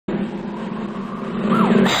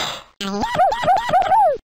Got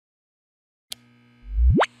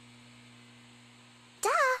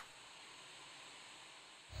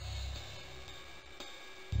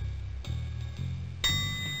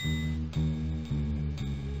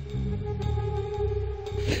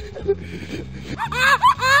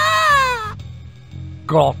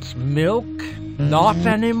milk? Not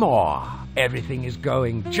anymore. Everything is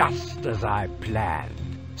going just as I planned.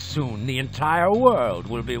 Soon the entire world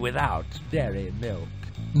will be without dairy milk.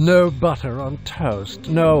 No butter on toast,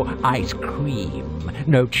 no ice cream,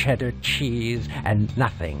 no cheddar cheese, and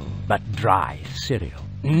nothing but dry cereal.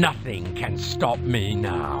 Nothing can stop me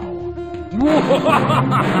now.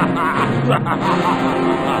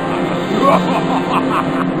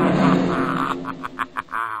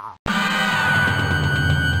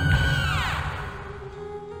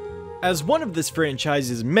 As one of this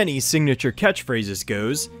franchise's many signature catchphrases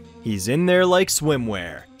goes, he's in there like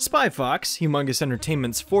swimwear. Spy Fox, Humongous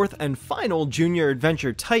Entertainment's fourth and final junior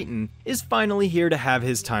adventure titan, is finally here to have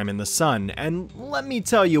his time in the sun, and let me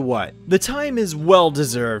tell you what, the time is well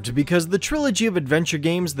deserved because the trilogy of adventure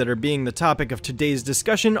games that are being the topic of today's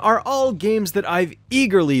discussion are all games that I've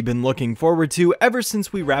eagerly been looking forward to ever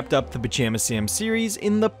since we wrapped up the Pajama Sam series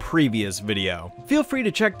in the previous video. Feel free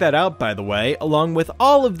to check that out, by the way, along with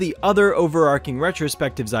all of the other overarching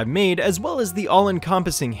retrospectives I've made, as well as the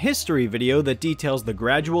all-encompassing history video that details the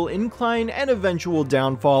gradual incline and eventual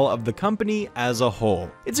downfall of the company as a whole.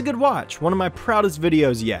 It's a good watch, one of my proudest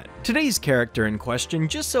videos yet. Today's character in question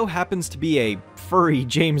just so happens to be a furry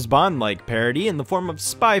James Bond-like parody in the form of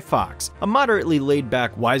Spy Fox, a moderately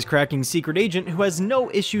laid-back, wisecracking secret agent who has no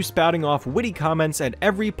issue spouting off witty comments at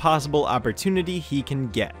every possible opportunity he can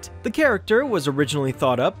get. The character was originally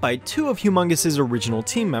thought up by two of Humongous's original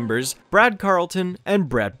team members, Brad Carlton and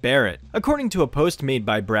Brett Barrett. According to a post made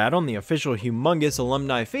by Brad on the official Humongous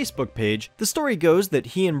alumni Facebook page, the story goes that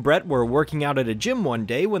he and Brett were working out at a gym one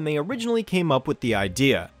day when they originally came up with the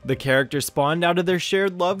idea. The character spawned out of their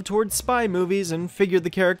shared love towards spy movies and figured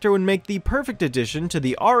the character would make the perfect addition to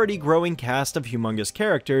the already growing cast of Humongous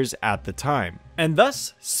characters at the time. And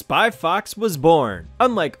thus, Spy Fox was born.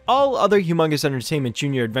 Unlike all other Humongous Entertainment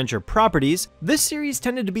Junior Adventure properties, this series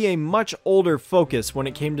tended to be a much older focus when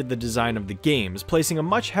it came to the design of the games, placing a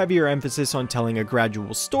much heavier emphasis on telling a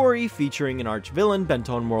gradual story featuring an arch-villain bent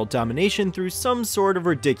on world domination through some sort of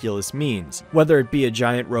ridiculous means, whether it be a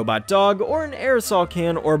giant robot dog or an aerosol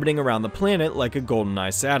can orbiting around the planet like a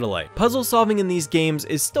GoldenEye satellite. Puzzle solving in these games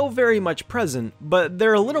is still very much present, but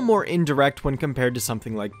they're a little more indirect when compared to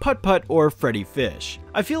something like Putt-Putt or Freddy Fish.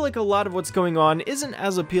 I feel like a lot of what's going on isn't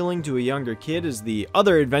as appealing to a younger kid as the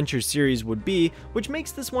other adventure series would be, which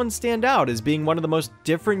makes this one stand out as being one of the most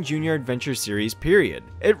different junior adventure series, period.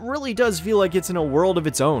 It really does feel like it's in a world of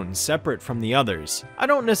its own, separate from the others. I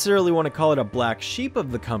don't necessarily want to call it a black sheep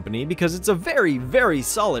of the company because it's a very, very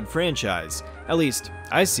solid franchise. At least,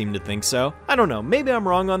 I seem to think so. I don't know, maybe I'm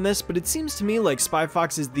wrong on this, but it seems to me like Spy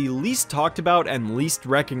Fox is the least talked about and least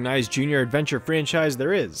recognized junior adventure franchise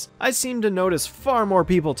there is. I seem to notice far more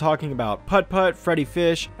people talking about Putt-Putt, Freddy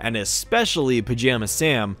Fish, and especially Pajama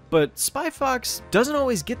Sam, but Spy Fox doesn't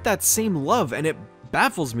always get that same love, and it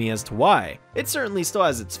baffles me as to why. It certainly still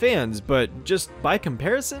has its fans, but just by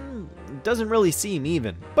comparison, it doesn't really seem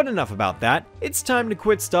even. But enough about that. It's time to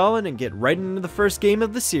quit stalling and get right into the first game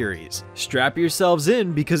of the series. Strap yourselves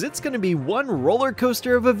in because it's going to be one roller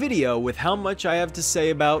coaster of a video with how much I have to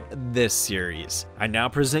say about this series. I now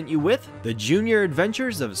present you with The Junior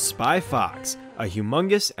Adventures of Spy Fox, a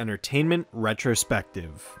Humongous Entertainment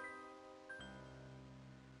retrospective.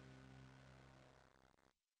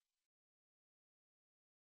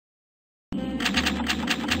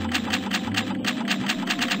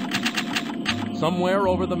 Somewhere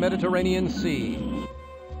over the Mediterranean Sea.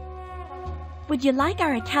 Would you like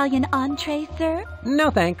our Italian entree, sir? No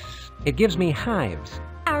thanks. It gives me hives.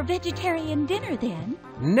 Our vegetarian dinner, then?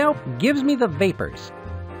 Nope, gives me the vapors.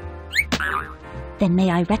 Then may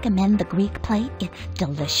I recommend the Greek plate? It's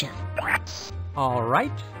delicious. All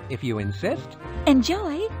right, if you insist.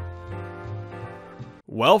 Enjoy.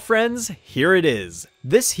 Well friends, here it is.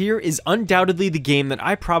 This here is undoubtedly the game that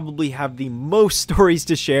I probably have the most stories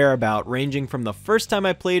to share about, ranging from the first time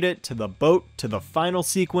I played it, to the boat, to the final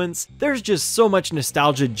sequence. There's just so much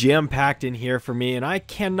nostalgia jam-packed in here for me, and I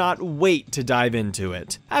cannot wait to dive into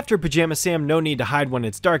it. After Pajama Sam No Need to Hide When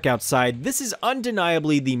It's Dark Outside, this is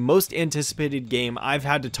undeniably the most anticipated game I've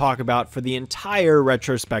had to talk about for the entire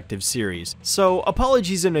retrospective series. So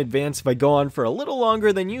apologies in advance if I go on for a little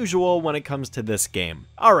longer than usual when it comes to this game.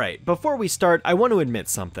 Alright, before we start, I want to admit admit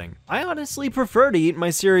something. I honestly prefer to eat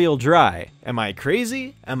my cereal dry. Am I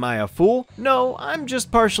crazy? Am I a fool? No, I'm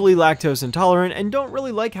just partially lactose intolerant and don't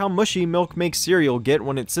really like how mushy milk makes cereal get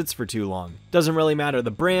when it sits for too long. Doesn't really matter the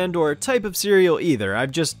brand or type of cereal either,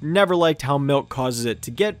 I've just never liked how milk causes it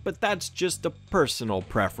to get, but that's just a personal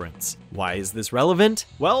preference. Why is this relevant?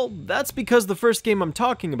 Well, that's because the first game I'm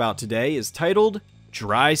talking about today is titled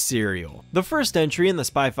Dry Cereal. The first entry in the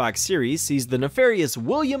Spy Fox series sees the nefarious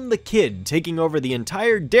William the Kid taking over the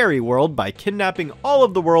entire dairy world by kidnapping all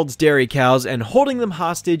of the world's dairy cows and holding them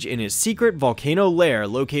hostage in his secret volcano lair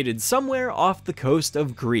located somewhere off the coast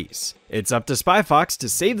of Greece. It's up to Spy Fox to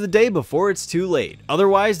save the day before it's too late,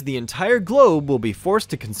 otherwise the entire globe will be forced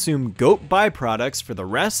to consume goat byproducts for the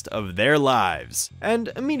rest of their lives.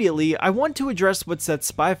 And immediately, I want to address what sets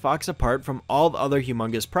Spy Fox apart from all the other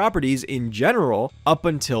Humongous properties in general up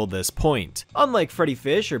until this point. Unlike Freddy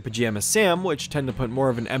Fish or Pajama Sam, which tend to put more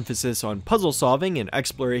of an emphasis on puzzle solving and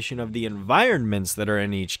exploration of the environments that are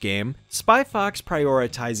in each game, Spy Fox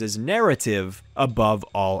prioritizes narrative above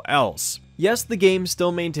all else. Yes, the game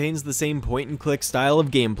still maintains the same point-and-click style of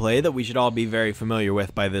gameplay that we should all be very familiar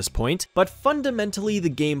with by this point, but fundamentally the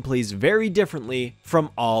game plays very differently from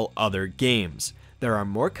all other games. There are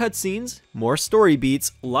more cutscenes, more story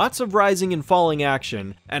beats, lots of rising and falling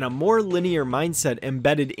action, and a more linear mindset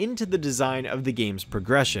embedded into the design of the game's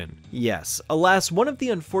progression. Yes, alas, one of the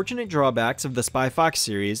unfortunate drawbacks of the Spy Fox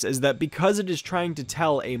series is that because it is trying to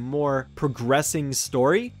tell a more progressing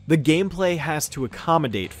story, the gameplay has to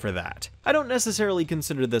accommodate for that. I don't necessarily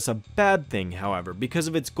consider this a bad thing, however, because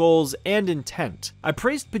of its goals and intent. I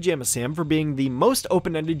praised Pajama Sam for being the most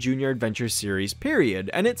open-ended junior adventure series,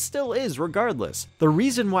 period, and it still is regardless. The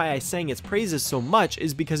reason why I sang its praises so much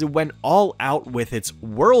is because it went all out with its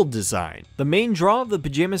world design. The main draw of the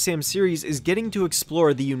Pajama Sam series is getting to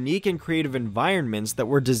explore the unique and creative environments that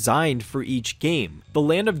were designed for each game. The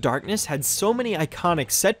Land of Darkness had so many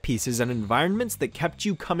iconic set pieces and environments that kept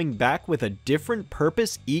you coming back with a different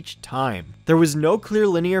purpose each time. There was no clear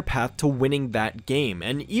linear path to winning that game,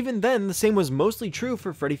 and even then the same was mostly true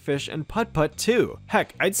for Freddy Fish and Putt Putt too.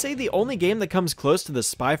 Heck, I'd say the only game that comes close to the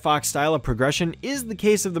Spy Fox style of progression is the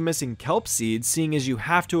case of the missing kelp seeds, seeing as you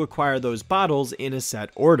have to acquire those bottles in a set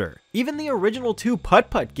order. Even the original two Putt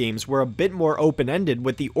Putt games were a bit more open-ended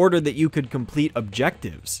with the order that you could complete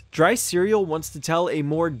objectives. Dry Cereal wants to tell a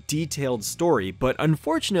more detailed story, but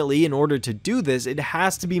unfortunately in order to do this it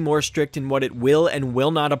has to be more strict in what it will and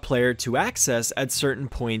will not a player to access at certain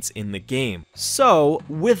points in the game. So,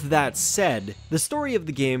 with that said, the story of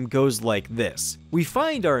the game goes like this. We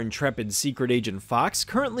find our intrepid secret agent Fox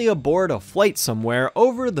currently aboard a flight somewhere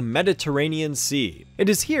over the Mediterranean Sea. It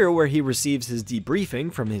is here where he receives his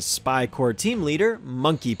debriefing from his Spy Corps team leader,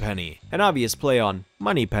 Monkey Penny, an obvious play on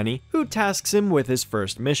Money Penny, who tasks him with his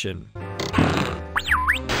first mission.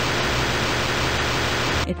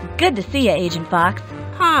 It's good to see you, Agent Fox.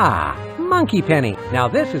 Ah, Monkey Penny. Now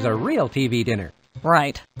this is a real TV dinner.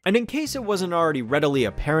 Right. And in case it wasn't already readily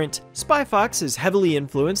apparent, Spy Fox is heavily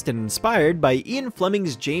influenced and inspired by Ian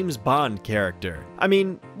Fleming's James Bond character. I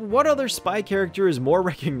mean, what other spy character is more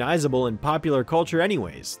recognizable in popular culture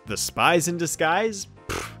anyways? The spies in disguise?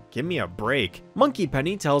 Pfft. Give me a break. Monkey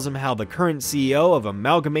Penny tells him how the current CEO of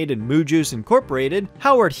Amalgamated Moo Juice Incorporated,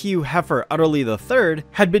 Howard Hugh Heffer Utterly III,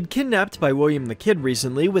 had been kidnapped by William the Kid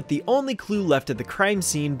recently, with the only clue left at the crime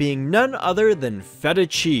scene being none other than feta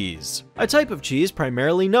cheese, a type of cheese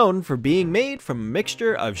primarily known for being made from a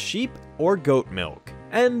mixture of sheep or goat milk.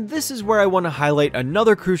 And this is where I want to highlight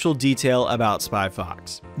another crucial detail about Spy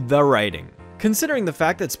Fox: the writing. Considering the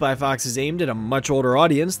fact that Spy Fox is aimed at a much older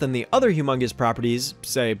audience than the other Humongous properties,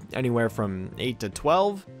 say anywhere from 8 to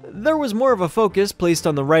 12, there was more of a focus placed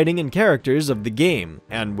on the writing and characters of the game,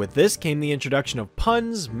 and with this came the introduction of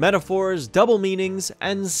puns, metaphors, double meanings,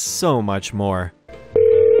 and so much more.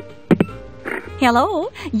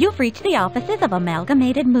 Hello, you've reached the offices of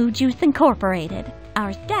Amalgamated Moo Juice Incorporated.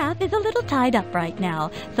 Our staff is a little tied up right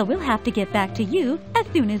now, so we'll have to get back to you as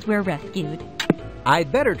soon as we're rescued.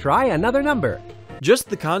 I'd better try another number. Just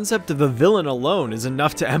the concept of a villain alone is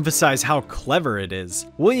enough to emphasize how clever it is.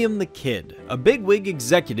 William the Kid, a bigwig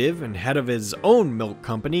executive and head of his own milk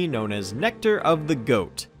company known as Nectar of the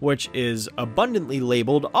Goat, which is abundantly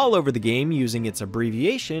labeled all over the game using its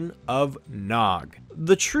abbreviation of NOG.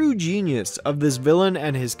 The true genius of this villain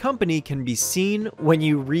and his company can be seen when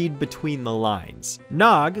you read between the lines.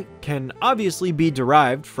 Nog can obviously be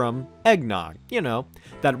derived from eggnog, you know,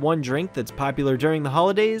 that one drink that's popular during the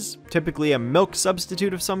holidays, typically a milk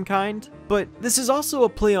substitute of some kind. But this is also a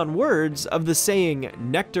play on words of the saying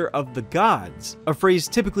nectar of the gods, a phrase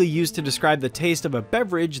typically used to describe the taste of a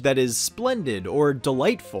beverage that is splendid or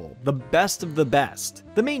delightful powerful, the best of the best.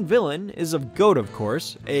 The main villain is a goat, of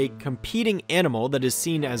course, a competing animal that is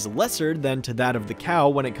seen as lesser than to that of the cow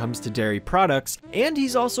when it comes to dairy products, and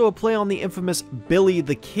he's also a play on the infamous Billy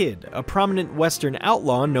the Kid, a prominent Western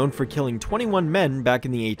outlaw known for killing 21 men back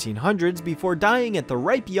in the 1800s before dying at the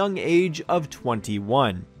ripe young age of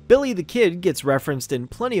 21. Billy the Kid gets referenced in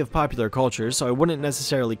plenty of popular culture, so I wouldn't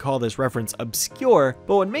necessarily call this reference obscure,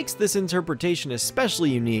 but what makes this interpretation especially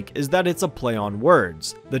unique is that it's a play on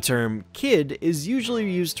words. The term kid is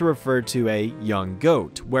usually used to refer to a young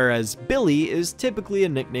goat, whereas Billy is typically a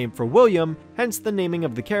nickname for William, hence the naming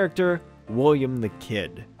of the character William the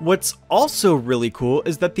Kid. What's also really cool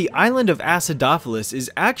is that the island of Acidophilus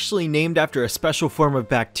is actually named after a special form of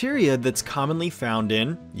bacteria that's commonly found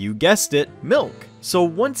in, you guessed it, milk. So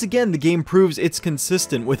once again, the game proves it's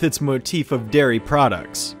consistent with its motif of dairy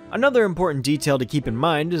products. Another important detail to keep in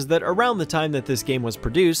mind is that around the time that this game was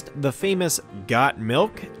produced, the famous Got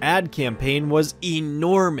Milk ad campaign was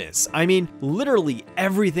enormous. I mean, literally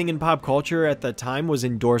everything in pop culture at the time was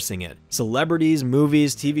endorsing it. Celebrities,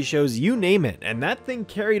 movies, TV shows, you name it, and that thing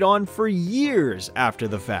carried on for years after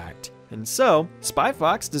the fact. And so,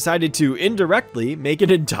 SpyFox decided to indirectly make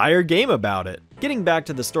an entire game about it. Getting back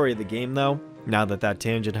to the story of the game though, now that that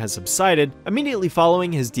tangent has subsided, immediately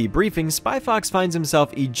following his debriefing, SpyFox finds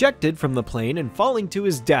himself ejected from the plane and falling to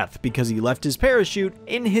his death because he left his parachute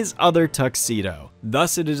in his other tuxedo.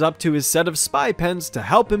 Thus, it is up to his set of spy pens to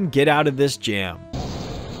help him get out of this jam.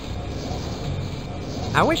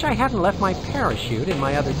 I wish I hadn't left my parachute in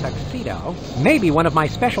my other tuxedo. Maybe one of my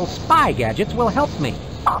special spy gadgets will help me.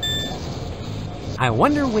 I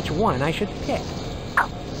wonder which one I should pick.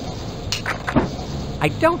 I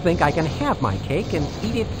don't think I can have my cake and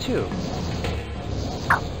eat it too.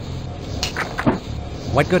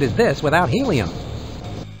 What good is this without helium?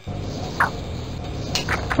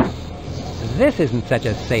 This isn't such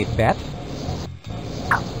a safe bet.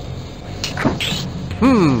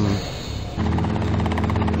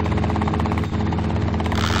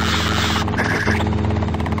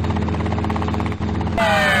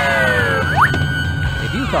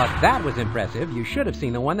 If you thought that was impressive, you should have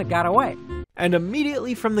seen the one that got away. And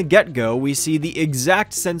immediately from the get-go, we see the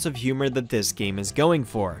exact sense of humor that this game is going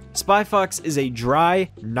for. SpyFox is a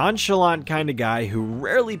dry, nonchalant kind of guy who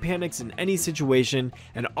rarely panics in any situation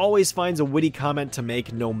and always finds a witty comment to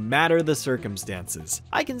make no matter the circumstances.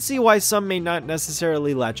 I can see why some may not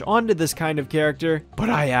necessarily latch onto this kind of character,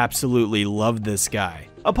 but I absolutely love this guy.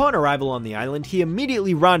 Upon arrival on the island, he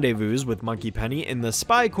immediately rendezvous with Monkey Penny in the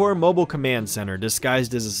Spy Corps Mobile Command Center,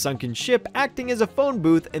 disguised as a sunken ship acting as a phone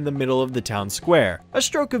booth in the middle of the town square. A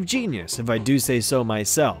stroke of genius, if I do say so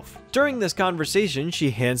myself. During this conversation,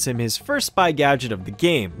 she hands him his first spy gadget of the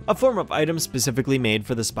game, a form of item specifically made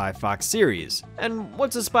for the SpyFox series. And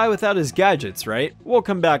what's a spy without his gadgets, right? We'll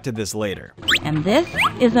come back to this later. And this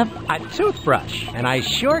is a toothbrush, and I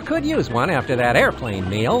sure could use one after that airplane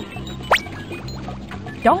meal.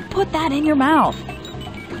 Don't put that in your mouth.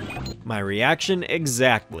 My reaction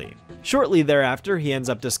exactly. Shortly thereafter, he ends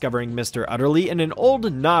up discovering Mr. Utterly in an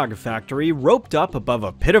old Nog factory roped up above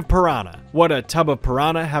a pit of piranha. What a tub of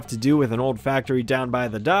piranha have to do with an old factory down by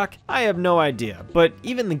the dock, I have no idea, but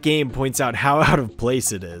even the game points out how out of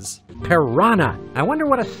place it is. Piranha. I wonder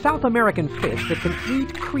what a South American fish that can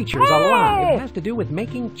eat creatures alive has to do with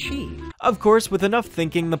making cheese. Of course, with enough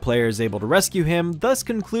thinking, the player is able to rescue him, thus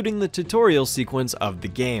concluding the tutorial sequence of the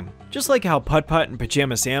game. Just like how Putt-Putt and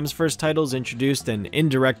Pajama Sam's first titles introduced an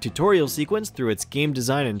indirect tutorial sequence through its game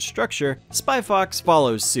design and structure, SpyFox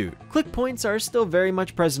follows suit. Click points are still very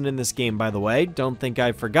much present in this game, by the way, don't think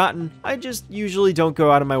I've forgotten. I just usually don't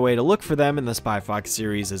go out of my way to look for them in the SpyFox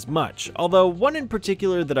series as much, although one in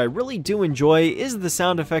particular that I really do enjoy is the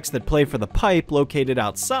sound effects that play for the pipe located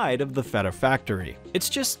outside of the Feta factory. It's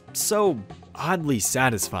just so oddly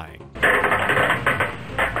satisfying.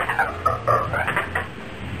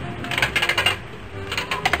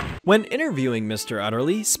 When interviewing Mr.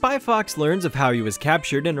 Utterly, SpyFox learns of how he was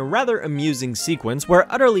captured in a rather amusing sequence where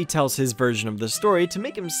Utterly tells his version of the story to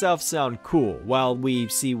make himself sound cool, while we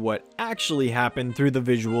see what actually happened through the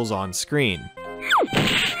visuals on screen.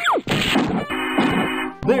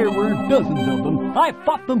 There were dozens of them. I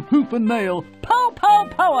fought them hoof and nail. Pow, pow,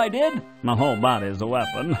 pow, I did. My whole body's a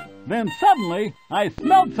weapon. Then suddenly, I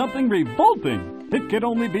smelled something revolting. It could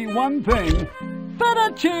only be one thing.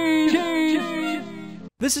 Feta cheese!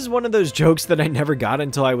 This is one of those jokes that I never got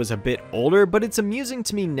until I was a bit older, but it's amusing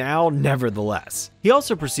to me now nevertheless. He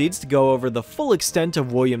also proceeds to go over the full extent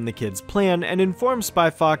of William the Kid's plan and informs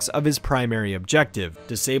SpyFox of his primary objective: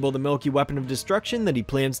 disable the milky weapon of destruction that he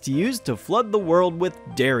plans to use to flood the world with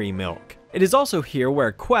dairy milk. It is also here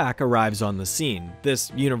where Quack arrives on the scene,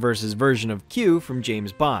 this universe's version of Q from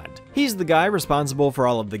James Bond. He's the guy responsible for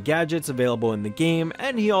all of the gadgets available in the game,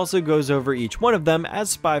 and he also goes over each one of them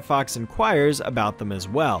as Spy Fox inquires about them as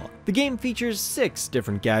well. The game features 6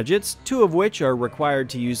 different gadgets, 2 of which are required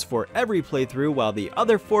to use for every playthrough, while the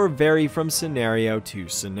other 4 vary from scenario to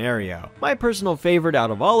scenario. My personal favorite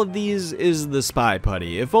out of all of these is the Spy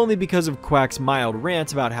Putty, if only because of Quack's mild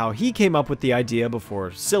rant about how he came up with the idea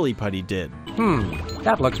before Silly Putty did.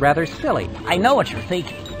 That looks rather silly. I know what you're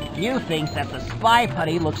thinking. You think that the Spy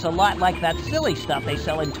Putty looks a lot like that silly stuff they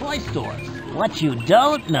sell in toy stores. What you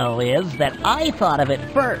don't know is that I thought of it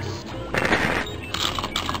first.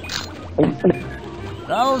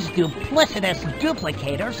 Those duplicitous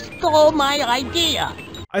duplicators stole my idea.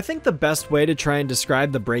 I think the best way to try and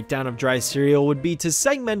describe the breakdown of dry cereal would be to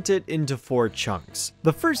segment it into 4 chunks.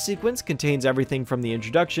 The first sequence contains everything from the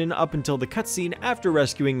introduction up until the cutscene after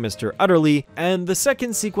rescuing Mr. Utterly, and the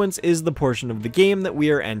second sequence is the portion of the game that we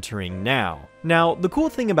are entering now. Now, the cool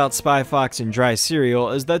thing about Spy Fox and Dry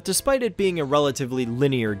Cereal is that despite it being a relatively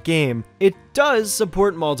linear game, it does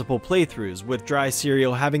support multiple playthroughs, with Dry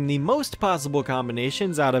Cereal having the most possible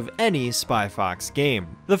combinations out of any Spy Fox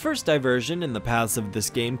game. The first diversion in the paths of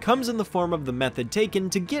this game comes in the form of the method taken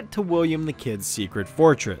to get to William the Kid's secret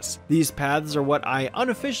fortress. These paths are what I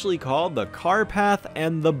unofficially call the car path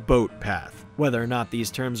and the boat path. Whether or not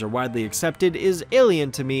these terms are widely accepted is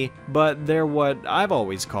alien to me, but they're what I've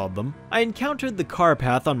always called them. I encountered the car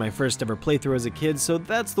path on my first ever playthrough as a kid, so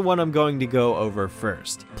that's the one I'm going to go over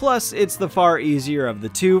first. Plus, it's the far easier of the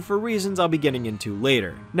two for reasons I'll be getting into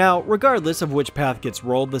later. Now, regardless of which path gets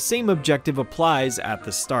rolled, the same objective applies at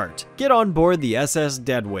the start. Get on board the SS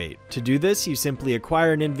Deadweight. To do this, you simply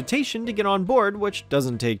acquire an invitation to get on board, which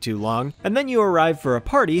doesn't take too long, and then you arrive for a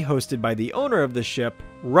party hosted by the owner of the ship,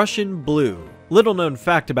 Russian Blue. Little known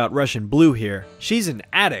fact about Russian Blue here, she's an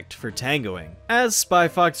addict for tangoing. As Spy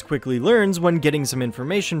Fox quickly learns when getting some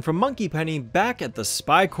information from Monkey Penny back at the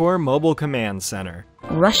Spy Corps Mobile Command Center.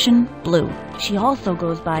 Russian Blue. She also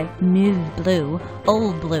goes by Ms. Blue,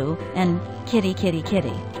 Old Blue, and Kitty Kitty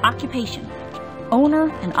Kitty. Occupation: owner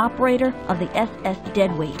and operator of the SS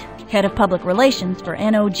Deadweight. Head of public relations for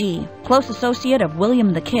NOG. Close associate of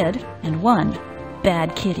William the Kid, and one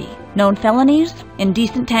bad kitty. Known felonies: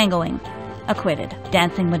 indecent tangoing, acquitted.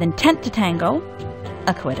 Dancing with intent to tango,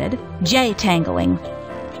 acquitted. J-tangoing,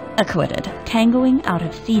 acquitted. Tangoing out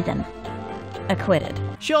of season, acquitted.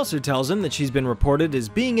 She also tells him that she's been reported as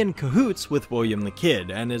being in cahoots with William the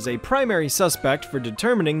Kid, and is a primary suspect for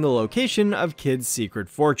determining the location of Kid's secret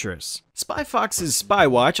fortress. Spy Fox's Spy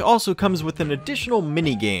Watch also comes with an additional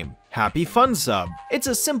minigame, Happy Fun Sub. It's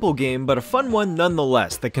a simple game, but a fun one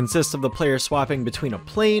nonetheless, that consists of the player swapping between a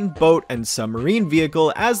plane, boat, and submarine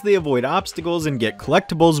vehicle as they avoid obstacles and get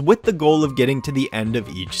collectibles with the goal of getting to the end of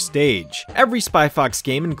each stage. Every Spy Fox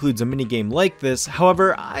game includes a minigame like this,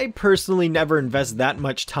 however, I personally never invest that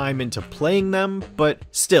much time into playing them, but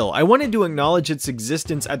still, I wanted to acknowledge its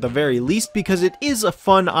existence at the very least because it is a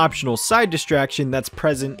fun optional side distraction that's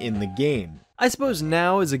present in the game. I suppose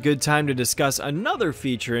now is a good time to discuss another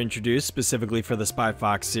feature introduced specifically for the Spy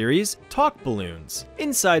Fox series, talk balloons.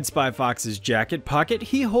 Inside Spy Fox's jacket pocket,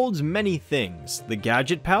 he holds many things: the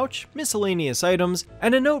gadget pouch, miscellaneous items,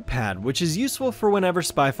 and a notepad, which is useful for whenever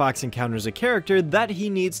Spy Fox encounters a character that he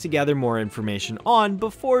needs to gather more information on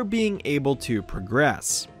before being able to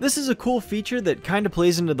progress. This is a cool feature that kinda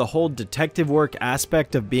plays into the whole detective work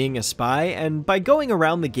aspect of being a spy, and by going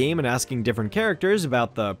around the game and asking different characters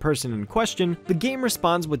about the person in question, the game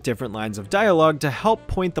responds with different lines of dialogue to help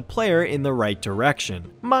point the player in the right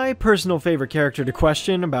direction. My personal favorite character to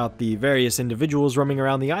question about the various individuals roaming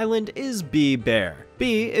around the island is Bee Bear.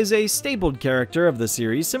 Bee is a stapled character of the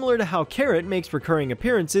series, similar to how Carrot makes recurring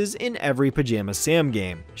appearances in every Pajama Sam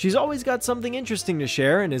game. She's always got something interesting to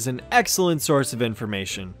share and is an excellent source of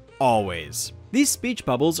information. Always. These speech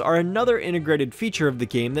bubbles are another integrated feature of the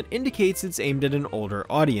game that indicates it's aimed at an older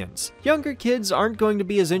audience. Younger kids aren't going to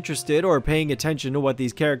be as interested or paying attention to what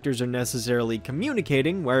these characters are necessarily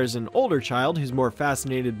communicating, whereas an older child who's more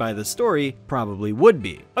fascinated by the story probably would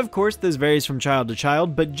be. Of course, this varies from child to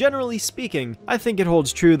child, but generally speaking, I think it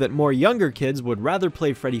holds true that more younger kids would rather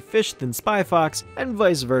play Freddy Fish than Spy Fox, and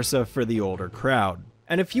vice versa for the older crowd.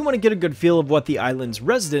 And if you want to get a good feel of what the island's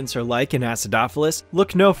residents are like in Acidophilus,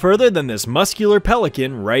 look no further than this muscular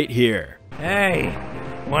pelican right here. Hey,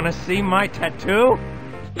 wanna see my tattoo?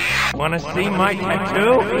 Wanna see my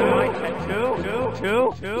tattoo?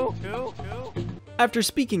 After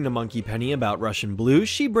speaking to Monkey Penny about Russian Blue,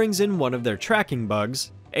 she brings in one of their tracking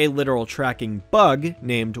bugs, a literal tracking bug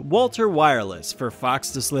named Walter Wireless for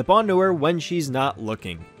Fox to slip onto her when she's not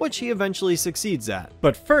looking, which he eventually succeeds at.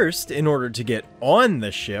 But first, in order to get on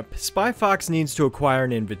the ship, Spy Fox needs to acquire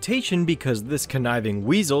an invitation because this conniving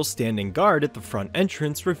weasel standing guard at the front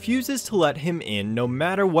entrance refuses to let him in no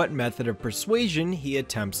matter what method of persuasion he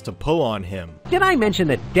attempts to pull on him. Did I mention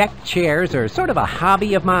that deck chairs are sort of a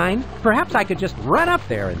hobby of mine? Perhaps I could just run up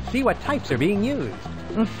there and see what types are being used.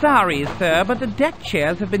 Sorry, sir, but the deck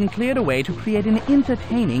chairs have been cleared away to create an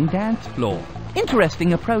entertaining dance floor.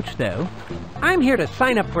 Interesting approach, though. I'm here to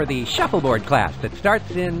sign up for the shuffleboard class that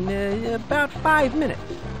starts in about 5 minutes.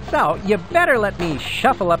 So, you better let me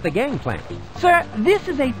shuffle up the gangplank. Sir, this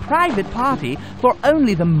is a private party for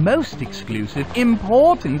only the most exclusive,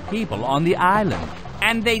 important people on the island.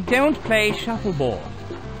 And they don't play shuffleboard.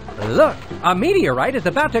 Look, a meteorite is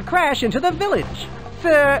about to crash into the village.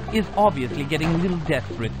 Sir is obviously getting a little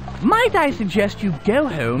desperate. Might I suggest you go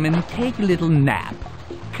home and take a little nap?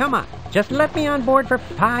 Come on, just let me on board for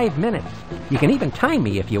 5 minutes. You can even time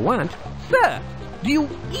me if you want. Sir, do you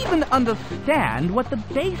even understand what the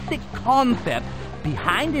basic concept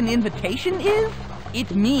behind an invitation is?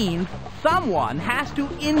 It means someone has to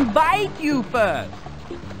invite you first.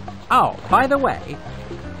 Oh, by the way,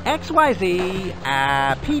 XYZ,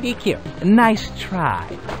 PDQ. Nice try.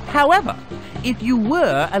 However, if you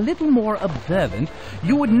were a little more observant,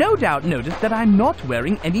 you would no doubt notice that I'm not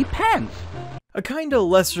wearing any pants. A kinda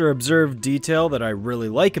lesser observed detail that I really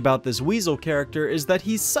like about this weasel character is that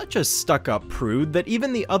he's such a stuck-up prude that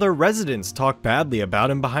even the other residents talk badly about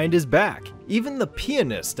him behind his back. Even the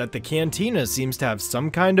pianist at the cantina seems to have some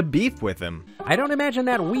kind of beef with him. I don't imagine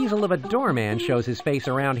that weasel of a doorman shows his face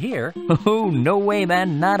around here. Oh, no way,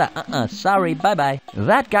 man, nada, sorry, bye-bye.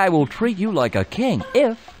 That guy will treat you like a king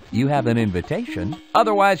if you have an invitation.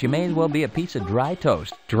 Otherwise, you may as well be a piece of dry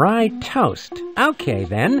toast. Dry toast. Okay,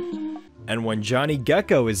 then. And when Johnny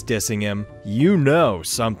Gecko is dissing him, you know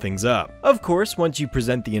something's up. Of course, once you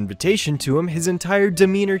present the invitation to him, his entire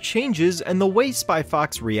demeanor changes, and the way Spy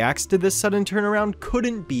Fox reacts to this sudden turnaround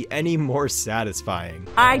couldn't be any more satisfying.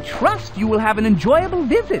 I trust you will have an enjoyable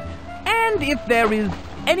visit. And if there is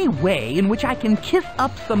any way in which I can kiss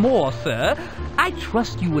up some more, sir, I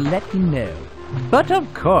trust you will let me know. But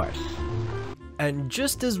of course. And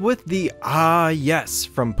just as with the "ah yes"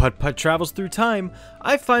 from Putt Putt Travels Through Time,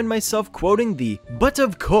 I find myself quoting the "but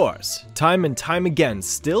of course" time and time again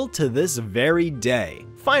still to this very day.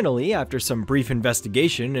 Finally, after some brief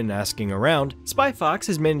investigation and asking around, Spy Fox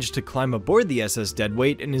has managed to climb aboard the SS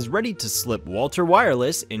Deadweight and is ready to slip Walter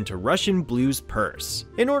Wireless into Russian Blue's purse.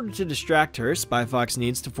 In order to distract her, Spy Fox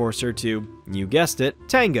needs to force her to, you guessed it,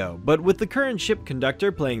 tango, but with the current ship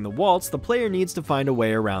conductor playing the waltz, the player needs to find a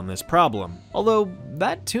way around this problem. Although,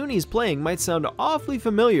 that tune he's playing might sound awfully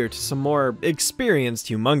familiar to some more experienced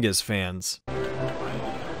Humongous fans.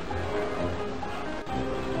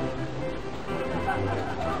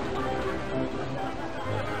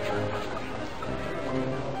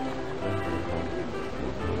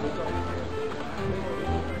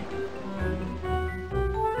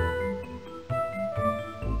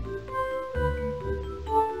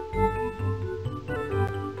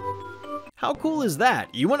 How cool is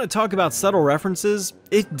that? You want to talk about subtle references?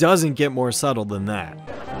 It doesn't get more subtle than that.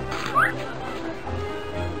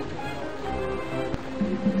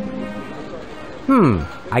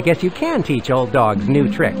 I guess you can teach old dogs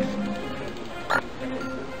new tricks.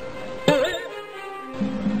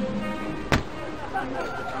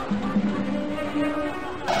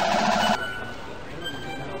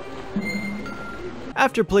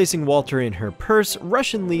 After placing Walter in her purse,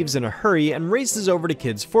 Russian leaves in a hurry and races over to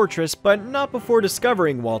Kid's fortress, but not before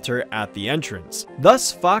discovering Walter at the entrance.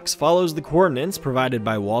 Thus, Fox follows the coordinates provided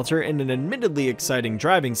by Walter in an admittedly exciting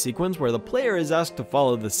driving sequence where the player is asked to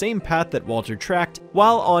follow the same path that Walter tracked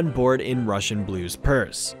while on board in Russian Blue's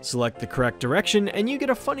purse. Select the correct direction and you get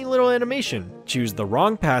a funny little animation. Choose the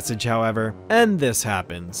wrong passage, however, and this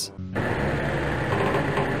happens.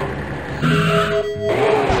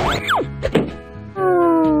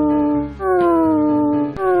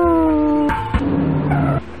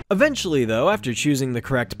 Eventually though, after choosing the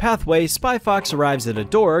correct pathway, Spy Fox arrives at a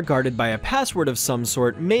door guarded by a password of some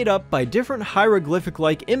sort made up by different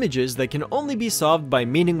hieroglyphic-like images that can only be solved by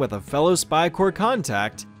meeting with a fellow Spy Corps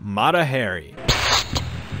contact, Mata Hari.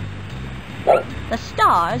 The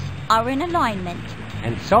stars are in alignment.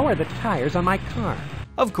 And so are the tires on my car.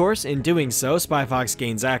 Of course, in doing so, Spy Fox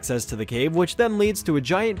gains access to the cave, which then leads to a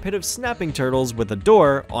giant pit of snapping turtles with a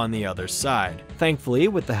door on the other side. Thankfully,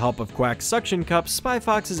 with the help of Quack's suction cups, Spy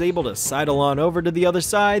Fox is able to sidle on over to the other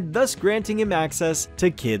side, thus granting him access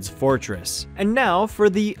to Kid's fortress. And now for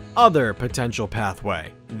the other potential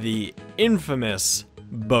pathway. the infamous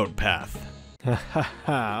boat path.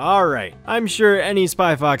 Alright, I'm sure any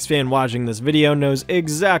Spy Fox fan watching this video knows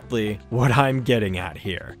exactly what I'm getting at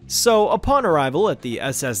here. So, upon arrival at the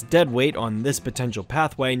SS Deadweight on this potential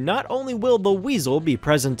pathway, not only will the Weasel be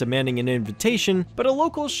present demanding an invitation, but a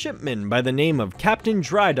local shipman by the name of Captain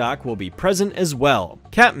Drydock will be present as well.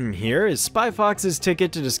 Captain here is Spy Fox's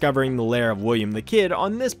ticket to discovering the lair of William the Kid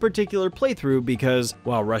on this particular playthrough because,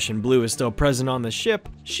 while Russian Blue is still present on the ship,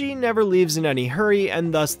 she never leaves in any hurry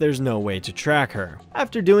and thus there's no way to track her.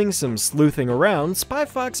 After doing some sleuthing around, Spy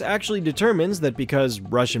Fox actually determines that because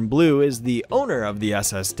Russian Blue is the owner of the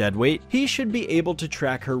SS Deadweight, he should be able to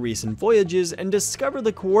track her recent voyages and discover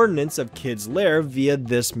the coordinates of Kid's lair via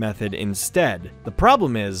this method instead. The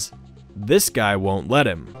problem is, this guy won't let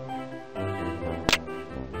him.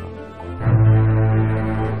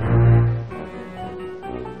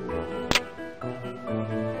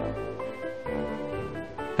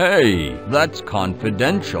 Hey, that's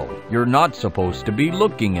confidential. You're not supposed to be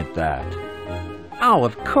looking at that. Oh,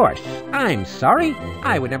 of course. I'm sorry.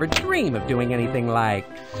 I would never dream of doing anything like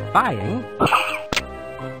spying.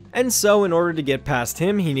 And so, in order to get past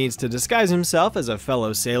him, he needs to disguise himself as a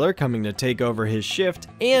fellow sailor coming to take over his shift,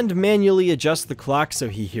 and manually adjust the clock so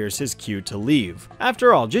he hears his cue to leave.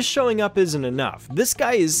 After all, just showing up isn't enough. This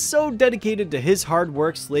guy is so dedicated to his hard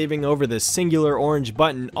work slaving over this singular orange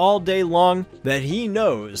button all day long that he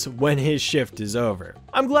knows when his shift is over.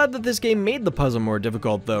 I'm glad that this game made the puzzle more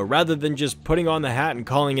difficult though, rather than just putting on the hat and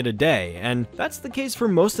calling it a day, and that's the case for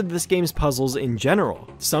most of this game's puzzles in general.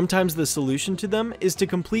 Sometimes the solution to them is to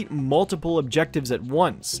complete multiple objectives at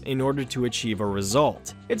once in order to achieve a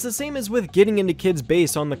result. It's the same as with getting into Kid's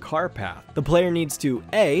base on the car path. The player needs to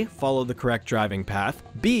A. follow the correct driving path,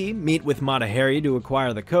 B. meet with Mata Hari to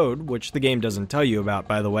acquire the code, which the game doesn't tell you about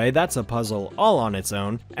by the way, that's a puzzle all on its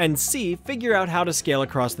own, and C. figure out how to scale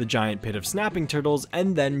across the giant pit of snapping turtles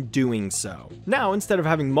and then doing so. Now, instead of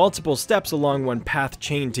having multiple steps along one path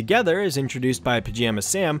chained together as introduced by Pajama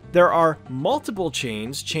Sam, there are multiple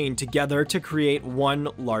chains chained together to create one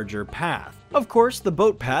larger path. Of course, the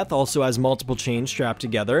boat path also has multiple chains strapped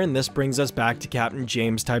together, and this brings us back to Captain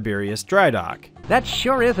James Tiberius Drydock. That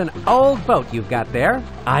sure is an old boat you've got there.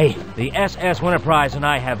 Aye, the SS Winterprise and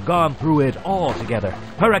I have gone through it all together.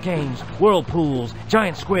 Hurricanes, whirlpools,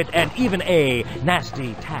 giant squid, and even a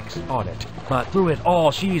nasty tax audit. But through it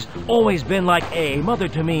all, she's always been like a mother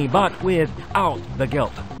to me, but without the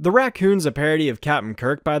guilt. The raccoon's a parody of Captain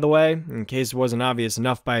Kirk, by the way, in case it wasn't obvious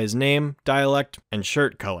enough by his name, dialect, and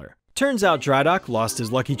shirt color. Turns out Drydock lost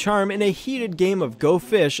his lucky charm in a heated game of Go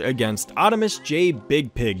Fish against Optimus J.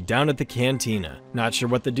 Big Pig down at the cantina. Not sure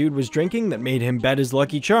what the dude was drinking that made him bet his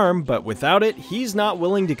lucky charm, but without it, he's not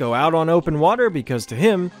willing to go out on open water because to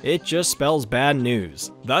him, it just spells bad news.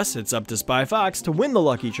 Thus, it's up to Spy Fox to win the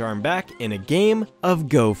lucky charm back in a game of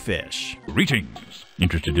Go Fish. Greetings.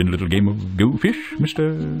 Interested in a little game of Go Fish,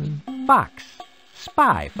 Mr. Fox.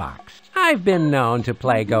 Spy Fox. I've been known to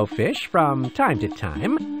play Go Fish from time to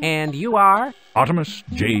time, and you are? Optimus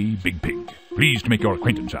J. Big Pig. Pleased to make your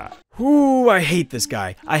acquaintance, sir. Ooh, I hate this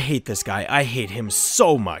guy. I hate this guy. I hate him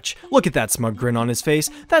so much. Look at that smug grin on his face.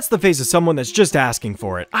 That's the face of someone that's just asking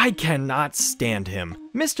for it. I cannot stand him.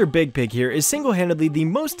 Mr. Big Pig here is single-handedly the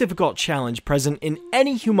most difficult challenge present in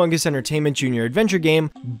any Humongous Entertainment Junior Adventure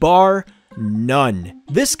game, bar none.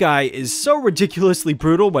 This guy is so ridiculously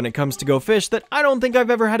brutal when it comes to Go Fish that I don't think I've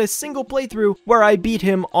ever had a single playthrough where I beat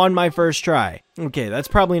him on my first try. Okay, that's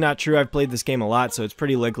probably not true. I've played this game a lot, so it's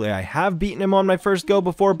pretty likely I have beaten him on my first go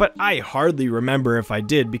before, but I hardly remember if I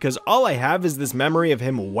did because all I have is this memory of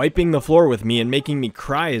him wiping the floor with me and making me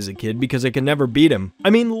cry as a kid because I could never beat him. I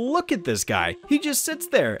mean, look at this guy. He just sits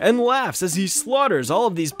there and laughs as he slaughters all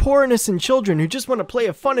of these poor innocent children who just want to play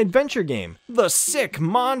a fun adventure game. The sick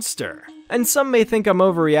monster. And some may think I'm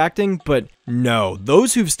overreacting, but no,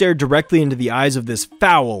 those who've stared directly into the eyes of this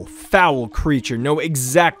foul, foul creature know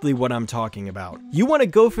exactly what I'm talking about. You want a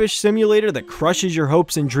Go Fish simulator that crushes your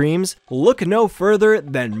hopes and dreams? Look no further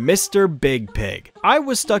than Mr. Big Pig. I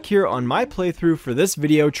was stuck here on my playthrough for this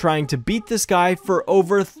video trying to beat this guy for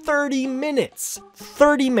over 30 minutes.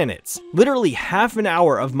 30 minutes. Literally half an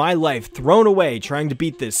hour of my life thrown away trying to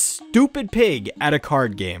beat this stupid pig at a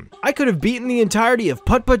card game. I could have beaten the entirety of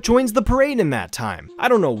Putt Putt Joins the Parade in that time. I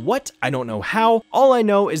don't know what, I don't know how. All I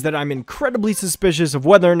know is that I'm incredibly suspicious of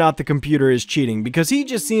whether or not the computer is cheating because he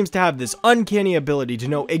just seems to have this uncanny ability to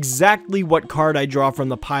know exactly what card I draw from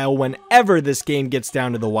the pile whenever this game gets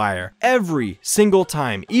down to the wire. Every single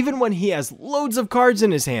time, even when he has loads of cards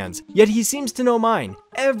in his hands, yet he seems to know mine.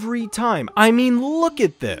 Every time. I mean, look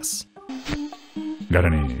at this. Got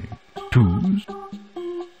any twos?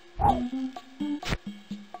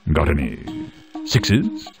 Got any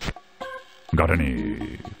 6s? Got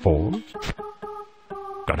any 4s?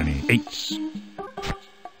 Got any 8s?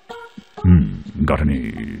 Got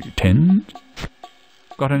any 10s?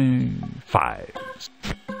 Got any 5s?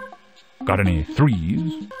 Got any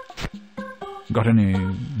 3s? Got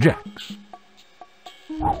any jacks?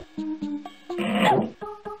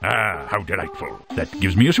 Ah, how delightful. That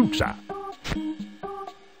gives me a suit, sir.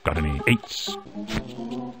 Got any 8s?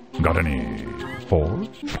 Got any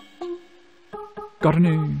 4s? Got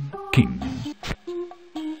any kings?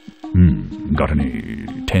 Got any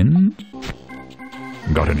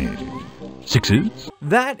 10s? Got any 6s?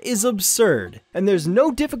 That is absurd, and there's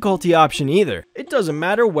no difficulty option either. It doesn't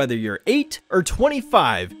matter whether you're 8 or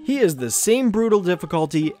 25, he has the same brutal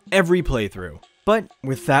difficulty every playthrough. But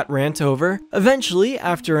with that rant over, eventually,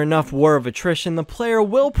 after enough war of attrition, the player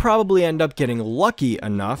will probably end up getting lucky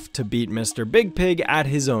enough to beat Mr. Big Pig at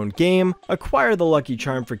his own game, acquire the lucky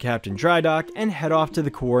charm for Captain Drydock, and head off to the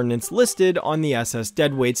coordinates listed on the SS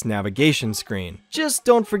Deadweight's navigation screen. Just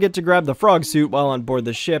don't forget to grab the frog suit while on board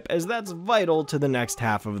the ship, as that's vital to the next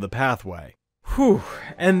half of the pathway. Whew,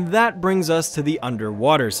 and that brings us to the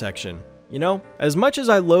underwater section. You know, as much as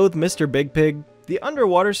I loathe Mr. Big Pig, the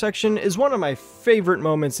underwater section is one of my favorite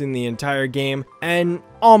moments in the entire game, and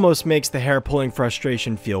almost makes the hair-pulling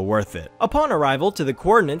frustration feel worth it. Upon arrival to the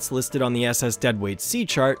coordinates listed on the SS Deadweight's sea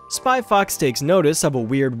chart, Spy Fox takes notice of a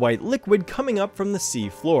weird white liquid coming up from the sea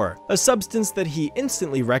floor, a substance that he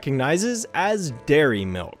instantly recognizes as dairy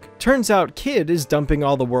milk. Turns out Kid is dumping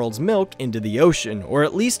all the world's milk into the ocean, or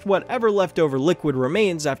at least whatever leftover liquid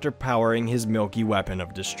remains after powering his milky weapon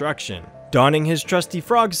of destruction. Donning his trusty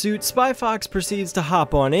frog suit, Spy Fox proceeds to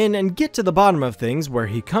hop on in and get to the bottom of things, where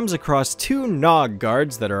he comes across 2 Nog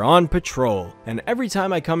guards that are on patrol. And every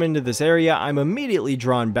time I come into this area, I'm immediately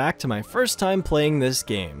drawn back to my first time playing this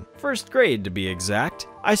game. First grade, to be exact.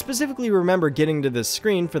 I specifically remember getting to this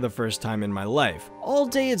screen for the first time in my life. All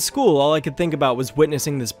day at school, all I could think about was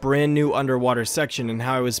witnessing this brand new underwater section and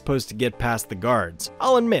how I was supposed to get past the guards.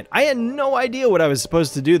 I'll admit, I had no idea what I was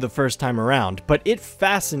supposed to do the first time around, but it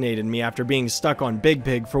fascinated me after being stuck on Big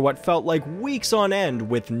Pig for what felt like weeks on end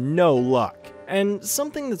with no luck. And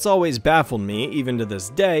something that's always baffled me, even to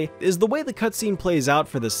this day, is the way the cutscene plays out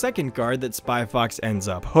for the second guard that Spy Fox ends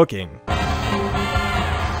up hooking.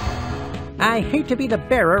 I hate to be the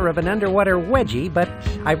bearer of an underwater wedgie, but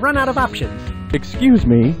I've run out of options. Excuse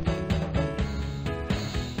me.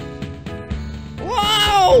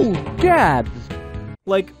 Whoa! Gads!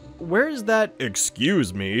 Like, where's that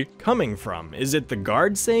 "excuse me" coming from? Is it the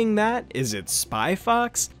guard saying that? Is it Spy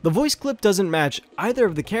Fox? The voice clip doesn't match either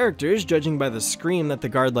of the characters, judging by the scream that the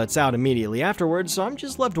guard lets out immediately afterwards, so I'm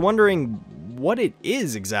just left wondering what it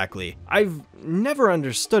is exactly. I've never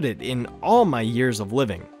understood it in all my years of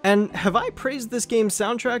living. And have I praised this game's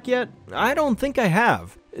soundtrack yet? I don't think I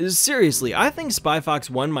have. Seriously, I think Spy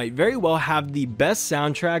Fox 1 might very well have the best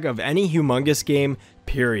soundtrack of any Humongous game,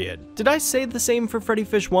 period. Did I say the same for Freddy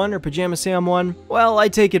Fish 1 or Pajama Sam 1? Well, I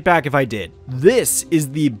take it back if I did. This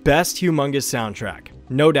is the best Humongous soundtrack.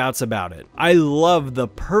 No doubts about it. I love the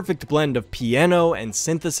perfect blend of piano and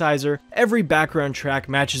synthesizer. Every background track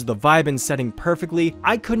matches the vibe and setting perfectly.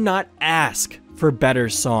 I could not ask for better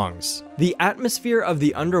songs. The atmosphere of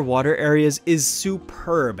the underwater areas is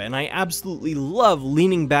superb, and I absolutely love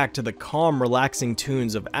leaning back to the calm, relaxing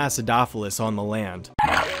tunes of Acidophilus on the land.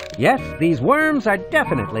 Yes, these worms are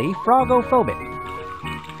definitely frogophobic.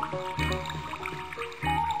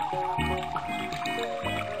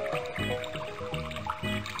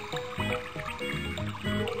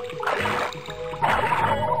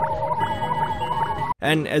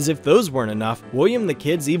 And as if those weren't enough, William the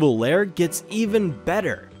Kid's evil lair gets even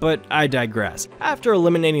better. But I digress. After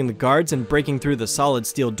eliminating the guards and breaking through the solid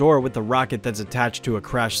steel door with the rocket that's attached to a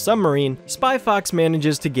crashed submarine, Spy Fox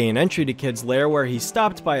manages to gain entry to Kid's lair, where he's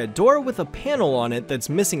stopped by a door with a panel on it that's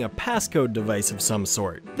missing a passcode device of some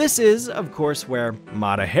sort. This is, of course, where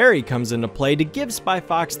Mata Hari comes into play to give Spy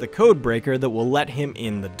Fox the code breaker that will let him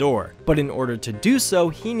in the door. But in order to do so,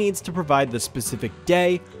 he needs to provide the specific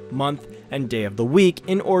day, month, and day of the week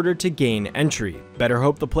in order to gain entry. Better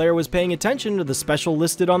hope the player was paying attention to the special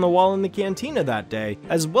listed on the wall in the cantina that day,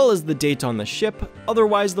 as well as the date on the ship,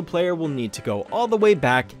 otherwise the player will need to go all the way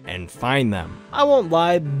back and find them. I won't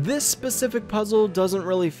lie, this specific puzzle doesn't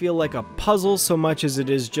really feel like a puzzle so much as it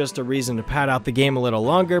is just a reason to pad out the game a little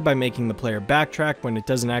longer by making the player backtrack when it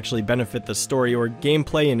doesn't actually benefit the story or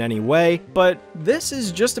gameplay in any way, but this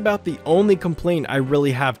is just about the only complaint I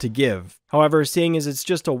really have to give. However, seeing as it's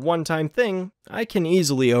just a one-time thing, I can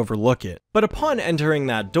easily overlook it. But upon entering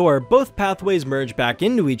that door, both pathways merge back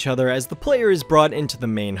into each other as the player is brought into the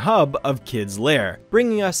main hub of Kid's Lair,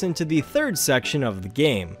 bringing us into the third section of the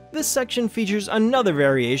game. This section features another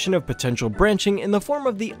variation of potential branching in the form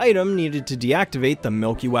of the item needed to deactivate the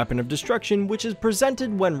Milky Weapon of Destruction, which is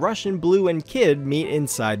presented when Russian Blue and Kid meet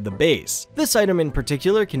inside the base. This item in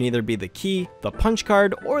particular can either be the key, the punch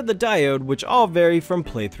card, or the diode, which all vary from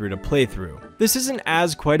playthrough to playthrough. This isn't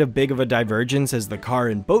as quite a big of a divergence as the car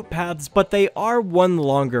and boat paths, but they are one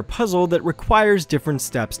longer puzzle that requires different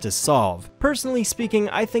steps to solve. Personally speaking,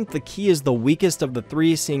 I think the key is the weakest of the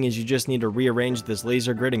three, seeing as you just need to rearrange this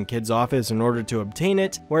laser grid in Kid's office in order to obtain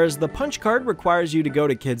it, whereas the punch card requires you to go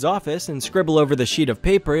to Kid's office and scribble over the sheet of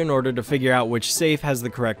paper in order to figure out which safe has the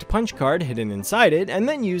correct punch card hidden inside it, and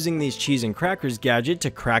then using these cheese and crackers gadget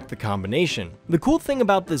to crack the combination. The cool thing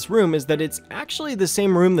about this room is that it's actually the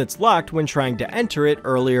same room that's locked when trying to enter it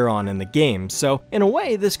earlier on in the game, so in a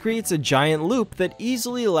way this creates a giant loop that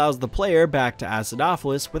easily allows the player back to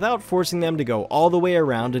Acidophilus without forcing them to go all the way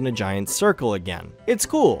around in a giant circle again. It's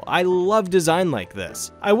cool, I love design like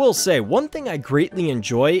this. I will say, one thing I greatly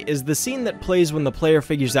enjoy is the scene that plays when the player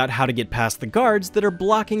figures out how to get past the guards that are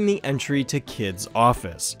blocking the entry to Kid's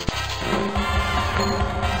office.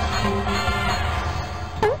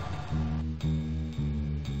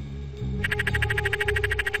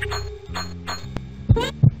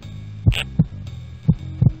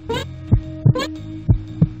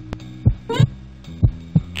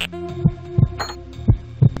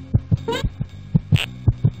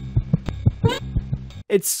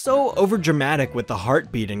 It's so overdramatic with the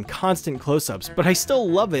heartbeat and constant close-ups, but I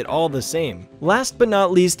still love it all the same. Last but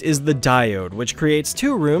not least is the diode, which creates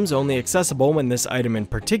two rooms only accessible when this item in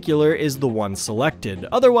particular is the one selected.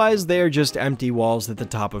 Otherwise, they are just empty walls at the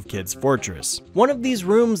top of Kid's fortress. One of these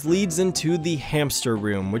rooms leads into the hamster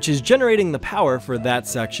room, which is generating the power for that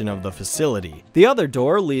section of the facility. The other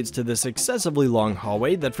door leads to this excessively long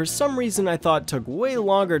hallway that for some reason I thought took way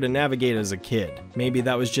longer to navigate as a kid. Maybe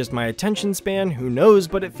that was just my attention span, who knows,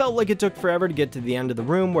 but it felt like it took forever to get to the end of the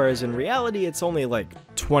room, whereas in reality it's only like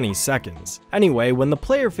 20 seconds. Anyway, when the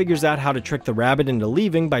player figures out how to trick the rabbit into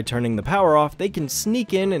leaving by turning the power off, they can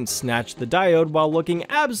sneak in and snatch the diode while looking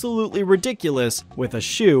absolutely ridiculous with a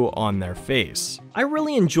shoe on their face. I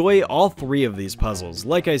really enjoy all three of these puzzles.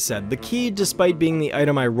 Like I said, the key, despite being the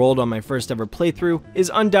item I rolled on my first ever playthrough,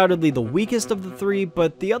 is undoubtedly the weakest of the three,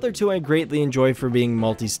 but the other two I greatly enjoy for being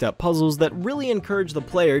multi-step puzzles that really encourage the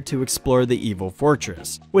player to explore the evil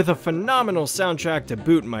fortress. With a phenomenal soundtrack to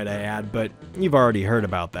boot, might I add, but you've already heard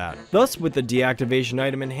about that. Thus, with the deactivation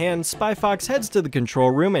item in hand, Spy Fox heads to the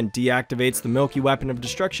control room and deactivates the Milky Weapon of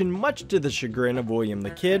Destruction, much to the chagrin of William the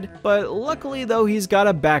Kid, but luckily though he's got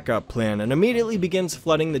a backup plan and immediately begins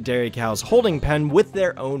flooding the dairy cow's holding pen with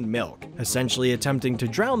their own milk, essentially attempting to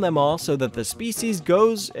drown them all so that the species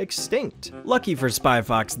goes extinct. Lucky for Spy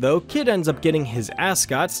Fox though, Kid ends up getting his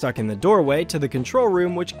ascot stuck in the doorway to the control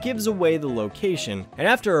room, which gives away the location, and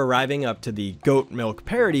after arriving up to the goat milk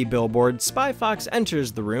parody billboard, Spy Fox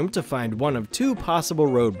enters the room to find one of two possible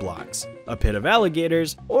roadblocks: a pit of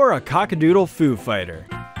alligators or a cockadoodle foo fighter.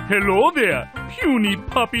 Hello there, puny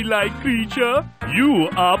puppy-like creature. You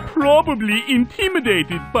are probably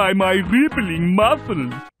intimidated by my rippling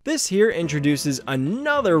muscles. This here introduces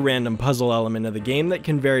another random puzzle element of the game that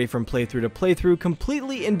can vary from playthrough to playthrough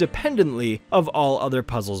completely independently of all other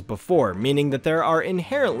puzzles before, meaning that there are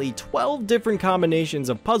inherently 12 different combinations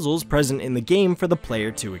of puzzles present in the game for the player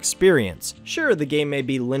to experience. Sure, the game may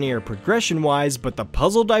be linear progression-wise, but the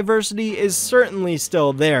puzzle diversity is certainly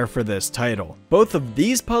still there for this title. Both of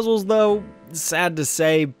these puzzles, though, sad to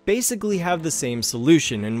say, basically have the same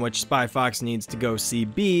solution, in which Spy Fox needs to go see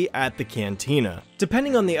B at the cantina.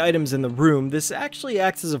 Depending on the items in the room, this actually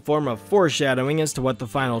acts as a form of foreshadowing as to what the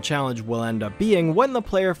final challenge will end up being when the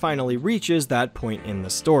player finally reaches that point in the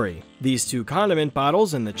story. These two condiment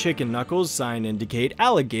bottles and the chicken knuckles sign indicate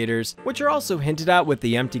alligators, which are also hinted at with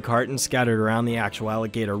the empty carton scattered around the actual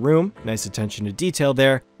alligator room, nice attention to detail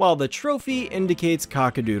there, while the trophy indicates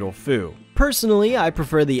cockadoodle foo. Personally, I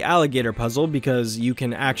prefer the alligator puzzle because you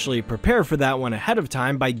can actually prepare for that one ahead of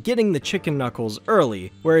time by getting the chicken knuckles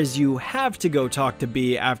early, whereas you have to go talk to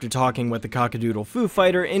B after talking with the cockadoodle foo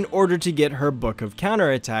fighter in order to get her book of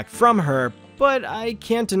counterattack from her, but I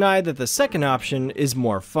can't deny that the second option is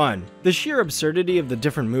more fun. The sheer absurdity of the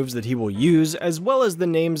different moves that he will use, as well as the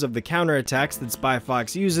names of the counterattacks that Spy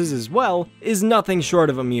Fox uses as well, is nothing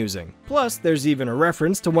short of amusing. Plus, there's even a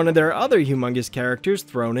reference to one of their other humongous characters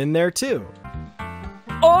thrown in there too.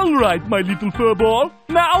 Alright, my little furball,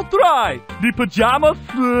 now try the Pajama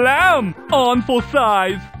Slam on for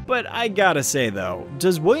size. But I gotta say though,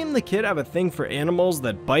 does William the Kid have a thing for animals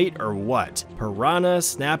that bite or what? Piranha,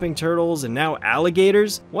 snapping turtles, and now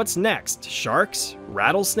alligators? What's next? Sharks?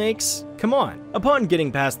 Rattlesnakes? Come on. Upon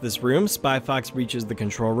getting past this room, Spy Fox reaches the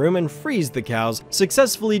control room and frees the cows,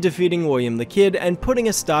 successfully defeating William the Kid and putting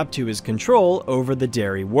a stop to his control over the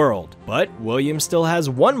dairy world. But William still has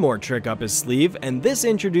one more trick up his sleeve, and this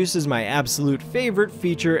introduces my absolute favorite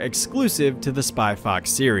feature exclusive to the Spy Fox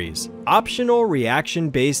series: optional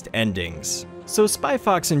reaction-based endings. So Spy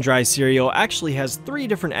Fox and Dry Cereal actually has 3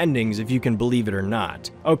 different endings if you can believe it or not.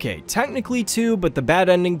 Okay, technically 2, but the bad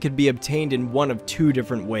ending could be obtained in one of 2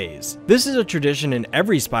 different ways. This is a tradition in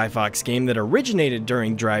every Spy Fox game that originated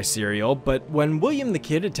during Dry Cereal, but when William the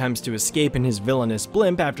Kid attempts to escape in his villainous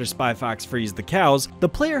blimp after Spy Fox frees the cows, the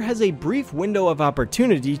player has a brief window of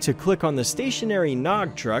opportunity to click on the stationary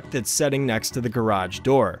Nog truck that's sitting next to the garage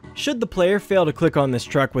door. Should the player fail to click on this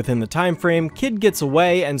truck within the time frame, Kid gets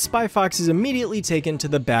away and Spy Fox is immediately taken to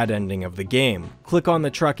the bad ending of the game. Click on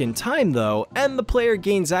the truck in time though, and the player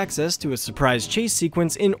gains access to a surprise chase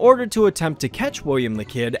sequence in order to attempt to catch William the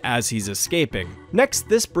Kid as he's escaping. Next,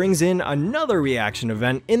 this brings in another reaction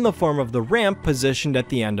event in the form of the ramp positioned at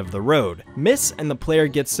the end of the road. Miss and the player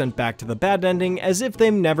gets sent back to the bad ending as if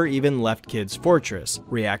they've never even left Kid's fortress.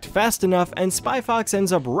 React fast enough and Spy Fox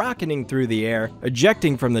ends up rocketing through the air,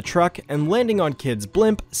 ejecting from the truck and landing on Kid's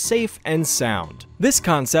blimp safe and sound. This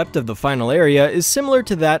concept of the final area is similar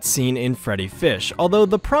to that seen in Freddy Fish, although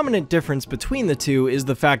the prominent difference between the two is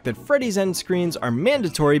the fact that Freddy's end screens are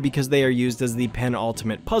mandatory because they are used as the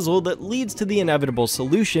penultimate puzzle that leads to the inevitable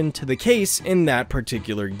solution to the case in that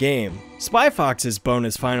particular game. Spy Fox's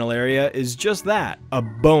bonus final area is just that, a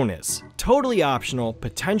bonus. Totally optional,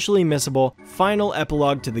 potentially missable, final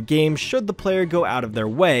epilogue to the game should the player go out of their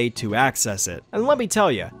way to access it. And let me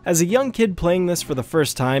tell you, as a young kid playing this for the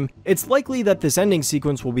first time, it's likely that this ending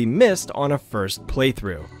sequence will be missed on a first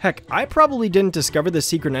playthrough. Heck, I probably didn't discover the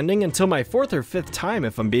secret ending until my 4th or 5th time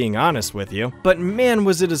if I'm being honest with you. But man,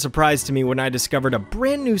 was it a surprise to me when I discovered a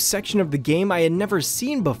brand new section of the game I had never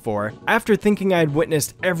seen before after thinking I had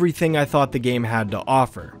witnessed everything I thought the game had to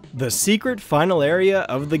offer. The secret final area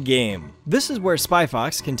of the game. This is where Spy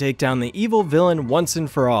Fox can take down the evil villain once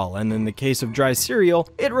and for all, and in the case of Dry Cereal,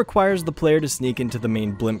 it requires the player to sneak into the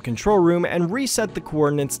main blimp control room and reset the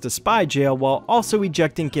coordinates to Spy Jail while also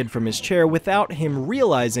ejecting Kid from his chair without him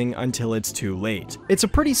realizing until it's too late. It's a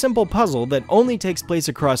pretty simple puzzle that only takes place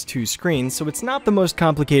across 2 screens, so it's not the most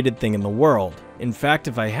complicated thing in the world. In fact,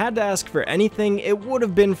 if I had to ask for anything, it would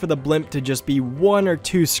have been for the blimp to just be 1 or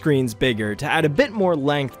 2 screens bigger to add a bit more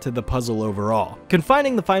length to the puzzle overall.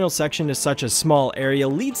 Confining the final section to such a small area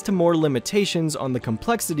leads to more limitations on the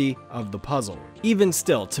complexity of the puzzle. Even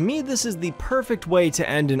still, to me this is the perfect way to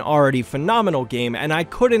end an already phenomenal game, and I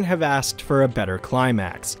couldn't have asked for a better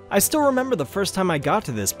climax. I still remember the first time I got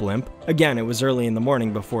to this blimp. Again, it was early in the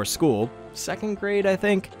morning before school. 2nd grade, I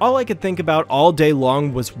think. All I could think about all day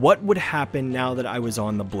long was what would happen now that I was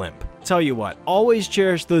on the blimp. Tell you what, always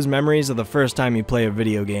cherish those memories of the first time you play a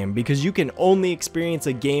video game, because you can only experience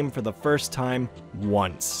a game for the first time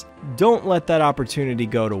once. Don't let that opportunity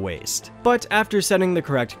go to waste. But after setting the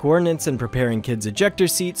correct coordinates and preparing Kid's ejector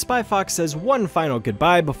seat, Spy Fox says one final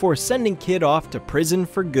goodbye before sending Kid off to prison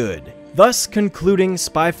for good, thus concluding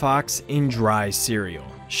Spy Fox in Dry Cereal.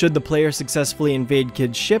 Should the player successfully invade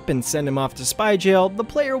Kid's ship and send him off to Spy Jail, the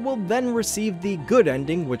player will then receive the good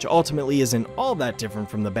ending, which ultimately isn't all that different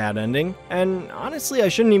from the bad ending, and honestly I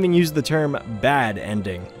shouldn't even use the term bad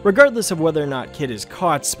ending. Regardless of whether or not Kid is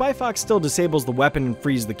caught, Spy Fox still disables the weapon and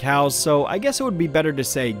frees the cows, so I guess it would be better to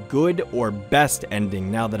say good or best ending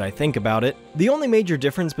now that I think about it. The only major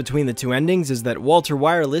difference between the 2 endings is that Walter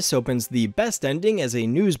Wireless opens the best ending as a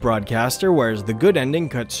news broadcaster, whereas the good ending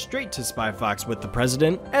cuts straight to Spy Fox with the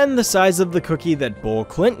president, and the size of the cookie that Bill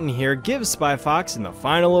Clinton here gives Spy Fox in the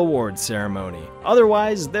final awards ceremony.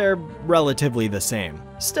 Otherwise, they're relatively the same.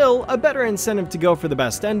 Still, a better incentive to go for the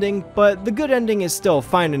best ending, but the good ending is still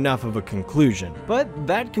fine enough of a conclusion. But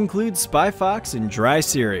that concludes Spy Fox and Dry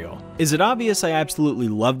Cereal. Is it obvious I absolutely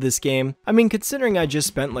love this game? I mean, considering I just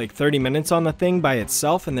spent like 30 minutes on the thing by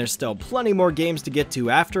itself and there's still plenty more games to get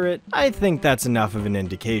to after it, I think that's enough of an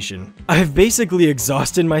indication. I've basically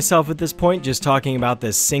exhausted myself at this point just talking about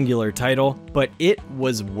this singular title, but it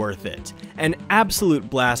was worth it. An absolute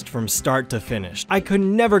blast from start to finish. finished. I could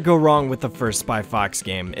never go wrong with the first Spy Fox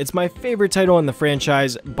game. It's my favorite title in the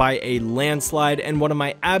franchise by a landslide and one of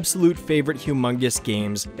my absolute favorite Humongous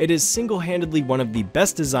games. It is single-handedly one of the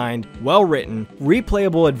best designed, well-written,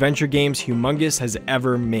 replayable adventure games Humongous has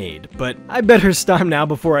ever made. But I better stop now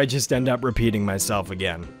before I just end up repeating myself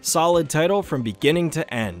again. Solid title from beginning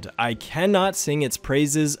to end. I cannot sing its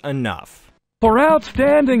praises enough. For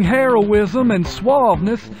outstanding heroism and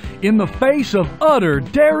suaveness in the face of utter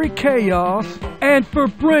dairy chaos, and for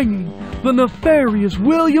bringing the nefarious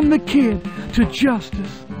William the Kid to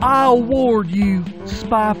justice, I award you,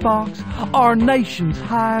 Spy Fox, our nation's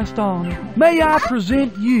highest honor. May I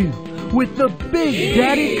present you with the Big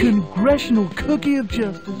Daddy Congressional Cookie of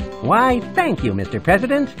Justice. Why, thank you, Mr.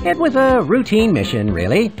 President. It was a routine mission,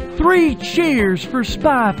 really. 3 cheers for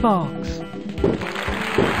Spy Fox.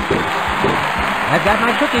 I've got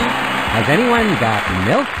my cookie. Has anyone got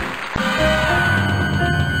milk?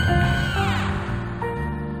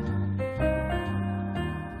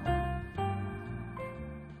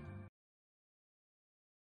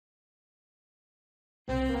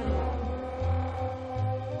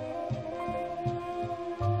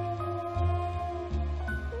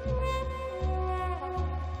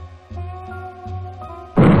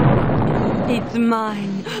 It's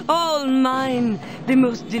mine, all mine. The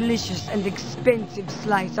most delicious and expensive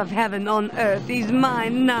slice of heaven on earth is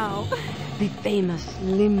mine now. The famous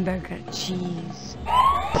Limburger cheese.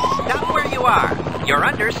 Stop where you are. You're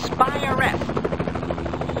under spy arrest.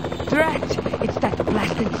 Drat, it's that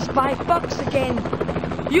blasted Spy Fox again.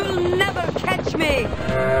 You'll never catch me.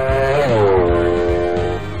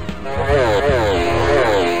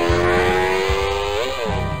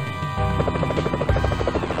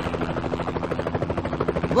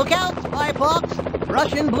 Look out, Spy Fox!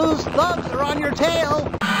 Russian blues thugs are on your tail!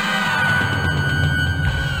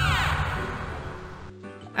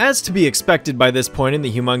 As to be expected by this point in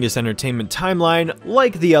the Humongous Entertainment timeline,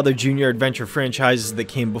 like the other Junior Adventure franchises that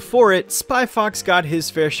came before it, Spy Fox got his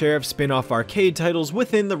fair share of spin-off arcade titles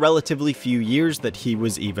within the relatively few years that he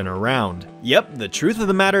was even around. Yep, the truth of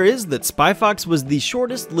the matter is that Spy Fox was the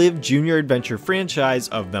shortest-lived Junior Adventure franchise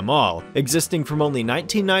of them all, existing from only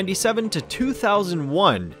 1997 to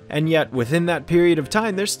 2001, and yet within that period of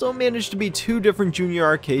time there still managed to be 2 different Junior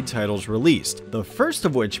arcade titles released, the first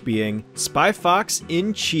of which being Spy Fox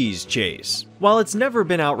in Cheese Chase. While it's never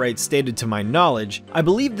been outright stated to my knowledge, I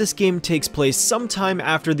believe this game takes place sometime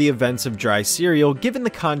after the events of Dry Cereal given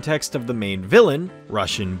the context of the main villain,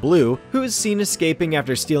 Russian Blue, who is seen escaping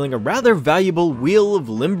after stealing a rather valuable wheel of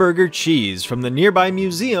Limburger cheese from the nearby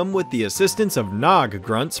museum with the assistance of Nog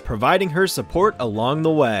grunts providing her support along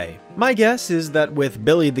the way. My guess is that with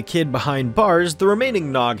Billy the Kid behind bars, the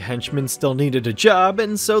remaining Nog henchmen still needed a job,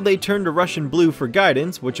 and so they turned to Russian Blue for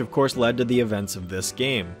guidance, which of course led to the events of this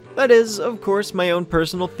game. That is, of course, my own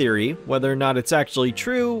personal theory. Whether or not it's actually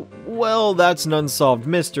true, well, that's an unsolved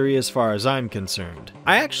mystery as far as I'm concerned.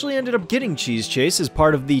 I actually ended up getting Cheese Chase as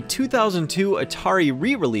part of the 2002 Atari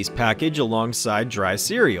re-release package alongside Dry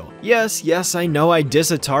Cereal. Yes, I know I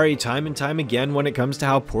diss Atari time and time again when it comes to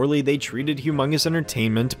how poorly they treated Humongous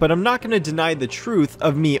Entertainment, but I'm not going to deny the truth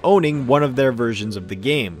of me owning one of their versions of the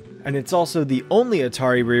game. And it's also the only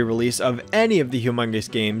Atari re-release of any of the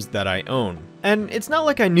Humongous games that I own. And it's not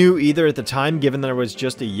like I knew either at the time, given that I was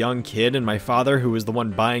just a young kid and my father, who was the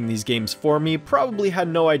one buying these games for me, probably had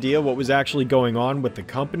no idea what was actually going on with the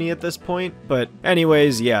company at this point. But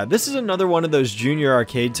anyways, yeah, this is another one of those Junior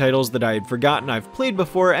arcade titles that I had forgotten I've played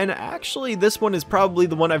before, and actually this one is probably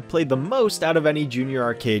the one I've played the most out of any Junior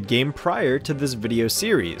arcade game prior to this video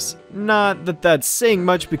series. Not that that's saying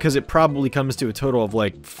much, because it probably comes to a total of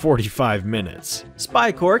like 45 minutes.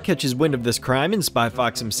 Spy Corps catches wind of this crime, and Spy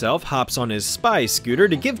Fox himself hops on his spy scooter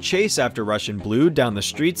to give chase after Russian Blue down the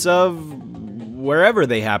streets of wherever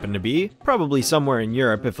they happen to be, probably somewhere in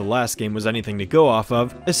Europe if the last game was anything to go off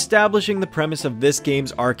of, establishing the premise of this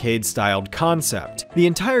game's arcade-styled concept. The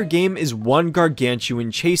entire game is one gargantuan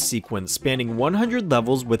chase sequence spanning 100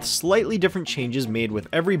 levels with slightly different changes made with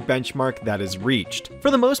every benchmark that is reached. For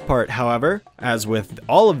the most part, however, as with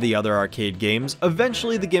all of the other arcade games,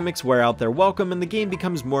 eventually the gimmicks wear out their welcome and the game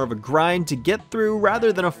becomes more of a grind to get through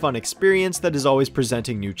rather than a fun experience that is always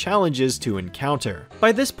presenting new challenges to encounter.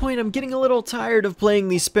 By this point, I'm getting a little tired tired of playing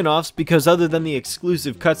these spin-offs because other than the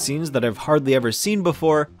exclusive cutscenes that I've hardly ever seen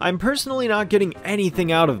before, I'm personally not getting anything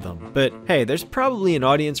out of them. But hey, there's probably an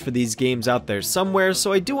audience for these games out there somewhere,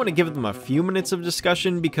 so I do want to give them a few minutes of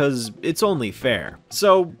discussion because it's only fair.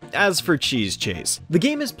 So, as for Cheese Chase, the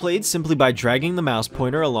game is played simply by dragging the mouse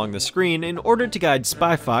pointer along the screen in order to guide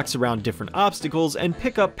Spy Fox around different obstacles and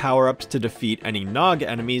pick up power-ups to defeat any Nog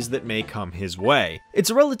enemies that may come his way. It's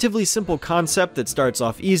a relatively simple concept that starts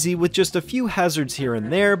off easy with just a few hazards here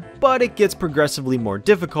and there, but it gets progressively more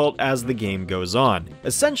difficult as the game goes on.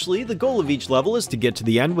 Essentially, the goal of each level is to get to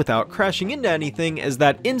the end without crashing into anything, as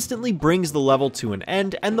that instantly brings the level to an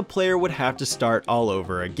end and the player would have to start all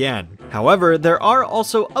over again. However, there are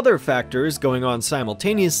also other factors going on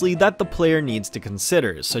simultaneously that the player needs to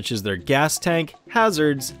consider, such as their gas tank,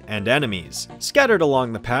 hazards, and enemies. Scattered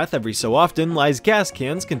along the path every so often lies gas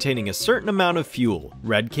cans containing a certain amount of fuel,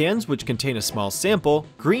 red cans which contain a small sample,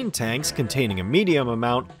 green tanks containing a medium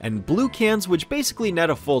amount, and blue cans which basically net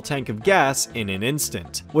a full tank of gas in an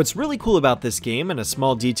instant. What's really cool about this game, and a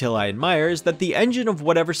small detail I admire, is that the engine of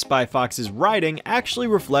whatever Spy Fox is riding actually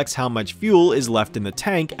reflects how much fuel is left in the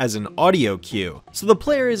tank as an audio cue. So the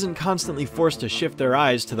player isn't constantly forced to shift their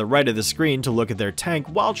eyes to the right of the screen to look at their tank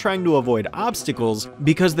while trying to avoid obstacles,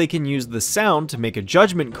 because they can use the sound to make a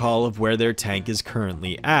judgment call of where their tank is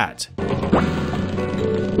currently at.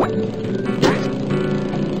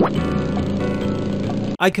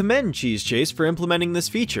 I commend Cheese Chase for implementing this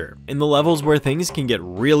feature. In the levels where things can get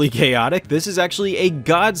really chaotic, this is actually a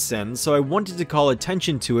godsend, so I wanted to call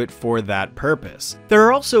attention to it for that purpose. There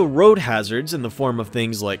are also road hazards in the form of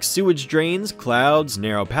things like sewage drains, clouds,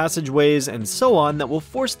 narrow passageways, and so on that will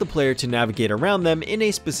force the player to navigate around them in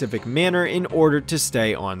a specific manner in order to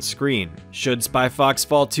stay on screen. Should Spy Fox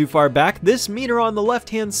fall too far back, this meter on the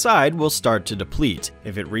left-hand side will start to deplete.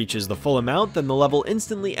 If it reaches the full amount, then the level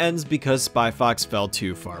instantly ends because Spy Fox fell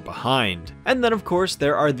too far behind. And then of course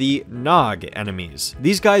there are the Nog enemies.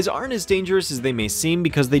 These guys aren't as dangerous as they may seem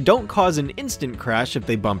because they don't cause an instant crash if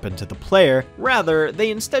they bump into the player. Rather,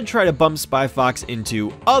 they instead try to bump Spy Fox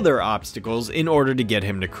into other obstacles in order to get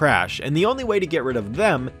him to crash, and the only way to get rid of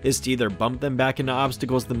them is to either bump them back into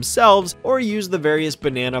obstacles themselves or use the various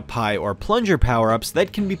banana, pie, or plunger power-ups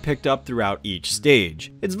that can be picked up throughout each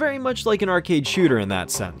stage. It's very much like an arcade shooter in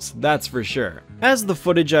that sense, that's for sure. As the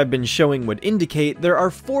footage I've been showing would indicate, there are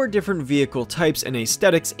 4 different vehicle types and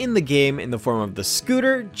aesthetics in the game in the form of the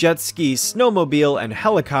scooter, jet ski, snowmobile, and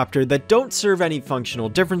helicopter that don't serve any functional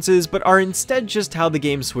differences but are instead just how the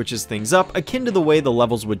game switches things up, akin to the way the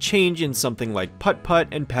levels would change in something like Putt-Putt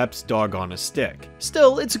and Pep's Dog on a Stick.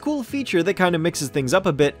 Still, it's a cool feature that kind of mixes things up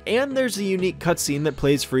a bit, and there's a unique cutscene that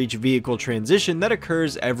plays for each vehicle transition that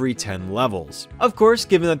occurs every 10 levels. Of course,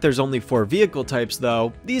 given that there's only 4 vehicle types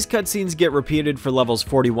though, these cutscenes get repeated for levels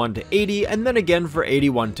 41 to 80 and then again for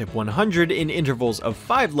 81 to 100 in intervals of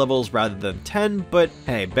 5 levels rather than 10, but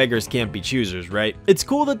hey, beggars can't be choosers, right? It's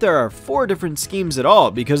cool that there are 4 different schemes at all,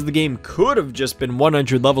 because the game could have just been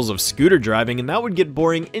 100 levels of scooter driving and that would get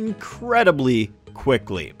boring incredibly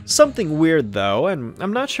quickly. Something weird though, and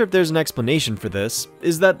I'm not sure if there's an explanation for this,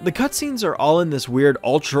 is that the cutscenes are all in this weird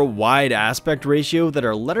ultra-wide aspect ratio that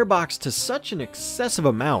are letterboxed to such an excessive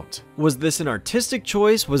amount. Was this an artistic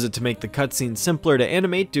choice? Was it to make the cutscene simpler to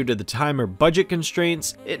animate due to the time or budget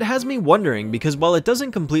constraints? It has me wondering, because while it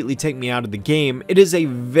doesn't completely take me out of the game, it is a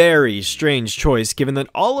very strange choice given that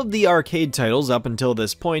all of the arcade titles up until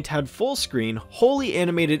this point had full screen, wholly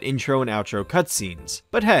animated intro and outro cutscenes.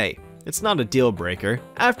 But hey, it's not a deal breaker.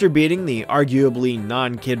 After beating the arguably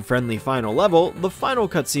non-kid-friendly final level, the final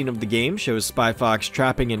cutscene of the game shows Spy Fox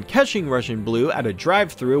trapping and catching Russian Blue at a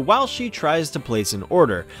drive-thru while she tries to place an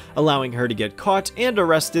order, allowing her to get caught and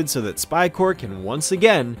arrested so that Spy Corps can once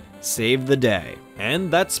again save the day.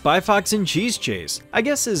 And that's Spy Fox and Cheese Chase. I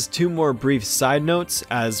guess as 2 more brief side notes,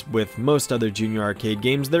 as with most other Junior Arcade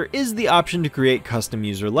games, there is the option to create custom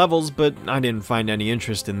user levels, but I didn't find any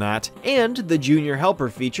interest in that. And the Junior Helper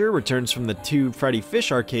feature returns from the 2 Freddy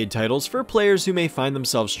Fish arcade titles for players who may find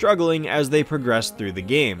themselves struggling as they progress through the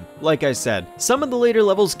game. Like I said, some of the later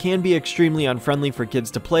levels can be extremely unfriendly for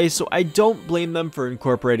kids to play, so I don't blame them for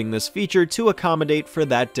incorporating this feature to accommodate for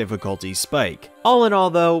that difficulty spike. All in all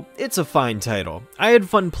though, it's a fine title. I had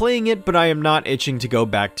fun playing it, but I am not itching to go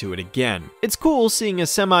back to it again. It's cool seeing a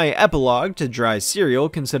semi-epilogue to Dry Cereal,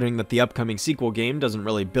 considering that the upcoming sequel game doesn't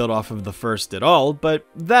really build off of the first at all, but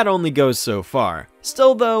that only goes so far.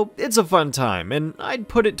 Still though, it's a fun time, and I'd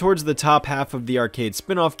put it towards the top half of the arcade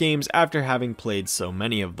spin-off games after having played so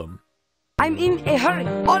many of them. I'm in a hurry.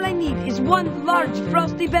 All I need is 1 large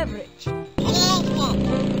frosty beverage.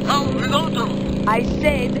 How I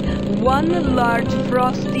said 1 large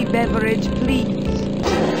frosty beverage, please.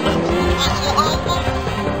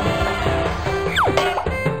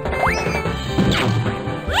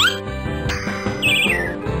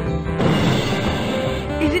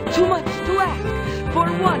 Is it too much to ask for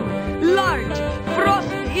 1 large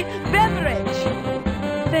frosty beverage?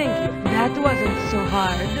 Thank you. That wasn't so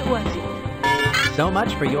hard, was it? So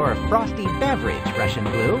much for your frosty beverage, Russian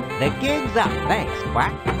Blue. The gig's up. Thanks,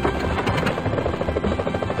 Quack.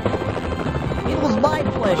 It was my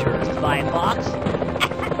pleasure, Spy Fox.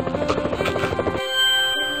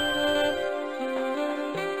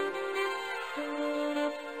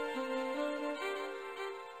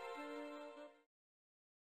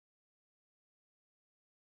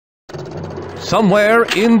 Somewhere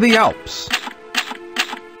in the Alps.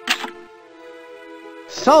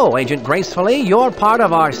 So, Agent Gracefully, you're part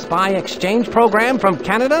of our spy exchange program from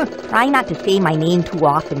Canada? Try not to say my name too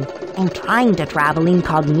often. I'm trying to travel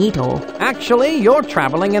incognito. Actually, you're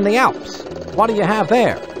traveling in the Alps. What do you have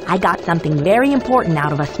there? I got something very important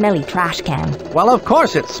out of a smelly trash can. Well, of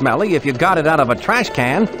course it's smelly if you got it out of a trash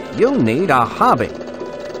can. You need a hobby.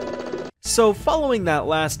 So following that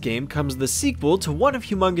last game comes the sequel to one of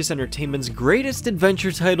Humongous Entertainment's greatest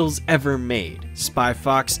adventure titles ever made, Spy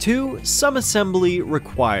Fox 2: Some Assembly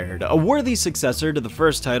Required, a worthy successor to the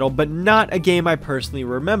first title, but not a game I personally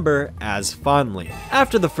remember as fondly.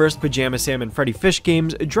 After the first Pajama Sam and Freddy Fish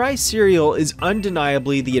games, Dry Cereal is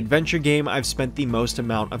undeniably the adventure game I've spent the most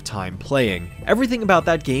amount of time playing. Everything about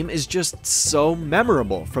that game is just so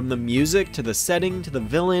memorable, from the music to the setting to the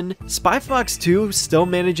villain. Spy Fox 2 still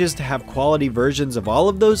manages to have quality versions of all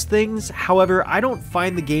of those things. However, I don't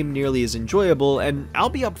find the game nearly as enjoyable, and I'll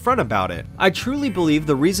be upfront about it. I truly believe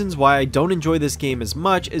the reasons why I don't enjoy this game as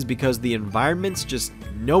much is because the environment's just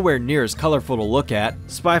nowhere near as colorful to look at,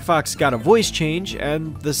 Spy Fox got a voice change,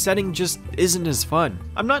 and the setting just isn't as fun.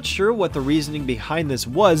 I'm not sure what the reasoning behind this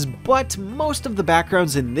was, but most of the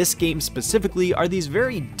backgrounds in this game specifically are these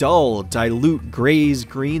very dull, dilute grays,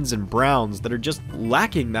 greens, and browns that are just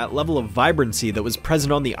lacking that level of vibrancy that was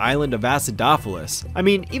present on the island of Acidophilus. I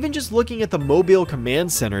mean, even just looking at the Mobile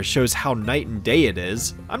Command Center shows how night and day it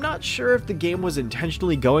is. I'm not sure if the game was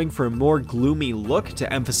intentionally going for a more gloomy look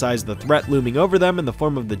to emphasize the threat looming over them in the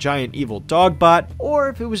form of the giant evil dog bot, or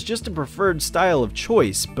if it was just a preferred style of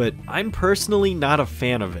choice, but I'm personally not a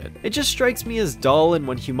fan of it. It just strikes me as dull, and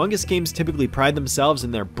when Humongous games typically pride themselves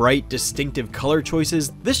in their bright, distinctive color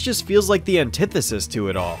choices, this just feels like the antithesis to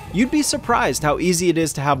it all. You'd be surprised how easy it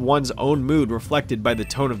is to have one's own mood reflected by the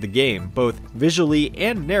tone of the game, both visually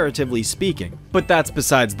and narratively speaking. But that's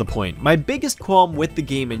besides the point. My biggest qualm with the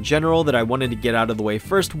game in general that I wanted to get out of the way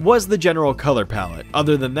first was the general color palette.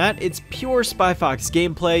 Other than that, it's pure Spy Fox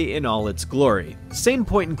gameplay in all its glory. Same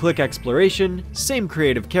point-and-click exploration, same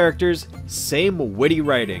creative characters, same witty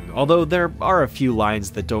writing, although there are a few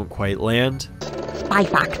lines that don't quite land. Spy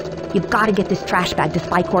Fox, you've got to get this trash bag to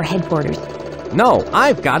Spy Corps headquarters. No,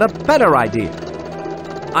 I've got a better idea.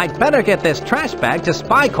 I'd better get this trash bag to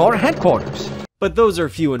Spy Corps headquarters. But those are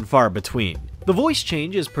few and far between. The voice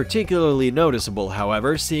change is particularly noticeable,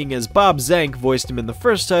 however, seeing as Bob Zank voiced him in the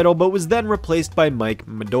first title but was then replaced by Mike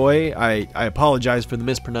Madoy, I apologize for the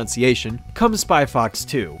mispronunciation, come Spy Fox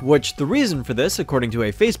 2, which the reason for this, according to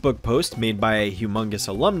a Facebook post made by a Humongous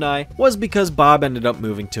alumni, was because Bob ended up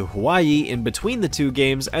moving to Hawaii in between the two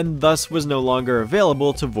games and thus was no longer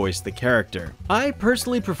available to voice the character. I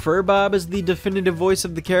personally prefer Bob as the definitive voice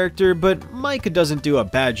of the character, but Mike doesn't do a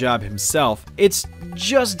bad job himself. It's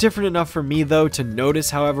just different enough for me though to notice,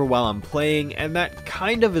 however, while I'm playing, and that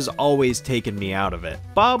kind of has always taken me out of it.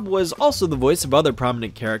 Bob was also the voice of other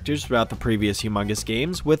prominent characters throughout the previous Humongous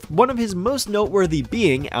games, with one of his most noteworthy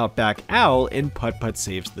being Outback Owl in Putt Putt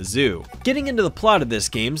Saves the Zoo. Getting into the plot of this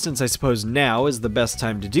game, since I suppose now is the best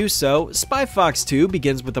time to do so, Spy Fox 2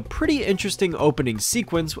 begins with a pretty interesting opening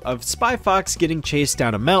sequence of Spy Fox getting chased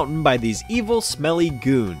down a mountain by these evil, smelly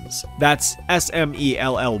goons. That's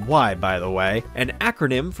SMELLY, by the way, an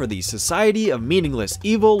acronym for the Society of Meaningless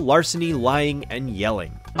Evil, Larceny, Lying, and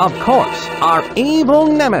Yelling. Of course, our evil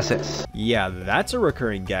nemesis. Yeah, that's a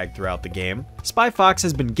recurring gag throughout the game. Spy Fox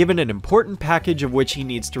has been given an important package of which he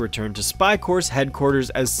needs to return to Spy Corps headquarters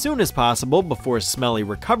as soon as possible before Smelly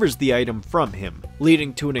recovers the item from him,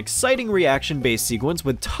 leading to an exciting reaction-based sequence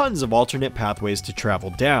with tons of alternate pathways to travel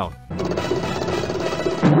down.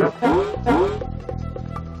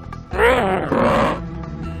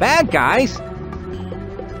 Bad guys?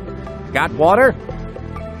 Got water?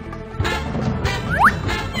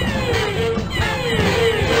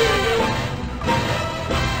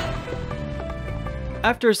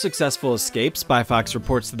 After a successful escape, Spy Fox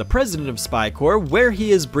reports to the president of Spy Corps, where he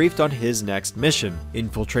is briefed on his next mission: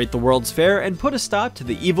 infiltrate the World's Fair and put a stop to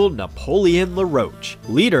the evil Napoleon LaRoche,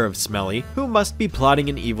 leader of Smelly, who must be plotting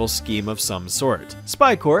an evil scheme of some sort.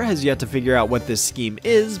 Spy Corps has yet to figure out what this scheme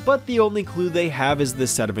is, but the only clue they have is this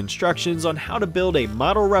set of instructions on how to build a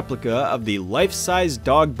model replica of the life-size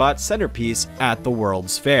Dogbot centerpiece at the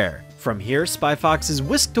World's Fair. From here, Spy Fox is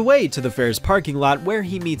whisked away to the fair's parking lot, where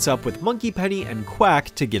he meets up with Monkey Penny and Quack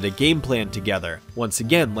to get a game plan together. Once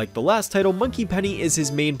again, like the last title, Monkey Penny is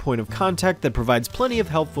his main point of contact that provides plenty of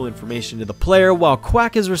helpful information to the player, while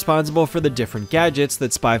Quack is responsible for the different gadgets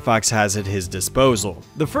that Spy Fox has at his disposal.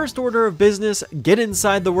 The first order of business: get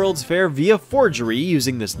inside the World's Fair via forgery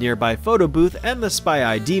using this nearby photo booth and the Spy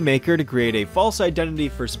ID Maker to create a false identity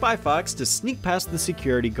for Spy Fox to sneak past the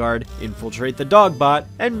security guard, infiltrate the Dogbot,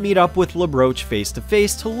 and meet up with LaRoche face to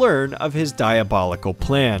face to learn of his diabolical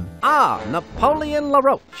plan. Ah, Napoleon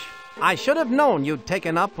LaRoche. I should have known you'd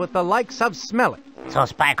taken up with the likes of Smelly. So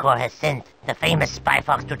Spy Corps has sent the famous Spy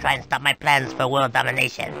Fox to try and stop my plans for world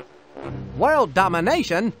domination. World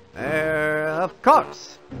domination? Of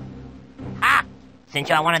course. Ah! Since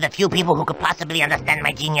you are one of the few people who could possibly understand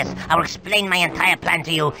my genius, I will explain my entire plan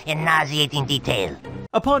to you in nauseating detail.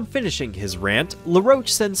 Upon finishing his rant, LaRoche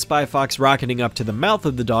sends Spy Fox rocketing up to the mouth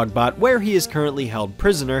of the Dogbot, where he is currently held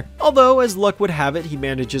prisoner, although as luck would have it, he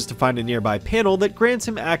manages to find a nearby panel that grants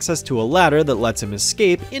him access to a ladder that lets him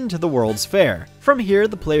escape into the World's Fair. From here,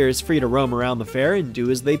 the player is free to roam around the fair and do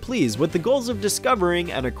as they please, with the goals of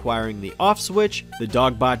discovering and acquiring the off switch, the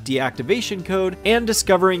Dogbot deactivation code, and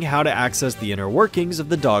discovering how to access the inner workings of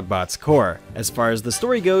the Dogbot's core. As far as the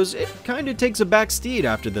story goes, it kinda takes a backseat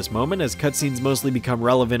after this moment, as cutscenes mostly become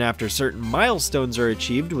relevant after certain milestones are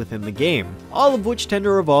achieved within the game, all of which tend to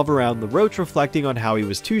revolve around LaRoche reflecting on how he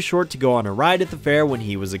was too short to go on a ride at the fair when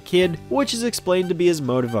he was a kid, which is explained to be his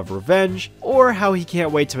motive of revenge, or how he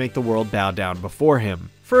can't wait to make the world bow down before him.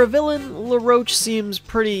 For a villain, LaRoche seems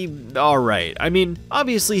pretty alright. I mean,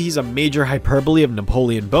 obviously he's a major hyperbole of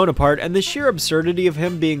Napoleon Bonaparte, and the sheer absurdity of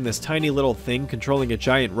him being this tiny little thing controlling a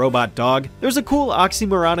giant robot dog, there's a cool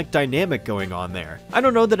oxymoronic dynamic going on there. I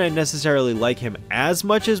don't know that I necessarily like him as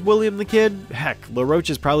much as William the Kid. Heck, LaRoche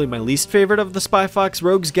is probably my least favorite of the Spy Fox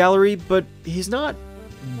rogues gallery, but he's not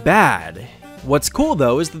bad. What's cool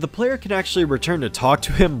though is that the player can actually return to talk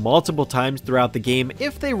to him multiple times throughout the game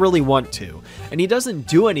if they really want to, and he doesn't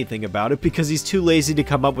do anything about it because he's too lazy to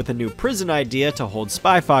come up with a new prison idea to hold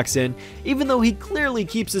Spy Fox in, even though he clearly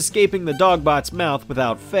keeps escaping the Dogbot's mouth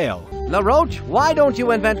without fail. LaRoche, why don't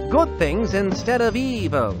you invent good things instead of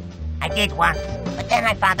evil? I did once, but then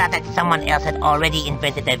I found out that someone else had already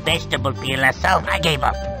invented a vegetable peeler, so I gave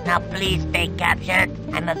up. Now please stay captured.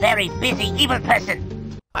 I'm a very busy evil person.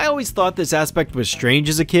 I always thought this aspect was strange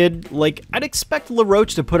as a kid. Like, I'd expect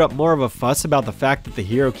LaRoche to put up more of a fuss about the fact that the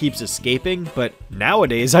hero keeps escaping, but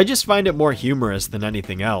nowadays I just find it more humorous than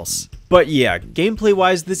anything else. But yeah,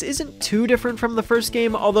 gameplay-wise, this isn't too different from the first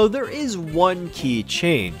game, although there is one key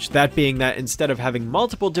change, that being that instead of having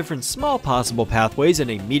multiple different small possible pathways and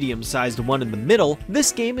a medium-sized one in the middle,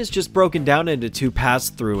 this game is just broken down into two paths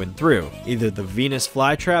through and through, either the Venus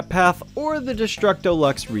Flytrap path or the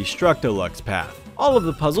Destructolux Restructolux path. All of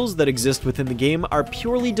the puzzles that exist within the game are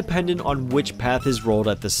purely dependent on which path is rolled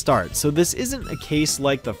at the start, so this isn't a case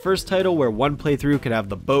like the first title where one playthrough could have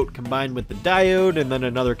the boat combined with the diode and then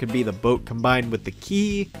another could be the boat combined with the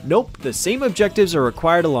key. Nope, the same objectives are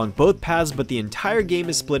required along both paths, but the entire game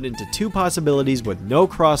is split into two possibilities with no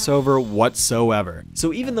crossover whatsoever.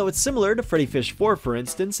 So even though it's similar to Freddy Fish 4 for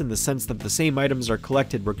instance, in the sense that the same items are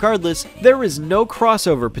collected regardless, there is no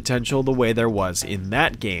crossover potential the way there was in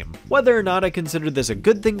that game. Whether or not I consider this a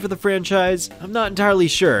good thing for the franchise, I'm not entirely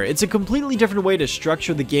sure. It's a completely different way to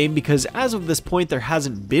structure the game because as of this point there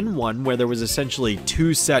hasn't been one where there was essentially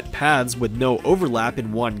two set paths with no overlap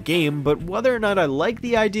in one game, but whether or not I like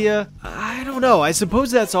the idea, I don't know. I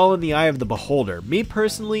suppose that's all in the eye of the beholder. Me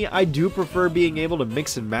personally, I do prefer being able to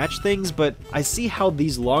mix and match things, but I see how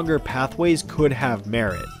these longer pathways could have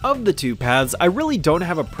merit. Of the two paths, I really don't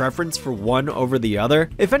have a preference for one over the other.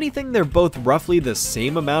 If anything, they're both roughly the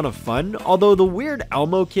same amount of fun, although the weird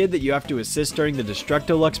Elmo kid that you have to assist during the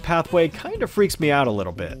Destructolux pathway kinda freaks me out a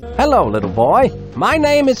little bit. Hello, little boy. My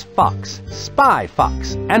name is Fox, Spy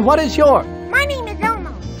Fox. And what is yours? My name is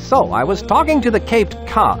Elmo. So, I was talking to the Caped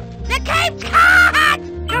Cod. The Caped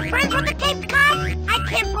Cod! You're friends with the Caped Cod? I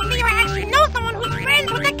can't believe I actually know someone who's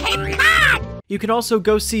friends with the Caped Cod! You can also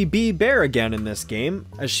go see Bee Bear again in this game,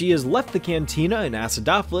 as she has left the cantina in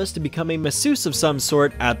Acidophilus to become a masseuse of some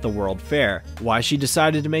sort at the World Fair. Why she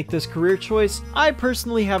decided to make this career choice, I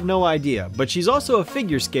personally have no idea, but she's also a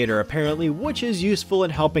figure skater apparently, which is useful in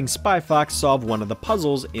helping Spy Fox solve one of the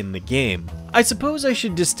puzzles in the game. I suppose I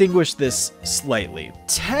should distinguish this slightly.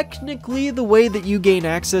 Technically, the way that you gain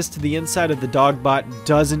access to the inside of the Dogbot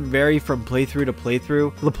doesn't vary from playthrough to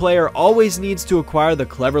playthrough. The player always needs to acquire the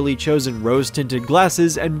cleverly chosen rose-tinted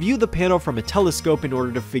glasses and view the panel from a telescope in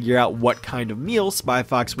order to figure out what kind of meal Spy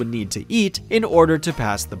Fox would need to eat in order to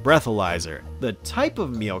pass the breathalyzer. The type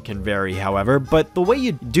of meal can vary, however, but the way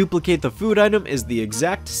you duplicate the food item is the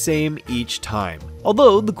exact same each time.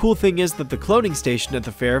 Although, the cool thing is that the cloning station at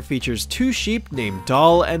the fair features 2 sheep named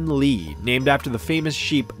Doll and Lee, named after the famous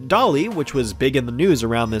sheep Dolly, which was big in the news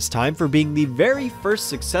around this time for being the very first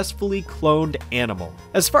successfully cloned animal.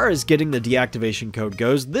 As far as getting the deactivation code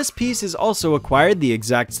goes, this piece is also acquired the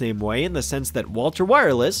exact same way in the sense that Walter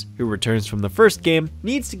Wireless, who returns from the first game,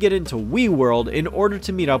 needs to get into Wii World in order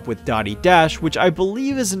to meet up with Dottie Dash, which I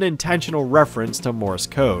believe is an intentional reference to Morse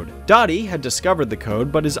code. Dottie had discovered the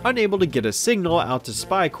code but is unable to get a signal out to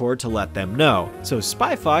Spy Corps to let them know, so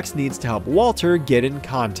Spy Fox needs to help Walter get in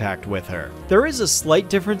contact with her. There is a slight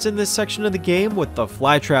difference in this section of the game, with the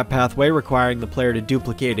flytrap pathway requiring the player to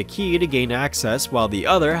duplicate a key to gain access, while the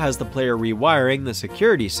other has the player rewiring the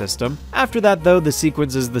security system. After that though, the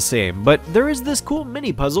sequence is the same, but there is this cool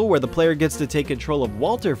mini puzzle where the player gets to take control of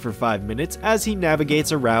Walter for 5 minutes as he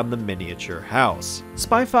navigates around the miniature house.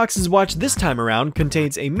 Spy Fox's watch this time around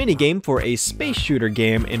contains a minigame for a space shooter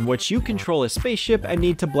game in which you control a spaceship and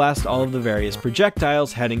need to blast all of the various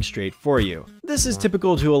projectiles heading straight for you. This is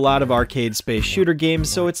typical to a lot of arcade space shooter games,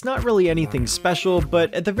 so it's not really anything special,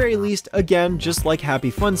 but at the very least, again, just like Happy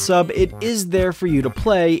Fun Sub, it is there for you to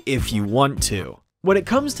play if you want to. When it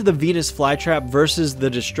comes to the Venus Flytrap versus the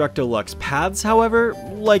Destructolux paths, however,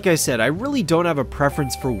 like I said, I really don't have a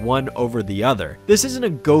preference for one over the other. This isn't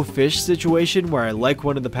a go fish situation where I like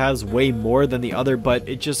one of the paths way more than the other, but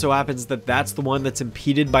it just so happens that that's the one that's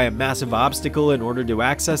impeded by a massive obstacle in order to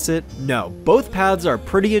access it. No, both paths are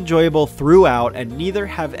pretty enjoyable throughout and neither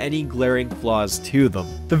have any glaring flaws to them.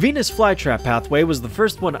 The Venus Flytrap pathway was the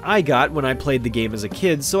first one I got when I played the game as a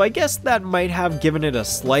kid, so I guess that might have given it a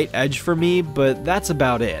slight edge for me, but that's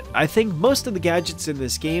about it. I think most of the gadgets in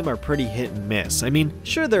this game are pretty hit and miss. I mean,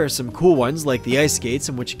 sure there are some cool ones like the ice skates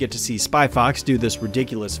in which you get to see Spy Fox do this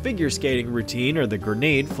ridiculous figure skating routine, or the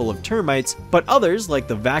grenade full of termites, but others like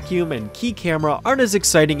the vacuum and key camera aren't as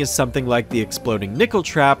exciting as something like the exploding nickel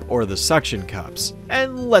trap or the suction cups.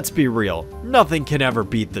 And let's be real, nothing can ever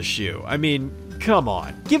beat the shoe. I mean, come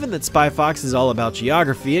on. Given that Spy Fox is all about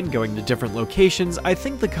geography and going to different locations, I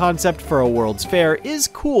think the concept for a World's Fair is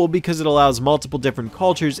cool because it allows multiple different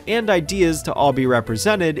cultures and ideas to all be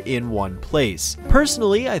represented in one place.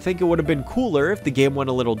 Personally, I think it would have been cooler if the game went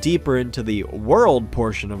a little deeper into the world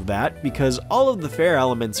portion of that, because all of the fair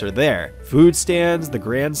elements are there. Food stands, the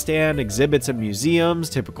grandstand, exhibits and museums,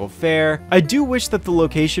 typical fair. I do wish that the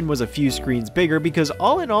location was a few screens bigger because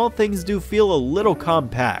all in all things do feel a little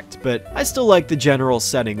compact, but I still like the general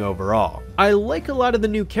setting overall. I like a lot of the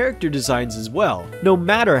new character designs as well, no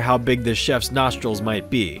matter how big the chef's nostrils might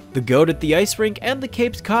be. The goat at the ice rink and the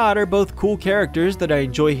Cape's Cod are both cool characters that I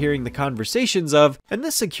enjoy hearing the conversations of, and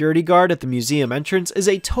the security guard at the museum entrance is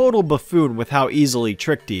a total buffoon with how easily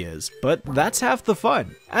tricked he is, but that's half the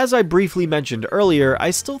fun. As I briefly mentioned earlier,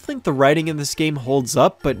 I still think the writing in this game holds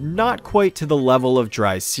up, but not quite to the level of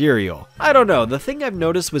Dry Cereal. I don't know, the thing I've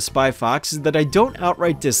noticed with Spy Fox is that I don't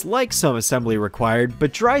outright dislike some assembly required,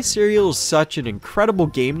 but Dry Cereal is such an incredible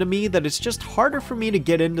game to me that it's just harder for me to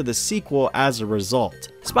get into the sequel as a result.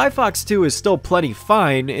 Spy Fox 2 is still plenty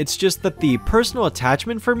fine, it's just that the personal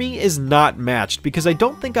attachment for me is not matched because I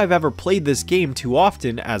don't think I've ever played this game too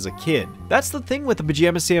often as a kid. That's the thing with the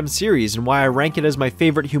Pajama Sam series and why I rank it as my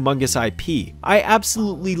favorite humongous IP. I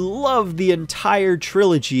absolutely love the entire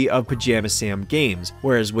trilogy of Pajama Sam games,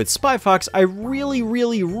 whereas with Spy Fox I really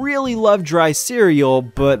love Dry Cereal,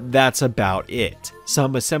 but that's about it.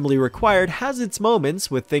 Some assembly required has its moments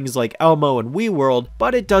with things like Elmo and Wii World,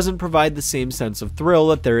 but it doesn't provide the same sense of thrill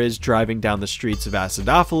that there is driving down the streets of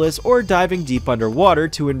Acidophilus or diving deep underwater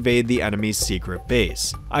to invade the enemy's secret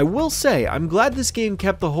base. I will say, I'm glad this game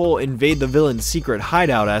kept the whole invade the villain's secret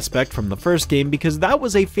hideout aspect from the first game because that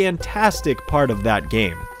was a fantastic part of that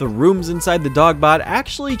game. The rooms inside the Dogbot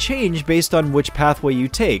actually change based on which pathway you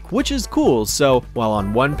take, which is cool, so while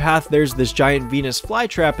on one path there's this giant Venus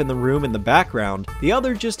flytrap in the room in the background, the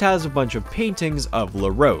other just has a bunch of paintings of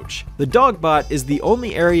LaRoche. The Dogbot is the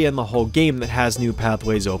only area in the whole game that has new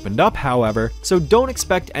pathways opened up, however, so don't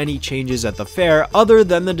expect any changes at the fair other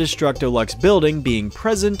than the Destructolux building being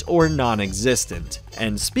present or non-existent.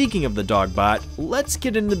 And speaking of the Dogbot, let's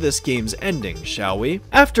get into this game's ending, shall we?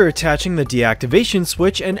 After attaching the deactivation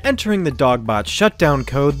switch and entering the Dogbot shutdown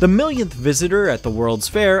code, the millionth visitor at the World's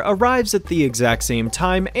Fair arrives at the exact same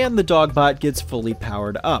time and the Dogbot gets fully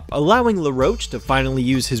powered up, allowing LaRoche to finally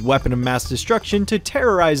use his weapon of mass destruction to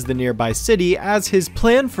terrorize the nearby city as his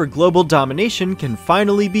plan for global domination can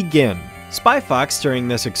finally begin. Spy Fox during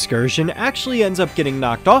this excursion actually ends up getting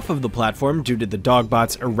knocked off of the platform due to the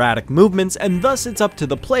Dogbot's erratic movements, and thus it's up to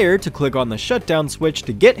the player to click on the shutdown switch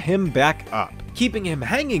to get him back up. Keeping him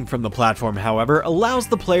hanging from the platform, however, allows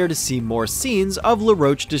the player to see more scenes of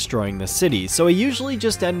LaRoche destroying the city, so I usually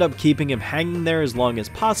just end up keeping him hanging there as long as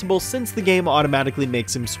possible since the game automatically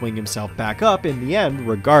makes him swing himself back up in the end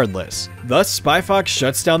regardless. Thus, Spy Fox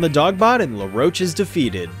shuts down the Dogbot and LaRoche is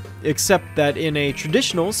defeated. Except that in a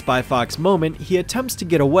traditional Spy Fox moment, he attempts to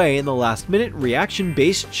get away in the last-minute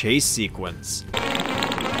reaction-based chase sequence.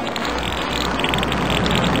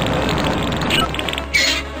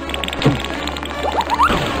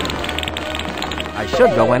 I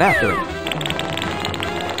should go in after him.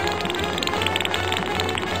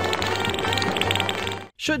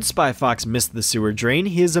 Should Spy Fox miss the sewer drain,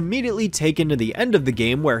 he is immediately taken to the end of the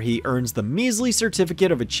game where he earns the measly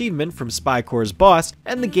certificate of achievement from Spy Corps' boss,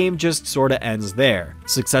 and the game just sorta ends there.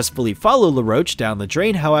 Successfully follow LaRoche down the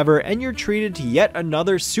drain, however, and you're treated to yet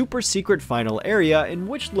another super secret final area in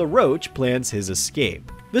which LaRoche plans his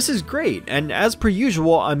escape. This is great, and as per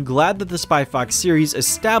usual, I'm glad that the Spy Fox series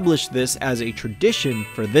established this as a tradition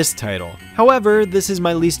for this title. However, this is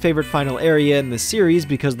my least favorite final area in the series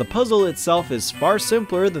because the puzzle itself is far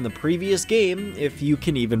simpler than the previous game, if you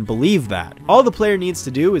can even believe that. All the player needs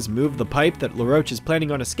to do is move the pipe that LaRoche is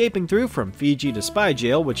planning on escaping through from Fiji to Spy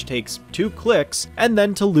Jail, which takes 2 clicks, and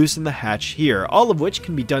then to loosen the hatch here, all of which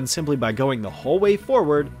can be done simply by going the whole way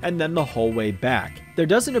forward and then the whole way back. There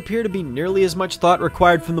doesn't appear to be nearly as much thought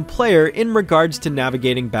required from the player in regards to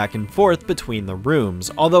navigating back and forth between the rooms,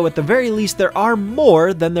 although at the very least there are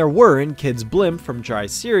more than there were in Kid's Blimp from Dry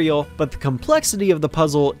Cereal, but the complexity of the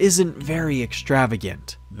puzzle isn't very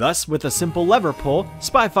extravagant. Thus, with a simple lever pull,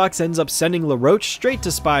 Spy Fox ends up sending LaRoche straight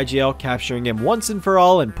to Spy Jail, capturing him once and for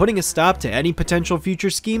all and putting a stop to any potential future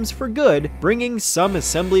schemes for good, bringing some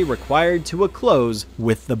assembly required to a close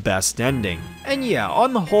with the best ending. And yeah,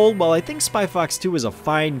 on the whole, while I think Spy Fox 2 is a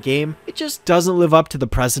fine game, it just doesn't live up to the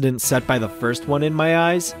precedent set by the first one in my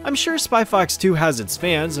eyes. I'm sure Spy Fox 2 has its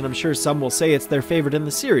fans, and I'm sure some will say it's their favorite in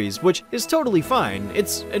the series, which is totally fine.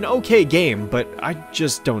 It's an okay game, but I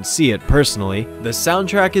just don't see it personally. The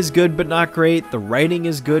soundtrack is good but not great, the writing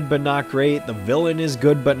is good but not great, the villain is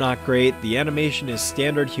good but not great, the animation is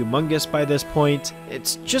standard humongous by this point.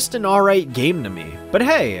 It's just an alright game to me. But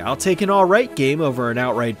hey, I'll take an alright game over an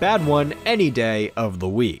outright bad one any day of the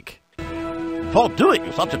week. For doing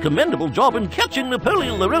such a commendable job in catching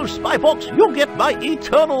Napoleon LaRoche, Spy Fox, you get my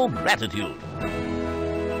eternal gratitude.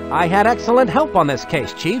 I had excellent help on this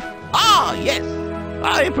case, Chief. Ah, yes.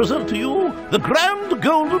 I present to you the Grand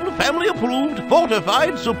Golden Family Approved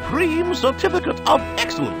Fortified Supreme Certificate of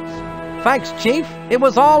Excellence. Thanks, Chief. It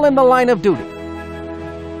was all in the line of duty.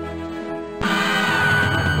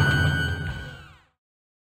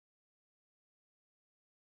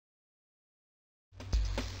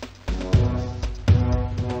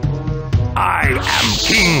 I am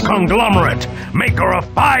King Conglomerate, maker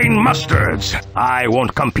of fine mustards. I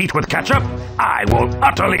won't compete with ketchup. I will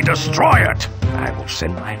utterly destroy it. I will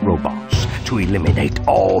send my robots to eliminate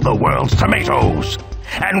all the world's tomatoes.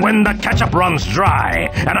 And when the ketchup runs dry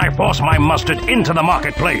and I force my mustard into the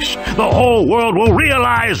marketplace, the whole world will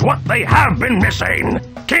realize what they have been missing.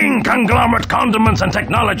 King Conglomerate Condiments and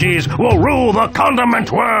Technologies will rule the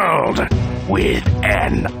condiment world with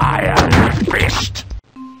an iron fist.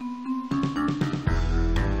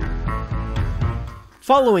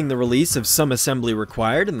 Following the release of Some Assembly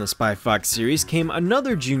Required in the Spy Fox series came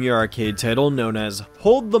another junior arcade title known as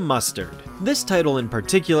Hold the Mustard. This title in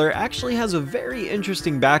particular actually has a very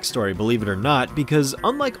interesting backstory, believe it or not, because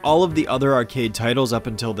unlike all of the other arcade titles up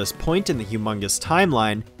until this point in the Humongous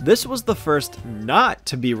timeline, this was the first not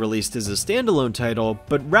to be released as a standalone title,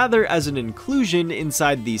 but rather as an inclusion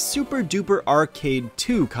inside the Super Duper Arcade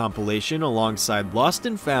 2 compilation alongside Lost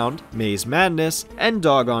and Found, Maze Madness, and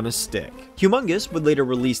Dog on a Stick. Humongous would later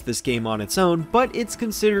release this game on its own, but it's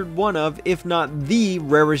considered one of, if not the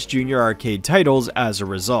rarest Junior Arcade titles as a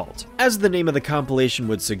result. As the name of the compilation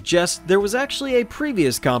would suggest, there was actually a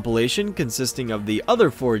previous compilation consisting of the other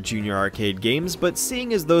 4 Junior Arcade games, but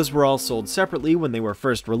seeing as those were all sold separately when they were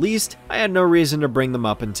first released, I had no reason to bring them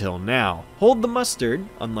up until now. Hold the Mustard,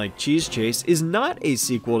 unlike Cheese Chase, is not a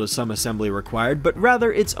sequel to Some Assembly Required, but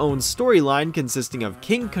rather its own storyline consisting of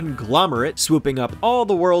King Conglomerate swooping up all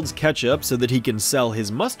the world's ketchup so that he can sell his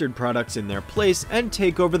mustard products in their place and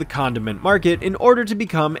take over the condiment market in order to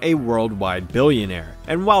become a worldwide billionaire.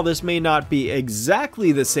 And while this may not be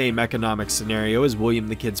exactly the same economic scenario as William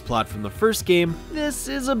the Kid's plot from the first game, this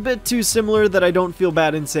is a bit too similar that I don't feel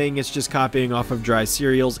bad in saying it's just copying off of Dry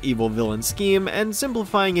Cereal's evil villain scheme and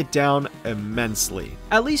simplifying it down immensely.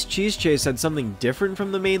 At least Cheese Chase had something different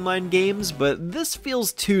from the mainline games, but this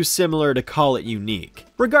feels too similar to call it unique.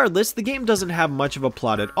 Regardless, the game doesn't have much of a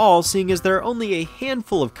plot at all, seeing as there are only a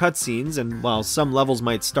handful of cutscenes, and while some levels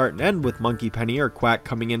might start and end with Monkey Penny or Quack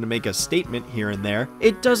coming in to make a statement here and there,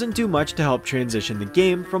 it doesn't do much to help transition the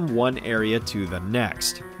game from one area to the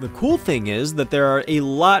next. The cool thing is that there are a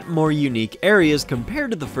lot more unique areas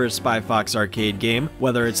compared to the first Spy Fox arcade game,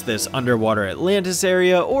 whether it's this underwater Atlantis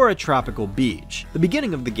area or a tropical beach. The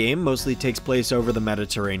beginning of the game mostly takes place over the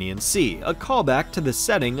Mediterranean Sea, a callback to the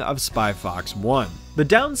setting of Spy Fox 1. The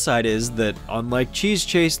downside is that, unlike Cheese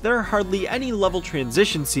Chase, there are hardly any level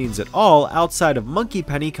transition scenes at all outside of Monkey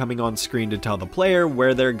Penny coming on screen to tell the player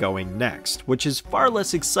where they're going next, which is far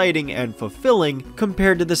less exciting and fulfilling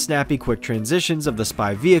compared to the snappy quick transitions of the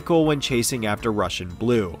spy vehicle when chasing after Russian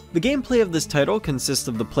Blue. The gameplay of this title consists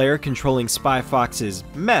of the player controlling Spy Fox's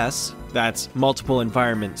mess, that's multiple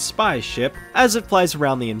environment spy ship, as it flies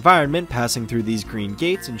around the environment, passing through these green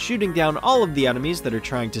gates and shooting down all of the enemies that are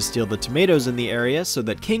trying to steal the tomatoes in the area so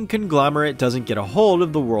that King Conglomerate doesn't get a hold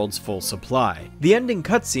of the world's full supply. The ending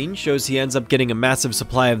cutscene shows he ends up getting a massive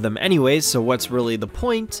supply of them anyways, so what's really the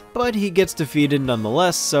point? But he gets defeated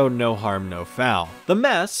nonetheless, so no harm, no foul. The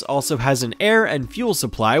mess also has an air and fuel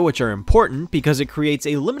supply, which are important because it creates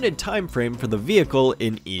a limited time frame for the vehicle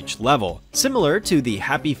in each level. Similar to the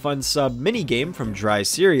Happy Fun Sub minigame from Dry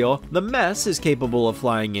Cereal, the mess is capable of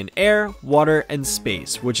flying in air, water, and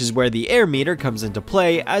space, which is where the air meter comes into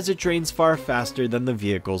play as it drains far faster than the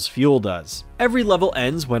vehicle's fuel does. Every level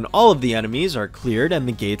ends when all of the enemies are cleared and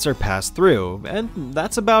the gates are passed through, and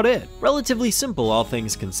that's about it. Relatively simple, all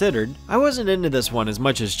things considered. I wasn't into this one as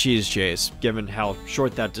much as Cheese Chase, given how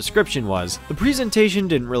short that description was. The presentation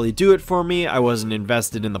didn't really do it for me, I wasn't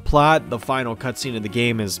invested in the plot, the final cutscene of the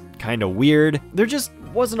game is kinda weird. There just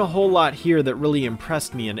wasn't a whole lot here that really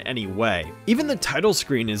impressed me in any way. Even the title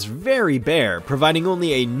screen is very bare, providing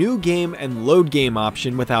only a new game and load game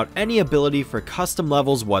option without any ability for custom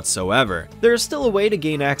levels whatsoever. There is still a way to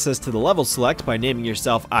gain access to the level select by naming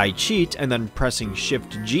yourself I Cheat and then pressing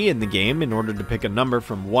Shift G in the game in order to pick a number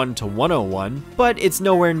from 1 to 101, but it's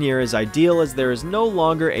nowhere near as ideal as there is no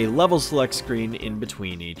longer a level select screen in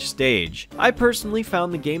between each stage. I personally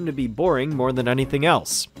found the game to be boring more than anything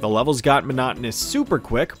else. The levels got monotonous super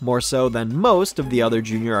quick, more so than most of the other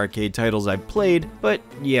Junior Arcade titles I've played, but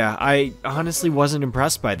yeah, I honestly wasn't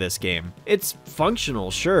impressed by this game. It's functional,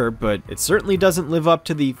 sure, but it certainly doesn't live up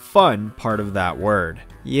to the fun part of that word.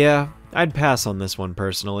 Yeah, I'd pass on this one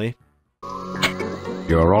personally.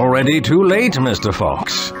 You're already too late, Mr.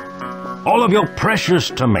 Fox. All of your precious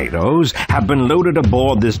tomatoes have been loaded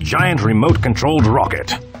aboard this giant remote-controlled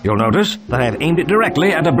rocket. You'll notice that I've aimed it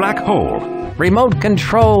directly at a black hole.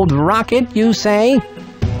 Remote-controlled rocket, you say?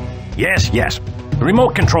 Yes,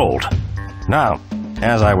 remote-controlled. Now,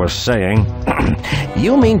 as I was saying...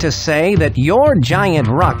 You mean to say that your giant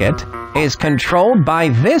rocket is controlled by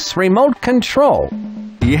this remote control?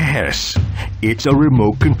 Yes, it's a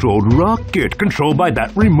remote-controlled rocket controlled by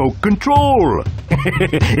that remote control.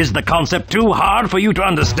 Is the concept too hard for you to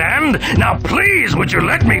understand? Now please, would you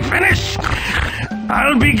let me finish?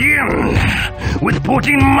 I'll begin with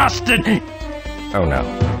putting mustard... Oh no.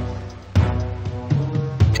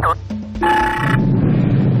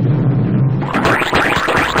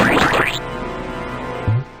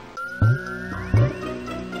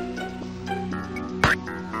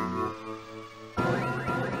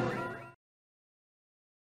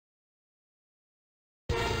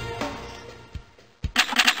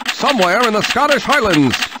 Somewhere in the Scottish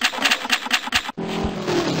Highlands.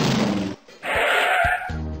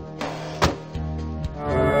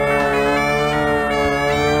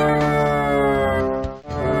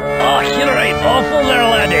 Oh, you're right awful there,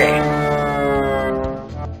 laddie.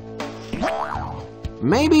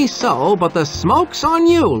 Maybe so, but the smoke's on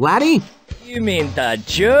you, laddie. You mean the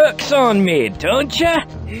joke's on me, don't ya?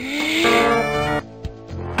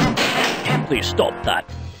 Please stop that.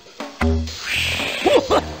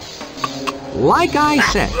 Like I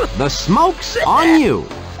said, the smoke's on you.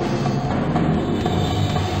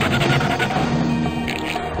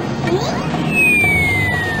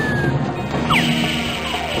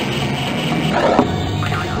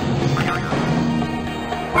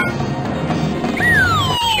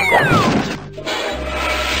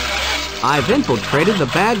 I've infiltrated the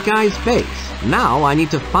bad guy's base. Now I need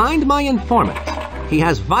to find my informant. He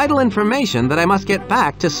has vital information that I must get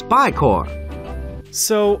back to Spy Corps.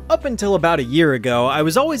 So, up until about a year ago, I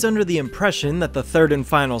was always under the impression that the third and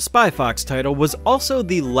final Spy Fox title was also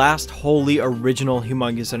the last wholly original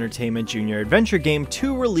Humongous Entertainment Junior Adventure game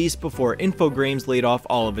to release before Infogrames laid off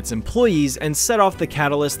all of its employees and set off the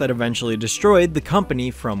catalyst that eventually destroyed the company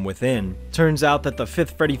from within. Turns out that the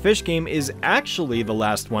fifth Freddy Fish game is actually the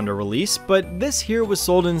last one to release, but this here was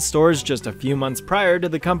sold in stores just a few months prior to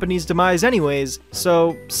the company's demise anyways,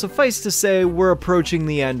 so suffice to say we're approaching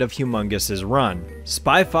the end of Humongous's run.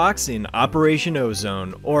 Spy Fox in Operation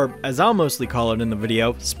Ozone, or as I'll mostly call it in the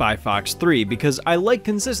video, Spy Fox 3, because I like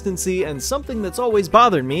consistency, and something that's always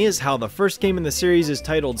bothered me is how the first game in the series is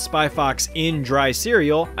titled Spy Fox in Dry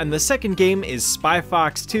Cereal, and the second game is Spy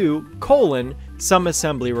Fox 2, Some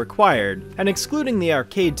Assembly Required. And excluding the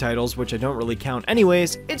arcade titles, which I don't really count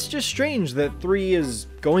anyways, it's just strange that 3 is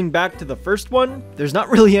going back to the first one. There's not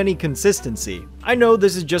really any consistency. I know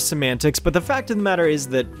this is just semantics, but the fact of the matter is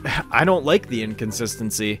that I don't like the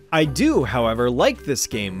inconsistency. I do, however, like this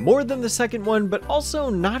game more than the second one, but also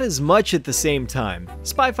not as much at the same time.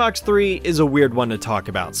 Spy Fox 3 is a weird one to talk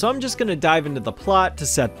about, so I'm just gonna dive into the plot to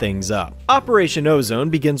set things up. Operation Ozone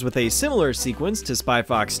begins with a similar sequence to Spy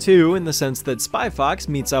Fox 2 in the sense that Spy Fox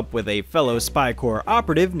meets up with a fellow Spy Corps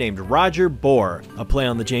operative named Roger Bohr, a play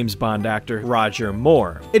on the James Bond actor Roger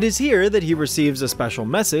Moore. It is here that he receives a special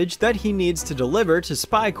message that he needs to deliver to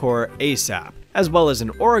Spy Corps ASAP, as well as an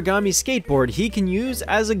origami skateboard he can use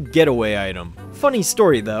as a getaway item. Funny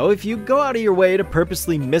story though, if you go out of your way to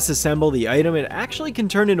purposely misassemble the item, it actually can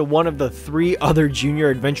turn into one of the 3 other Junior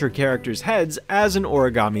Adventure characters' heads as an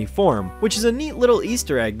origami form, which is a neat little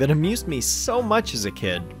Easter egg that amused me so much as a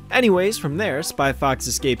kid. Anyways, from there, Spy Fox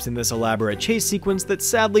escapes in this elaborate chase sequence that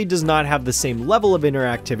sadly does not have the same level of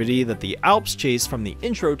interactivity that the Alps chase from the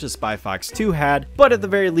intro to Spy Fox 2 had, but at the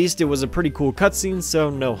very least it was a pretty cool cutscene, so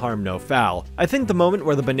no harm no foul. I think the moment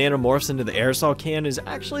where the banana morphs into the aerosol can is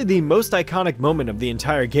actually the most iconic moment of the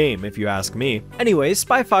entire game, if you ask me. Anyways,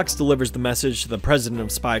 Spy Fox delivers the message to the president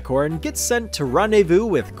of Spy Corps and gets sent to rendezvous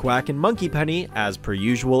with Quack and Monkey Penny, as per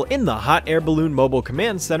usual, in the Hot Air Balloon Mobile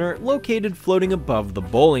Command Center located floating above the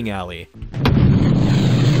bowling alley.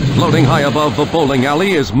 Floating high above the bowling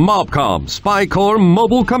alley is Mobcom, Spy Corps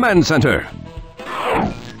Mobile Command Center.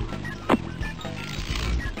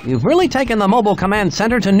 You've really taken the Mobile Command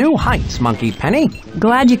Center to new heights, Monkey Penny.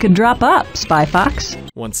 Glad you could drop up, Spy Fox.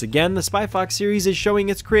 Once again, the Spy Fox series is showing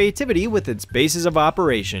its creativity with its bases of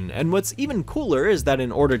operation, and what's even cooler is that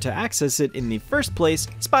in order to access it in the first place,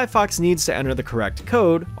 Spy Fox needs to enter the correct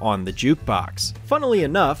code on the jukebox. Funnily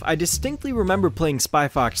enough, I distinctly remember playing Spy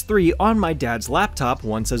Fox 3 on my dad's laptop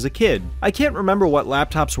once as a kid. I can't remember what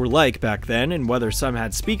laptops were like back then and whether some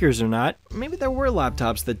had speakers or not. Maybe there were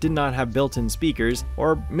laptops that did not have built-in speakers,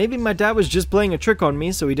 or maybe my dad was just playing a trick on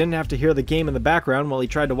me so he didn't have to hear the game in the background while he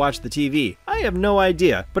tried to watch the TV. I have no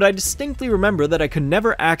idea, but I distinctly remember that I could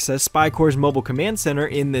never access Spy Corps' Mobile Command Center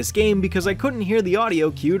in this game because I couldn't hear the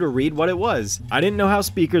audio cue to read what it was. I didn't know how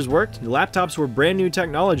speakers worked, laptops were brand new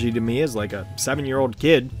technology to me as like a 7-year-old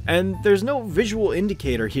kid, and there's no visual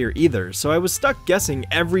indicator here either, so I was stuck guessing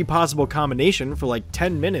every possible combination for like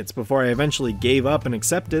 10 minutes before I eventually gave up and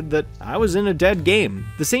accepted that I was in a dead game.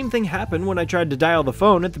 The same thing happened when I tried to dial the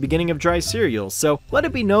phone at the beginning of Dry Cereal, so let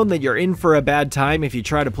it be known that you're in for a bad time if you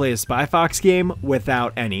try to play a Spy Fox game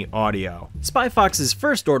without any audio. Spy Fox's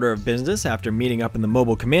first order of business after meeting up in the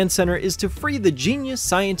Mobile Command Center is to free the genius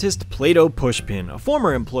scientist Plato Pushpin, a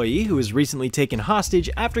former employee who was recently taken hostage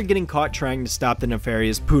after getting caught trying to stop the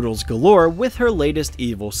nefarious Poodles Galore with her latest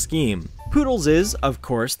evil scheme. Poodles is, of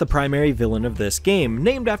course, the primary villain of this game,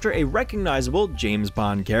 named after a recognizable James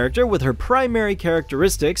Bond character with her primary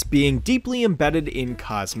characteristics being deeply embedded in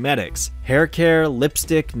cosmetics. Hair care,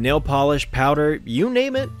 lipstick, nail polish, powder, you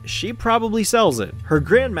name it, she probably sells it. Her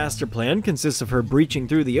grand master plan consists of her breaching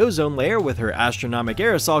through the ozone layer with her astronomical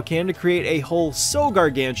aerosol can to create a hole so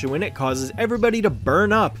gargantuan it causes everybody to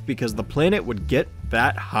burn up because the planet would get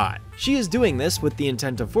that hot. She is doing this with the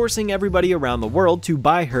intent of forcing everybody around the world to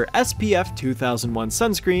buy her SPF 2001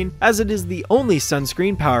 sunscreen, as it is the only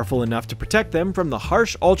sunscreen powerful enough to protect them from the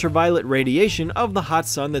harsh ultraviolet radiation of the hot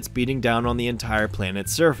sun that's beating down on the entire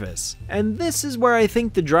planet's surface. And this is where I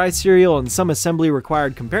think the dry cereal and some assembly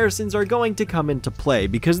required comparisons are going to come into play,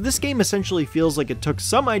 because this game essentially feels like it took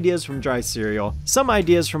some ideas from dry cereal, some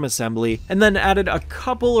ideas from assembly, and then added a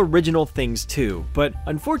couple original things too. But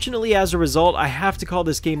unfortunately, as a result, I have to call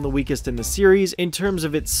this game the weakest in the series in terms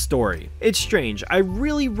of its story. It's strange, I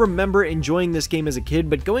really remember enjoying this game as a kid,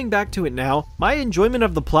 but going back to it now, my enjoyment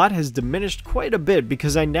of the plot has diminished quite a bit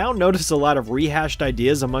because I now notice a lot of rehashed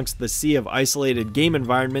ideas amongst the sea of isolated game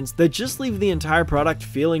environments that just leave the entire product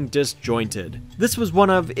feeling disjointed. This was one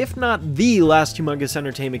of, if not the last Humongous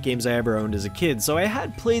Entertainment games I ever owned as a kid, so I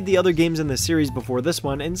had played the other games in the series before this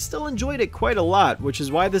one and still enjoyed it quite a lot, which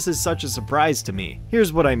is why this is such a surprise to me.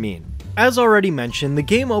 Here's what I mean. As already mentioned, the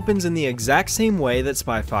game opens in the exact same way that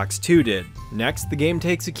Spy Fox 2 did. Next, the game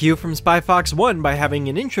takes a cue from Spy Fox 1 by having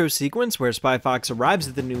an intro sequence where Spy Fox arrives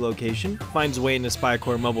at the new location, finds a way into Spy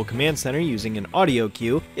Corps Mobile Command Center using an audio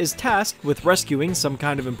cue, is tasked with rescuing some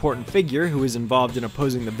kind of important figure who is involved in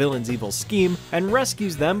opposing the villain's evil scheme, and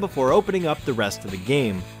rescues them before opening up the rest of the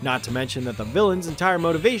game. Not to mention that the villain's entire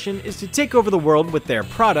motivation is to take over the world with their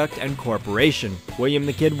product and corporation. William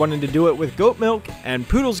the Kid wanted to do it with goat milk, and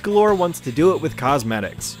Poodles Galore wants to do it with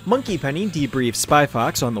cosmetics. Monkey Penny debriefs Spy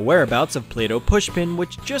Fox on the whereabouts of Play-Doh Pushpin,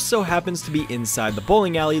 which just so happens to be inside the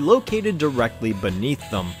bowling alley located directly beneath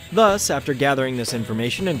them. Thus, after gathering this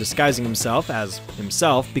information and disguising himself as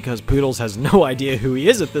himself because Poodles has no idea who he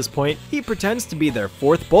is at this point, he pretends to be their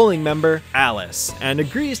fourth bowling member, Alice, and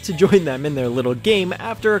agrees to join them in their little game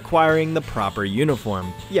after acquiring the proper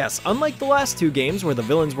uniform. Yes, unlike the last two games where the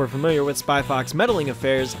villains were familiar with Spy Fox meddling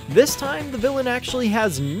affairs, this time the villain actually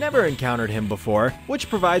has never encountered him before, which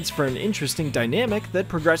provides for an interesting dynamic that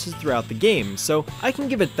progresses throughout the game, so I can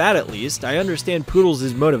give it that at least. I understand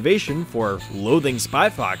Poodles' motivation for loathing Spy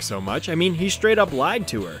Fox so much. I mean, he straight up lied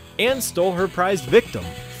to her, and stole her prized victim,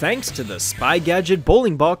 thanks to the Spy Gadget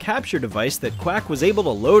bowling ball capture device that Quack was able to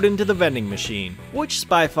load into the vending machine, which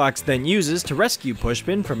Spy Fox then uses to rescue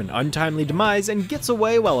Pushpin from an untimely demise and gets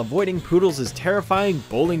away while avoiding Poodles' terrifying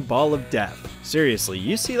bowling ball of death. Seriously,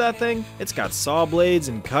 you see that thing? It's got saw blades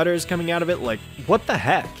and cutters coming out of it, like, what the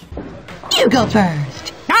heck? You go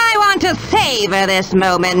first. I want to savor this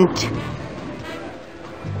moment.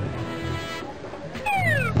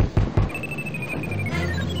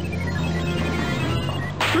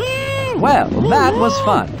 Well, that was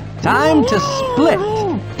fun. Time to split.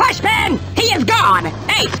 Pushpin! He is gone!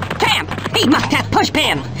 Ace! Camp! He must have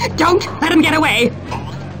Pushpin! Don't let him get away!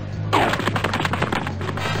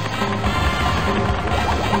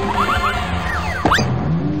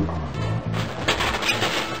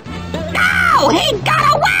 No! He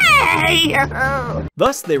got away!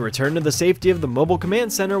 Thus, they return to the safety of the Mobile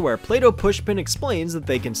Command Center, where Play-Doh Pushpin explains that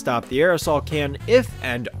they can stop the aerosol can if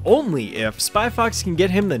and only if Spy Fox can get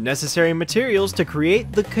him the necessary materials to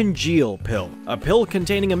create the Congeal Pill, a pill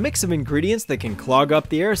containing a mix of ingredients that can clog up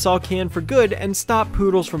the aerosol can for good and stop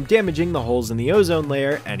Poodles from damaging the holes in the ozone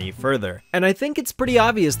layer any further. And I think it's pretty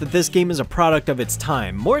obvious that this game is a product of its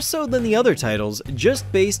time, more so than the other titles,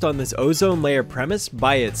 just based on this ozone layer premise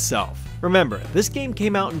by itself. Remember, this game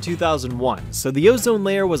came out in 2001, so the ozone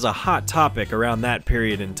layer was a hot topic around that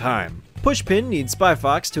period in time. Pushpin needs Spy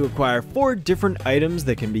Fox to acquire 4 different items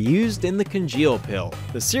that can be used in the Congeal Pill: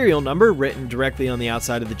 the serial number written directly on the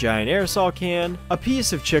outside of the giant aerosol can, a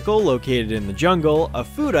piece of chicle located in the jungle, a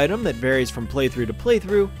food item that varies from playthrough to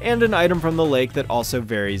playthrough, and an item from the lake that also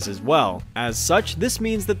varies as well. As such, this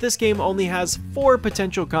means that this game only has 4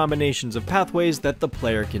 potential combinations of pathways that the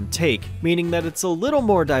player can take, meaning that it's a little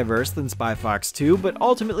more diverse than Spy Fox 2, but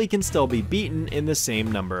ultimately can still be beaten in the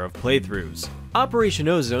same number of playthroughs. Operation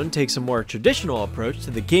Ozone takes a more traditional approach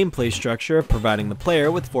to the gameplay structure of providing the player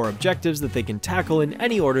with 4 objectives that they can tackle in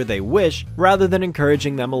any order they wish, rather than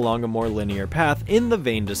encouraging them along a more linear path in the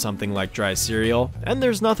vein to something like Dry Cereal, and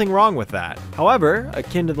there's nothing wrong with that. However,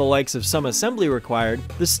 akin to the likes of some assembly required,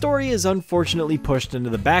 the story is unfortunately pushed into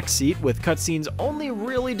the backseat, with cutscenes only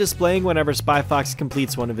really displaying whenever Spy Fox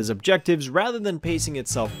completes one of his objectives rather than pacing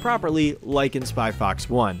itself properly like in Spy Fox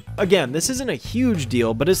 1. Again, this isn't a huge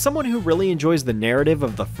deal, but as someone who really enjoys the narrative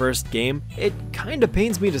of the first game, it kinda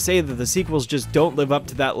pains me to say that the sequels just don't live up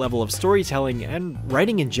to that level of storytelling and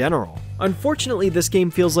writing in general. Unfortunately, this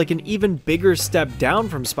game feels like an even bigger step down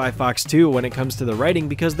from Spy Fox 2 when it comes to the writing,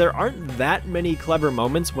 because there aren't that many clever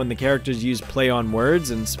moments when the characters use play on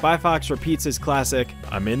words, and Spy Fox repeats his classic,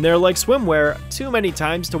 "I'm in there like swimwear," too many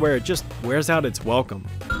times to where it just wears out its welcome.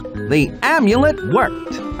 The amulet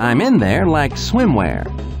worked. I'm in there like swimwear.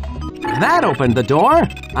 That opened the door.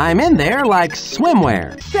 I'm in there like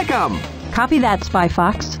swimwear. Stick 'em! Copy that, Spy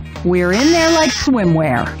Fox. We're in there like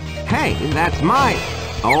swimwear. Hey, that's mine.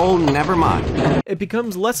 Oh, never mind. It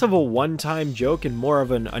becomes less of a one-time joke and more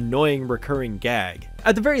of an annoying recurring gag.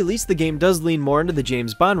 At the very least, the game does lean more into the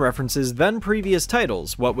James Bond references than previous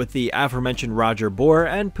titles, what with the aforementioned Roger Bohr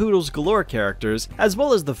and Poodles Galore characters, as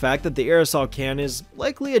well as the fact that the aerosol can is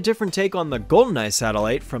likely a different take on the GoldenEye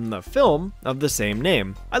satellite from the film of the same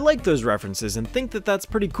name. I like those references and think that that's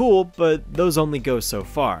pretty cool, but those only go so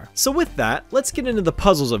far. So with that, let's get into the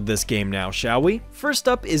puzzles of this game now, shall we? First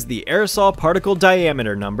up is the aerosol particle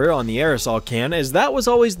diameter number on the aerosol can, as that was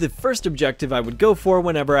always the first objective I would go for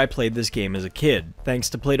whenever I played this game as a kid. Thanks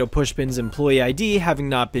to Play-Doh Pushpin's employee ID having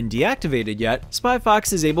not been deactivated yet, Spy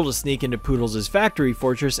Fox is able to sneak into Poodles' factory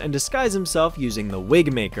fortress and disguise himself using the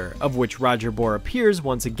wig maker, of which Roger Bohr appears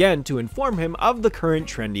once again to inform him of the current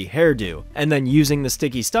trendy hairdo. And then using the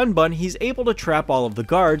sticky stun bun, he's able to trap all of the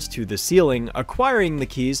guards to the ceiling, acquiring the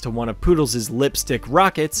keys to one of Poodles' lipstick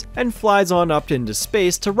rockets, and flies on up into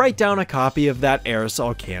space to write down a copy of that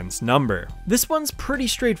aerosol can's number. This one's pretty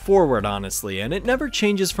straightforward, honestly, and it never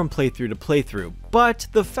changes from playthrough to playthrough, but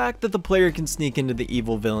the fact that the player can sneak into the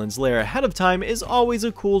evil villain's lair ahead of time is always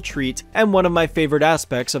a cool treat and one of my favorite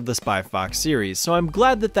aspects of the Spy Fox series, so I'm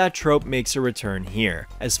glad that that trope makes a return here.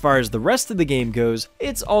 As far as the rest of the game goes,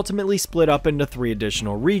 it's ultimately split up into 3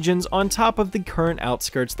 additional regions on top of the current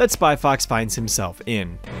outskirts that Spy Fox finds himself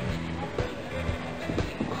in.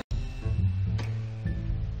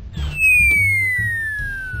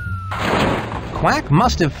 Quack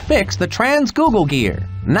must have fixed the trans-Google gear.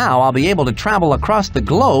 Now I'll be able to travel across the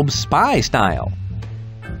globe spy style.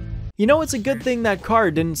 You know, it's a good thing that car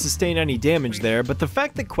didn't sustain any damage there, but the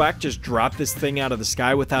fact that Quack just dropped this thing out of the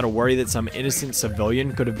sky without a worry that some innocent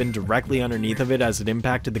civilian could have been directly underneath of it as it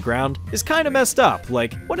impacted the ground is kind of messed up.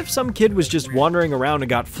 Like, what if some kid was just wandering around and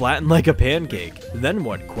got flattened like a pancake? Then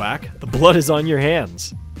what, Quack? The blood is on your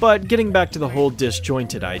hands. But getting back to the whole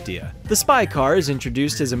disjointed idea, the spy car is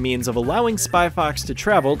introduced as a means of allowing Spy Fox to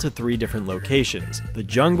travel to 3 different locations: the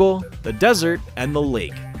jungle, the desert, and the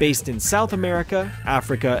lake, based in South America,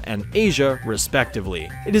 Africa, and Asia, respectively.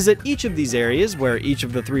 It is at each of these areas where each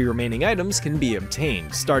of the 3 remaining items can be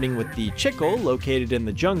obtained, starting with the chicle located in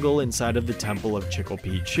the jungle inside of the Temple of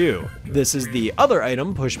Chickle-Pea-Chew. This is the other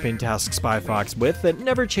item Pushpin tasks Spy Fox with that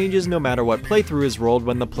never changes no matter what playthrough is rolled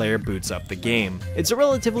when the player boots up the game. It's a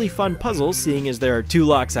relatively fun puzzle, seeing as there are 2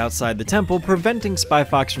 locks outside the temple preventing Spy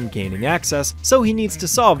Fox from gaining access, so he needs to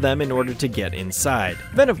solve them in order to get inside.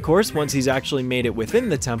 Then of course, once he's actually made it within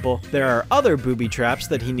the temple, there are other booby traps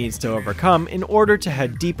that he needs to overcome in order to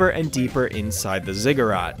head deeper and deeper inside the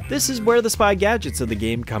ziggurat. This is where the spy gadgets of the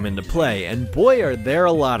game come into play, and boy are there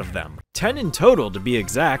a lot of them. 10 in total to be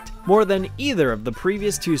exact, more than either of the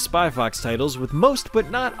previous 2 Spy Fox titles, with most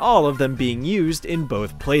but not all of them being used in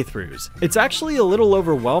both playthroughs. It's actually a little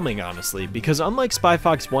overwhelming honestly, because unlike Spy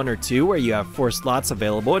Fox 1 or 2 where you have 4 slots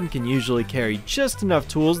available and can usually carry just enough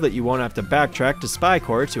tools that you won't have to backtrack to Spy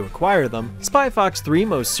Core to acquire them, Spy Fox 3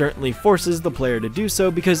 most certainly forces the player to do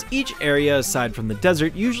so, because each area aside from the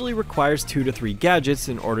desert usually requires 2 to 3 gadgets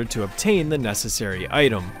in order to obtain the necessary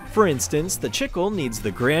item. For instance, the chicle needs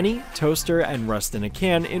the granny, toaster, and rust in a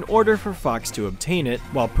can in order for Fox to obtain it,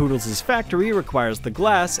 while Poodles' factory requires the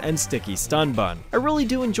glass and sticky stun bun. I really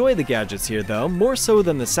do enjoy the gadgets here though, more so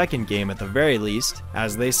than the second game at the very least.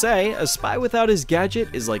 As they say, a spy without his gadget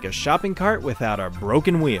is like a shopping cart without a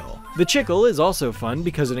broken wheel. The chicle is also fun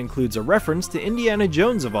because it includes a reference to Indiana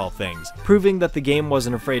Jones of all things, proving that the game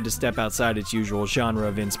wasn't afraid to step outside its usual genre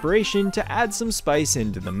of inspiration to add some spice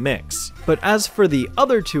into the mix. But as for the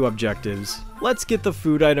other 2 objectives, let's get the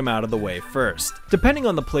food item out of the way first. Depending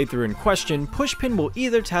on the playthrough in question, Pushpin will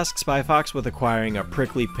either task Spy Fox with acquiring a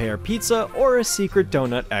prickly pear pizza or a secret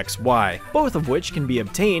donut XY, both of which can be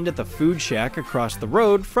obtained at the food shack across the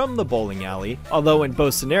road from the bowling alley, although in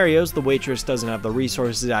both scenarios the waitress doesn't have the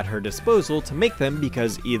resources at her disposal to make them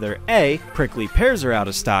because either A, prickly pears are out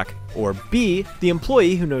of stock, or B, the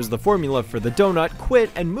employee who knows the formula for the donut quit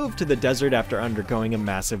and moved to the desert after undergoing a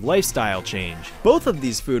massive lifestyle change. Both of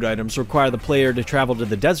these food items require the player to travel to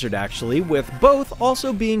the desert actually, with both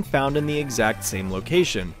also being found in the exact same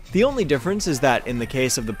location. The only difference is that in the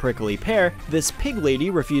case of the prickly pear, this pig lady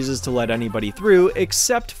refuses to let anybody through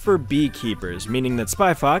except for beekeepers, meaning that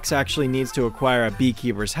Spy Fox actually needs to acquire a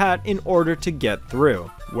beekeeper's hat in order to get through.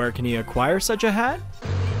 Where can he acquire such a hat?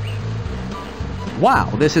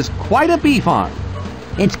 Wow, this is quite a bee farm.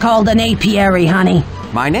 It's called an apiary, honey.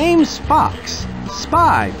 My name's Fox.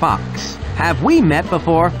 Spy Fox. Have we met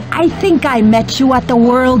before? I think I met you at the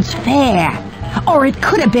World's Fair. Or it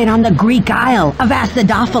could have been on the Greek Isle of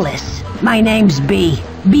Acidophilus. My name's Bee.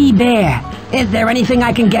 Bee Bear. Is there anything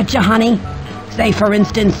I can get you, honey? Say, for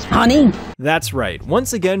instance, honey? That's right,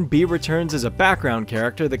 once again Bee returns as a background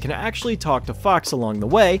character that can actually talk to Fox along the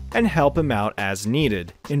way and help him out as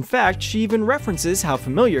needed. In fact, she even references how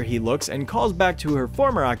familiar he looks and calls back to her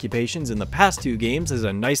former occupations in the past 2 games as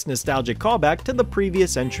a nice nostalgic callback to the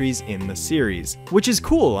previous entries in the series. Which is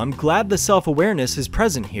cool, I'm glad the self-awareness is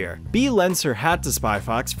present here. Bee lends her hat to Spy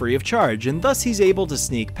Fox free of charge, and thus he's able to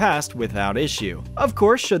sneak past without issue. Of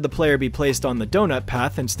course, should the player be placed on the donut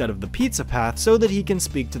path instead of the pizza path so that he can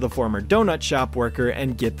speak to the former donut shop worker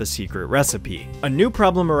and get the secret recipe. A new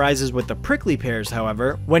problem arises with the prickly pears,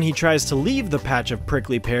 however, when he tries to leave the patch of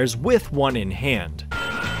prickly pears with one in hand.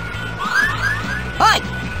 Hi!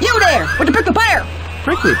 You there! With the prickly pear!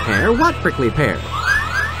 Prickly pear? What prickly pear?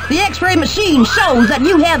 The X-ray machine shows that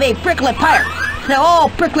you have a prickly pear. Now all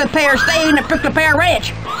prickly pears stay in the prickly pear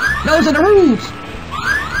ranch. Those are the rules.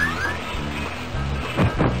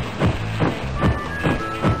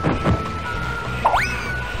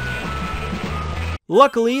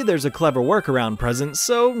 Luckily, there's a clever workaround present,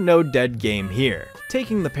 so no dead game here.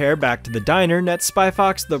 Taking the pair back to the diner nets Spy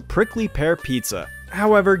Fox the prickly pear pizza.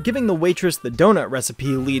 However, giving the waitress the donut recipe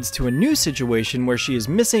leads to a new situation where she is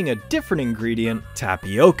missing a different ingredient,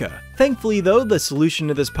 tapioca. Thankfully though, the solution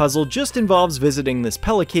to this puzzle just involves visiting this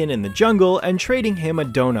pelican in the jungle and trading him a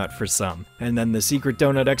donut for some, and then the secret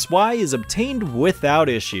donut XY is obtained without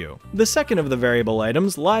issue. The second of the variable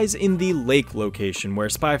items lies in the lake location, where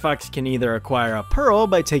Spy Fox can either acquire a pearl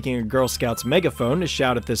by taking a Girl Scout's megaphone to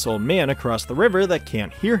shout at this old man across the river that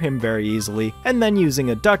can't hear him very easily, and then using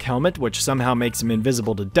a duck helmet which somehow makes him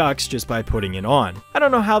invisible to ducks just by putting it on. I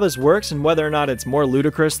don't know how this works and whether or not it's more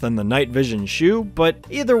ludicrous than the night vision shoe, but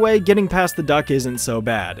either way, getting past the duck isn't so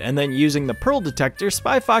bad, and then using the pearl detector,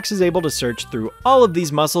 Spy Fox is able to search through all of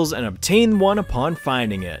these muscles and obtain one upon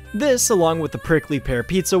finding it. This, along with the prickly pear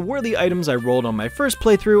pizza, were the items I rolled on my first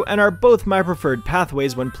playthrough and are both my preferred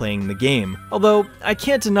pathways when playing the game. Although, I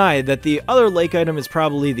can't deny that the other lake item is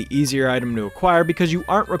probably the easier item to acquire because you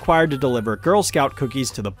aren't required to deliver Girl Scout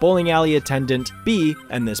cookies to the bowling alley attendant, Bee,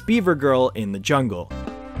 and this beaver girl in the jungle.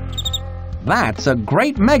 That's a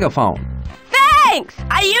great megaphone. Thanks!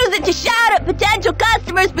 I use it to shout at potential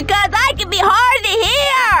customers because I can be hard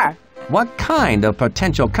to hear! What kind of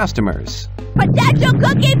potential customers? Potential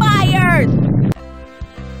cookie buyers!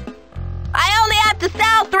 I only have to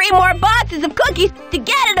sell 3 more boxes of cookies to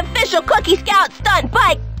get an official Cookie Scout stunt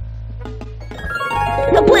bike!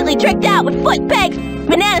 Completely tricked out with foot pegs,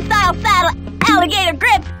 banana-style saddle, alligator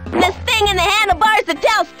grips, and this thing in the handlebars that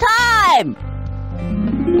tells time!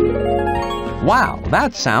 Wow,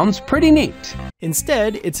 that sounds pretty neat.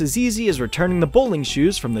 Instead, it's as easy as returning the bowling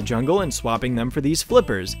shoes from the jungle and swapping them for these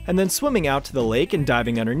flippers, and then swimming out to the lake and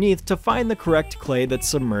diving underneath to find the correct clay that's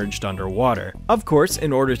submerged underwater. Of course,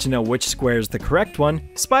 in order to know which square is the correct one,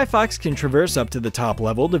 Spy Fox can traverse up to the top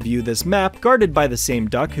level to view this map guarded by the same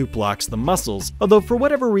duck who blocks the mussels, although for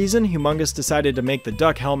whatever reason, Humongous decided to make the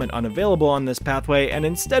duck helmet unavailable on this pathway and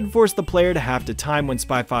instead force the player to have to time when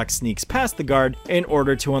Spy Fox sneaks past the guard in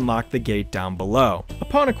order to unlock the gate down below.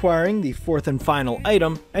 Upon acquiring the fourth and final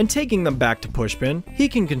item and taking them back to Pushpin, he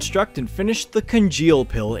can construct and finish the congeal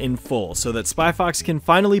pill in full so that Spy Fox can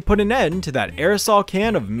finally put an end to that aerosol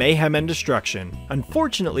can of mayhem and destruction.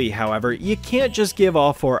 Unfortunately, however, you can't just give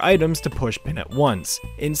all 4 items to Pushpin at once.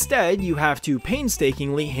 Instead, you have to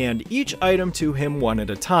painstakingly hand each item to him one at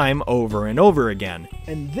a time over and over again.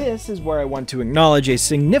 And this is where I want to acknowledge a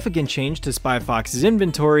significant change to Spy Fox's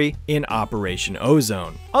inventory in Operation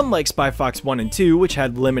Ozone. Unlike Spy Fox 1 and 2, which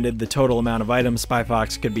had limited the total amount of items Spy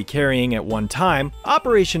Fox could be carrying at one time,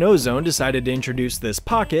 Operation Ozone decided to introduce this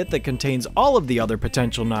pocket that contains all of the other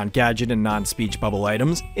potential non-gadget and non-speech bubble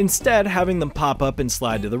items, instead having them pop up and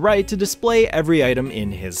slide to the right to display every item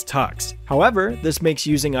in his tux. However, this makes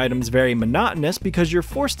using items very monotonous because you're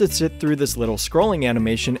forced to sit through this little scrolling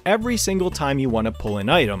animation every single time you want to pull an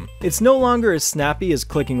item. It's no longer as snappy as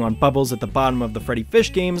clicking on bubbles at the bottom of the Freddy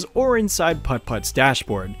Fish games or inside Putt-Putt's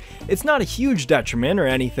dashboard. It's not a huge detriment or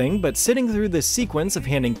anything, but sitting through this sequence of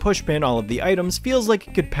handing Pushpin all of the items feels like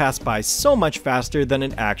it could pass by so much faster than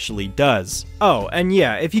it actually does. Oh, and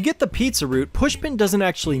yeah, if you get the pizza route, Pushpin doesn't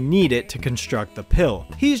actually need it to construct the pill.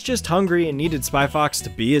 He's just hungry and needed Spy Fox to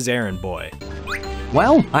be his errand boy.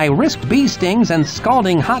 Well, I risked bee stings and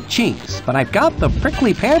scalding hot cheese, but I've got the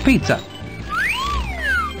prickly pear pizza.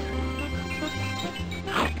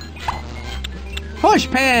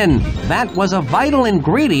 Pushpin! That was a vital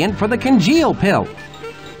ingredient for the congeal pill.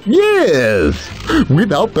 Yes!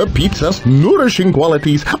 Without the pizza's nourishing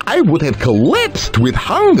qualities, I would have collapsed with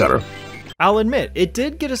hunger. I'll admit, it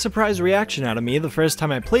did get a surprise reaction out of me the first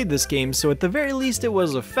time I played this game, so at the very least it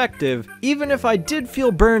was effective, even if I did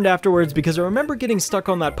feel burned afterwards because I remember getting stuck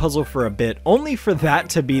on that puzzle for a bit, only for that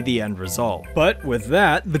to be the end result. But with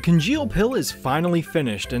that, the congeal pill is finally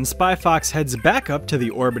finished, and Spy Fox heads back up to the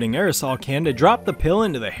orbiting aerosol can to drop the pill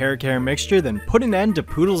into the hair care mixture, then put an end to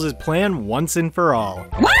Poodles' plan once and for all.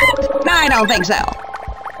 What? No, I don't think so.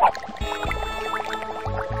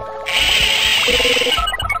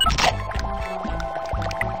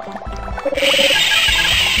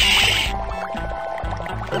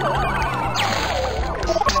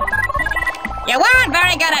 You weren't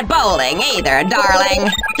very good at bowling either, darling.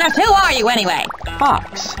 Just who are you anyway?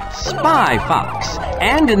 Fox. Spy Fox.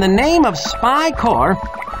 And in the name of Spy Corps,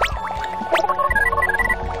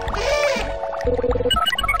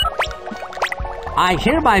 I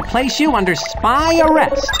hereby place you under spy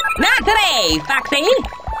arrest. Not today, Foxy.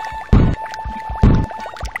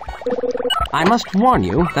 I must warn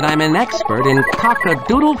you that I'm an expert in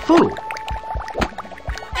cock-a-doodle food.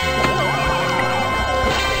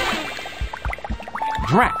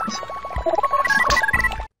 Drat.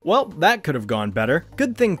 Well, that could have gone better.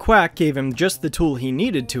 Good thing Quack gave him just the tool he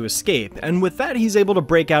needed to escape, and with that he's able to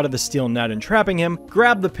break out of the steel net entrapping him,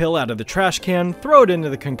 grab the pill out of the trash can, throw it into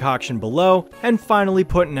the concoction below, and finally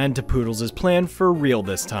put an end to Poodles' plan for real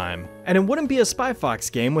this time. And it wouldn't be a Spy Fox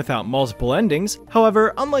game without multiple endings.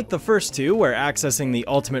 However, unlike the first two, where accessing the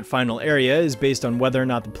ultimate final area is based on whether or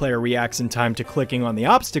not the player reacts in time to clicking on the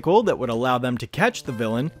obstacle that would allow them to catch the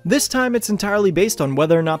villain, this time it's entirely based on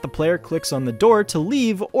whether or not the player clicks on the door to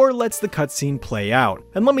leave or lets the cutscene play out.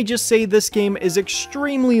 And let me just say, this game is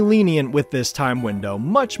extremely lenient with this time window,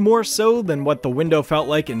 much more so than what the window felt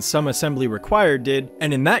like in Some Assembly Required did,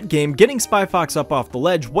 and in that game, getting Spy Fox up off the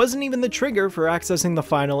ledge wasn't even the trigger for accessing the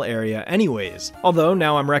final area anyways. Although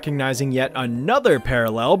now I'm recognizing yet another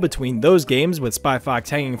parallel between those games with Spy Fox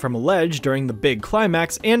hanging from a ledge during the big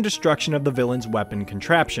climax and destruction of the villain's weapon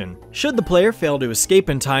contraption. Should the player fail to escape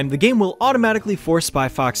in time, the game will automatically force Spy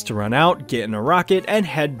Fox to run out, get in a rocket, and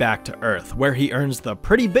head back to Earth, where he earns the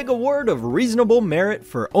pretty big award of reasonable merit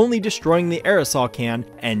for only destroying the aerosol can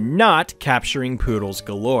and not capturing Poodles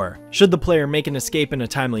galore. Should the player make an escape in a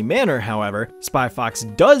timely manner, however, Spy Fox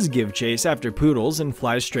does give chase after Poodles and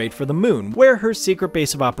flies straight for the moon, where her secret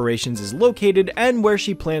base of operations is located and where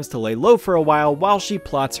she plans to lay low for a while she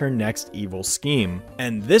plots her next evil scheme.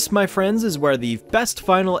 And this, my friends, is where the best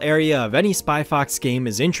final area of any Spy Fox game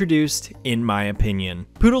is introduced, in my opinion.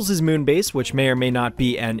 Poodles' moon base, which may or may not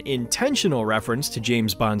be an intentional reference to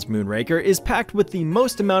James Bond's Moonraker, is packed with the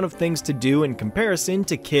most amount of things to do in comparison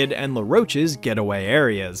to Kid and LaRoche's getaway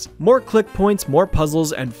areas. More click points, more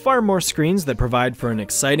puzzles, and far more screens that provide for an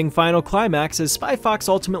exciting final climax as Spy Fox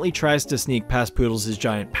ultimately tries to sneak past Poodles'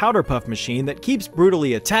 giant powder puff machine that keeps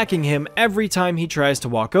brutally attacking him every time he tries to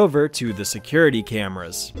walk over to the security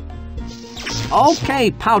cameras.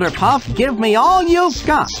 Okay, Powder Puff, give me all you've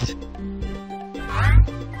got.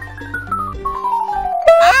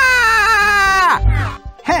 Ah!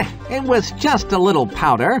 Heh, it was just a little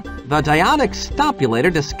powder. The Dionic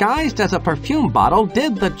Stopulator disguised as a perfume bottle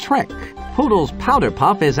did the trick. Poodle's Powder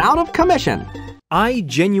Puff is out of commission. I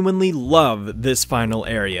genuinely love this final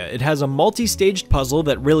area. It has a multi-staged puzzle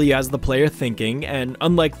that really has the player thinking, and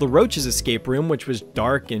unlike LaRoche's escape room, which was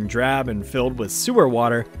dark and drab and filled with sewer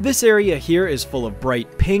water, this area here is full of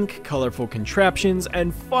bright pink, colorful contraptions,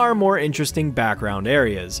 and far more interesting background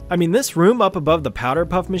areas. I mean, this room up above the powder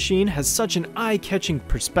puff machine has such an eye-catching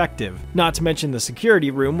perspective, not to mention the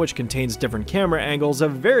security room, which contains different camera angles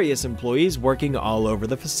of various employees working all over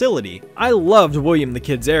the facility. I loved William the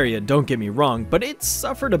Kid's area, don't get me wrong, but it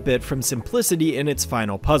suffered a bit from simplicity in its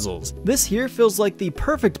final puzzles. This here feels like the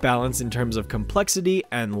perfect balance in terms of complexity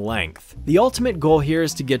and length. The ultimate goal here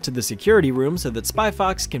is to get to the security room so that Spy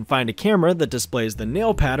Fox can find a camera that displays the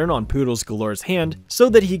nail pattern on Poodles Galore's hand so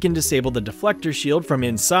that he can disable the deflector shield from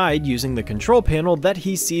inside using the control panel that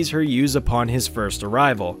he sees her use upon his first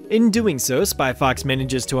arrival. In doing so, Spy Fox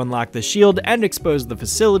manages to unlock the shield and expose the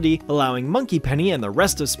facility, allowing Monkey Penny and the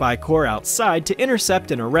rest of Spy Corps outside to intercept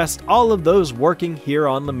and arrest all of those working here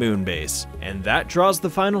on the moon base. And that draws the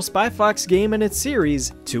final Spy Fox game in its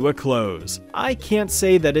series to a close. I can't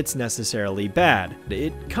say that it's necessarily bad.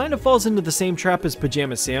 It kind of falls into the same trap as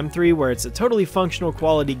Pajama Sam 3, where it's a totally functional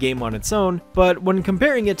quality game on its own, but when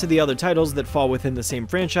comparing it to the other titles that fall within the same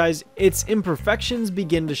franchise, its imperfections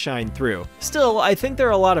begin to shine through. Still, I think there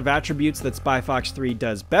are a lot of attributes that Spy Fox 3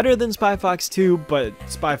 does better than Spy Fox 2, but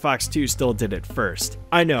Spy Fox 2 still did it first.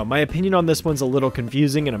 I know, my opinion on this one's a little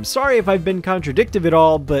confusing, and I'm sorry if I've been contradictive at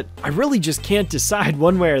all, but I really just can't decide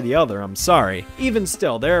one way or the other, I'm sorry. Even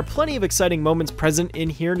still, there are plenty of exciting moments present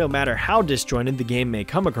in here no matter how disjointed the game may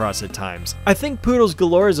come across at times. I think Poodles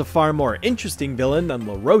Galore is a far more interesting villain than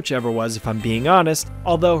LaRoche ever was if I'm being honest,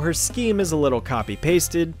 although her scheme is a little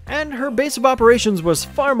copy-pasted, and her base of operations was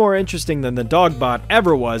far more interesting than the Dogbot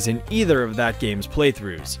ever was in either of that game's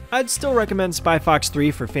playthroughs. I'd still recommend Spy Fox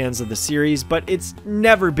 3 for fans of the series, but it's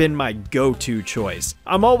never been my go-to choice.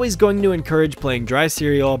 I'm always going to encourage playing Dry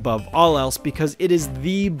Cereal above all else because it is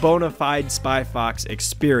the bona fide Spy Fox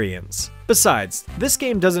experience. Besides, this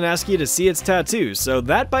game doesn't ask you to see its tattoos, so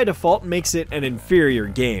that by default makes it an inferior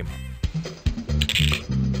game.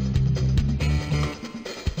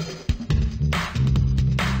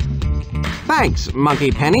 Thanks,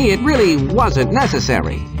 Monkey Penny. It really wasn't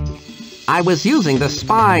necessary. I was using the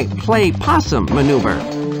spy play possum maneuver.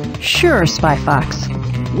 Sure, Spy Fox.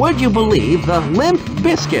 Would you believe the limp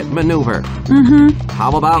biscuit maneuver? Mm-hmm.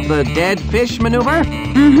 How about the dead fish maneuver?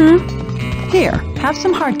 Mm-hmm. Here, have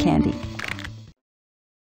some hard candy.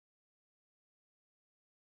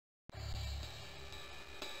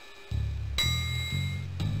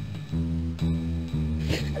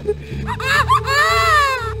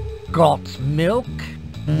 Got milk?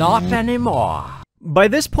 Not anymore. By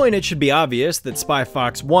this point, it should be obvious that Spy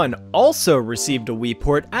Fox 1 also received a Wii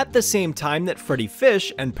port at the same time that Freddy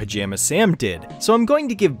Fish and Pajama Sam did, so I'm going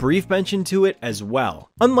to give brief mention to it as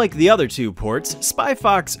well. Unlike the other two ports, Spy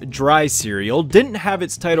Fox Dry Cereal didn't have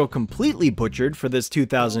its title completely butchered for this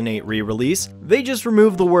 2008 re-release, they just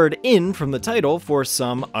removed the word "in" from the title for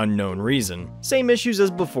some unknown reason. Same issues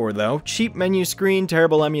as before though, cheap menu screen,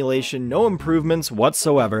 terrible emulation, no improvements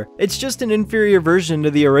whatsoever, it's just an inferior version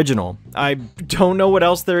to the original. I don't know what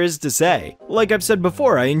else there is to say. Like I've said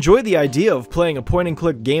before, I enjoy the idea of playing a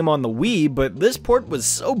point-and-click game on the Wii, but this port was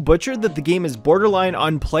so butchered that the game is borderline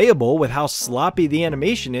unplayable with how sloppy the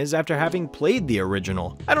animation is after having played the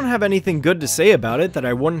original. I don't have anything good to say about it that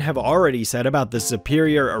I wouldn't have already said about the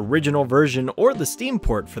superior original version or the Steam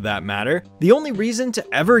port for that matter. The only reason to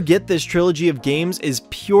ever get this trilogy of games is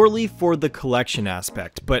purely for the collection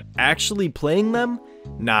aspect, but actually playing them?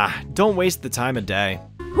 Nah, don't waste the time of day.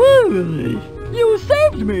 Whee! You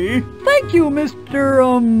saved me! Thank you, Mr.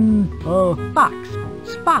 Fox.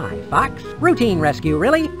 Spy Fox. Routine rescue,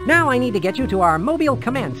 really. Now I need to get you to our mobile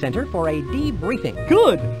command center for a debriefing.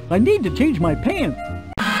 Good! I need to change my pants.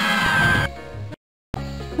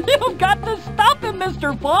 You've got to stop him,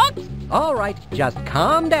 Mr. Fox! All right, just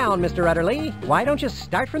calm down, Mr. Utterly. Why don't you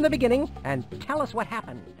start from the beginning and tell us what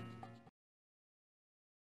happened?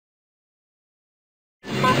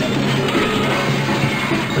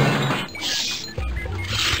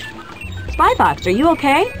 Spy Fox, are you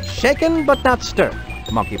okay? Shaken but not stirred,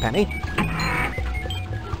 Monkey Penny.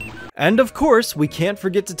 And of course, we can't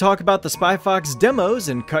forget to talk about the Spy Fox demos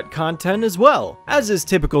and cut content as well. As is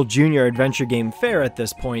typical junior adventure game fare at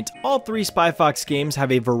this point, all three Spy Fox games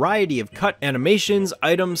have a variety of cut animations,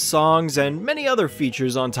 items, songs, and many other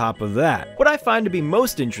features on top of that. What I find to be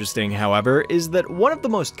most interesting, however, is that one of the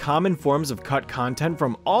most common forms of cut content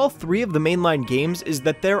from all three of the mainline games is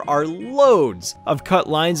that there are loads of cut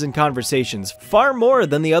lines and conversations, far more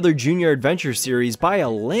than the other junior adventure series by a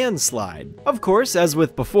landslide. Of course, as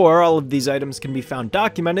with before, all of these items can be found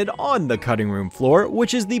documented on the cutting room floor,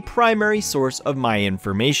 which is the primary source of my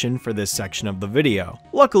information for this section of the video.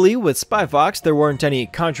 Luckily, with Spy Fox, there weren't any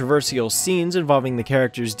controversial scenes involving the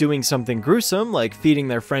characters doing something gruesome, like feeding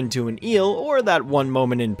their friend to an eel, or that one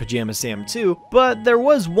moment in Pajama Sam 2, but there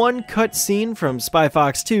was one cut scene from Spy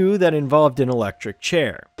Fox 2 that involved an electric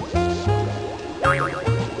chair.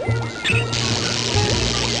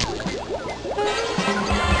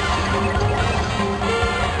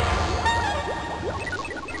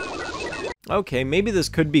 Okay, maybe this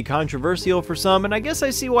could be controversial for some, and I guess I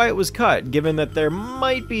see why it was cut, given that there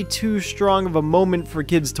might be too strong of a moment for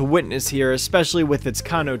kids to witness here, especially with its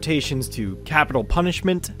connotations to capital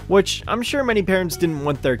punishment, which I'm sure many parents didn't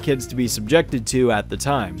want their kids to be subjected to at the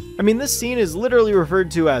time. I mean, this scene is literally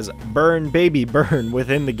referred to as "burn baby burn"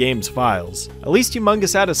 within the game's files. At least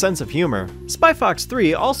Humongous had a sense of humor. Spy Fox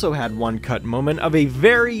 3 also had one cut moment of a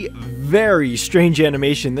very, very strange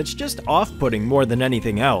animation that's just off-putting more than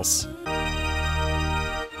anything else.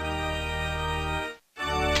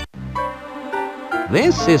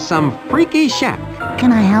 This is some freaky shack.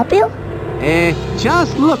 Can I help you?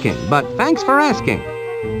 Just looking, but thanks for asking.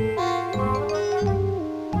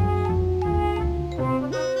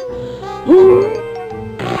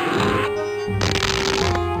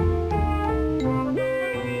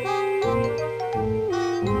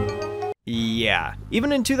 Yeah,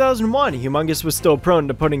 Even in 2001, Humongous was still prone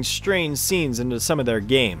to putting strange scenes into some of their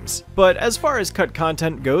games. But as far as cut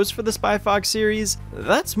content goes for the Spy Fox series,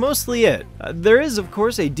 that's mostly it. There is of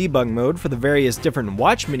course a debug mode for the various different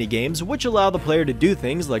watch minigames, which allow the player to do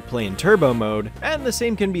things like play in turbo mode, and the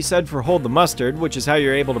same can be said for Hold the Mustard, which is how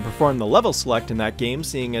you're able to perform the level select in that game,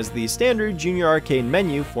 seeing as the standard Junior Arcade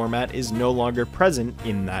menu format is no longer present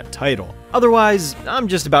in that title. Otherwise, I'm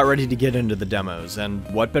just about ready to get into the demos, and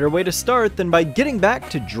what better way to start than by getting back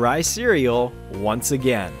to Dry Cereal once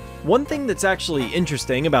again. One thing that's actually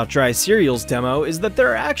interesting about Dry Cereal's demo is that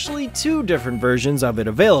there are actually two different versions of it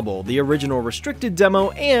available, the original restricted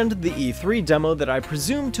demo and the E3 demo that I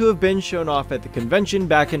presume to have been shown off at the convention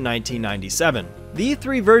back in 1997. The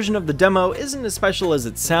E3 version of the demo isn't as special as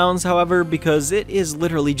it sounds, however, because it is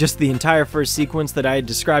literally just the entire first sequence that I had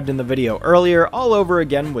described in the video earlier, all over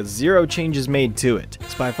again with zero changes made to it.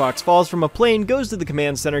 Spy Fox falls from a plane, goes to the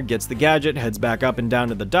command center, gets the gadget, heads back up and down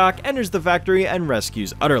to the dock, enters the factory, and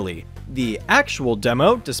rescues Utterly. The actual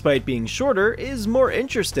demo, despite being shorter, is more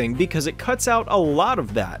interesting because it cuts out a lot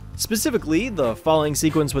of that. Specifically, the falling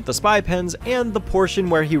sequence with the spy pens and the portion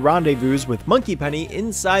where he rendezvous with Monkey Penny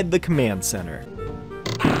inside the command center.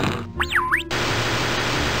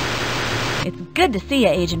 It's good to see you,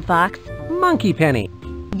 Agent Fox. Monkey Penny.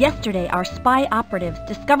 Yesterday, our spy operatives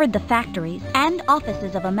discovered the factories and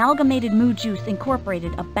offices of Amalgamated Moo Juice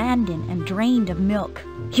Incorporated abandoned and drained of milk.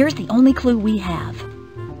 Here's the only clue we have.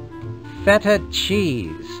 Feta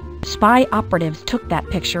cheese. Spy operatives took that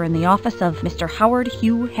picture in the office of Mr. Howard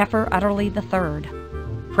Hugh Heifer Utterly III.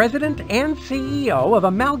 President and CEO of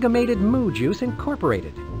Amalgamated Moo Juice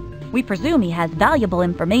Incorporated. We presume he has valuable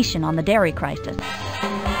information on the dairy crisis.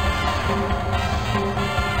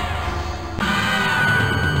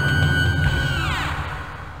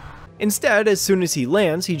 Instead, as soon as he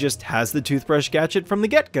lands, he just has the toothbrush gadget from the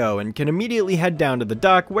get-go and can immediately head down to the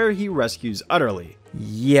dock where he rescues Utterly.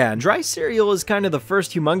 Yeah, Dry Cereal is kind of the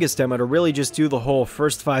first Humongous demo to really just do the whole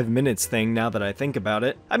first 5 minutes thing now that I think about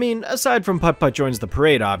it. I mean, aside from Putt Putt Joins the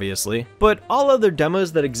Parade, obviously. But all other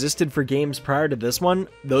demos that existed for games prior to this one,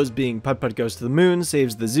 those being Putt Putt Goes to the Moon,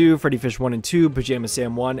 Saves the Zoo, Freddy Fish 1 and 2, Pajama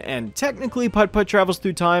Sam 1, and technically Putt Putt Travels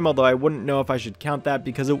Through Time, although I wouldn't know if I should count that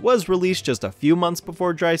because it was released just a few months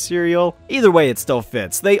before Dry Cereal. Either way, it still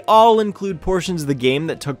fits. They all include portions of the game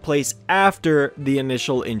that took place after the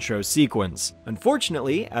initial intro sequence. Unfortunately,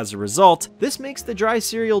 as a result, this makes the Dry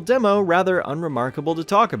Cereal demo rather unremarkable to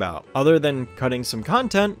talk about. Other than cutting some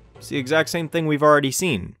content, it's the exact same thing we've already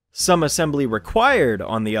seen. Some assembly required,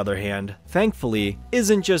 on the other hand, thankfully,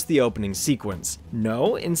 isn't just the opening sequence.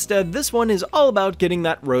 No, instead this one is all about getting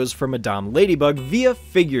that rose for Madame Ladybug via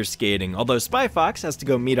figure skating, although Spy Fox has to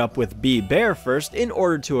go meet up with Bee Bear first in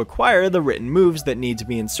order to acquire the written moves that need to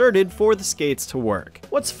be inserted for the skates to work.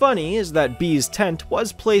 What's funny is that Bee's tent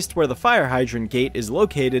was placed where the fire hydrant gate is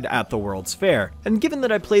located at the World's Fair, and given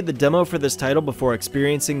that I played the demo for this title before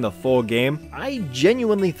experiencing the full game, I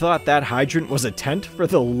genuinely thought that hydrant was a tent for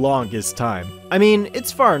the longest time. I mean,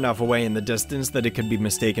 it's far enough away in the distance that it could be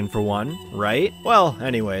mistaken for one, right? Well,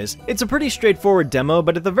 anyways, it's a pretty straightforward demo,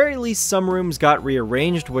 but at the very least some rooms got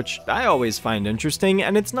rearranged, which I always find interesting,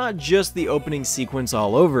 and it's not just the opening sequence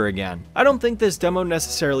all over again. I don't think this demo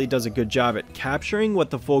necessarily does a good job at capturing what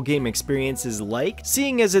the full game experience is like,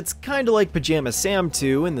 seeing as it's kinda like Pajama Sam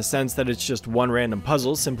 2 in the sense that it's just one random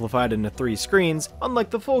puzzle simplified into 3 screens, unlike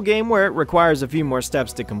the full game where it requires a few more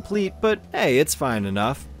steps to complete, but hey, it's fine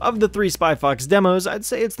enough. Of the 3 Spy Fox demos, I'd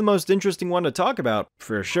say it's the most interesting one to talk about,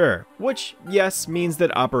 for sure. Which, yes, means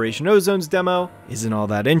that Operation Ozone's demo isn't all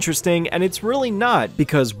that interesting, and it's really not,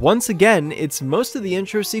 because once again, it's most of the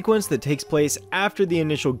intro sequence that takes place after the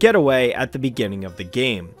initial getaway at the beginning of the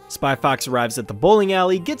game. Spy Fox arrives at the bowling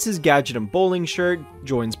alley, gets his gadget and bowling shirt,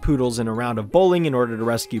 joins Poodles in a round of bowling in order to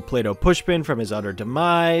rescue Play-Doh Pushpin from his utter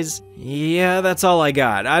demise. Yeah, that's all I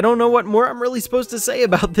got. I don't know what more I'm really supposed to say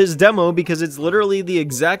about this demo because it's literally the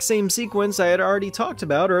exact same sequence I had already talked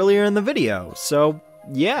about earlier in the video, so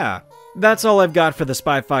yeah. That's all I've got for the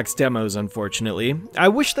Spy Fox demos, unfortunately. I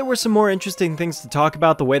wish there were some more interesting things to talk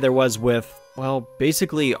about the way there was with, well,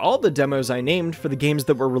 basically all the demos I named for the games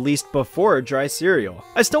that were released before Dry Cereal.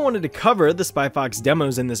 I still wanted to cover the Spy Fox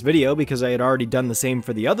demos in this video because I had already done the same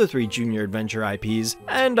for the other 3 Junior Adventure IPs,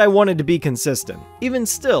 and I wanted to be consistent. Even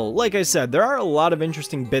still, like I said, there are a lot of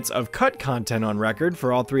interesting bits of cut content on record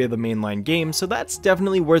for all 3 of the mainline games, so that's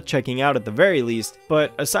definitely worth checking out at the very least,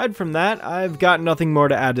 but aside from that, I've got nothing more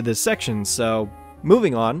to add to this section, so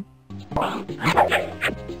moving on.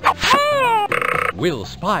 Will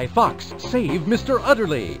Spy Fox save Mr.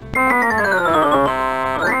 Utterly?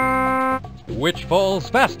 Which falls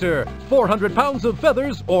faster, 400 pounds of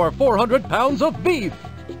feathers or 400 pounds of beef?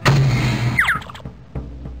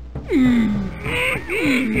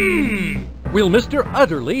 Will Mr.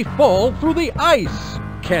 Utterly fall through the ice?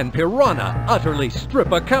 Can Piranha utterly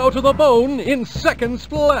strip a cow to the bone in seconds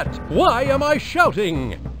flat? Why am I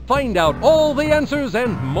shouting? Find out all the answers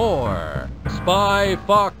and more. Spy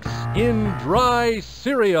Fox in Dry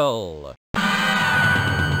Cereal.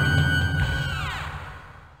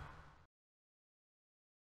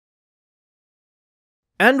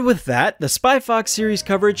 And with that, the Spy Fox series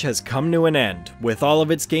coverage has come to an end. With all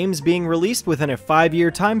of its games being released within a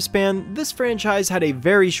 5-year time span, this franchise had a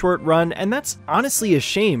very short run, and that's honestly a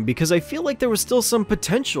shame because I feel like there was still some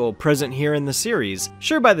potential present here in the series.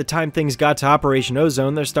 Sure, by the time things got to Operation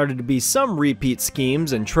Ozone, there started to be some repeat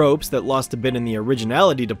schemes and tropes that lost a bit in the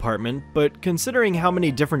originality department, but considering how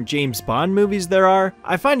many different James Bond movies there are,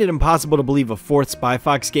 I find it impossible to believe a 4th Spy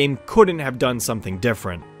Fox game couldn't have done something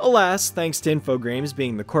different. Alas, thanks to Infogrames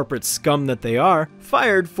being the corporate scum that they are,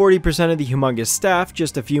 fired 40% of the Humongous staff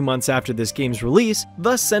just a few months after this game's release,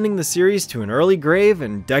 thus sending the series to an early grave,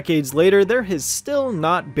 and decades later there has still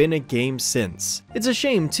not been a game since. It's a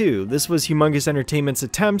shame too, this was Humongous Entertainment's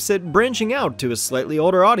attempts at branching out to a slightly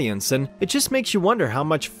older audience, and it just makes you wonder how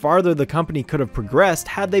much farther the company could have progressed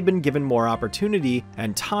had they been given more opportunity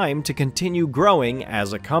and time to continue growing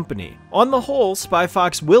as a company. On the whole, Spy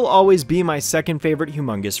Fox will always be my second favorite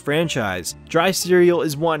Humongous franchise. Dry Cereal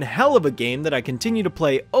is one hell of a game that I continue to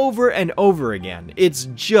play over and over again. It's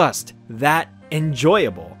just that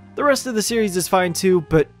enjoyable. The rest of the series is fine too,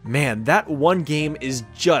 but man, that one game is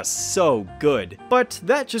just so good. But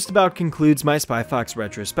that just about concludes my Spy Fox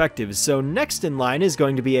retrospective, so next in line is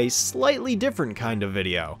going to be a slightly different kind of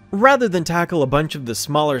video. Rather than tackle a bunch of the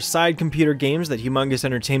smaller side computer games that Humongous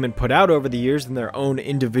Entertainment put out over the years in their own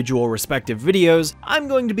individual respective videos, I'm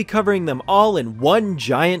going to be covering them all in one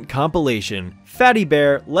giant compilation. Fatty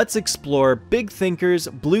Bear, Let's Explore, Big Thinkers,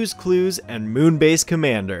 Blue's Clues, and Moonbase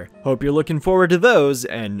Commander. Hope you're looking forward to those,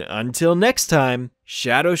 and until next time,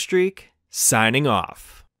 Shadowstreak, signing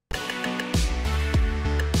off.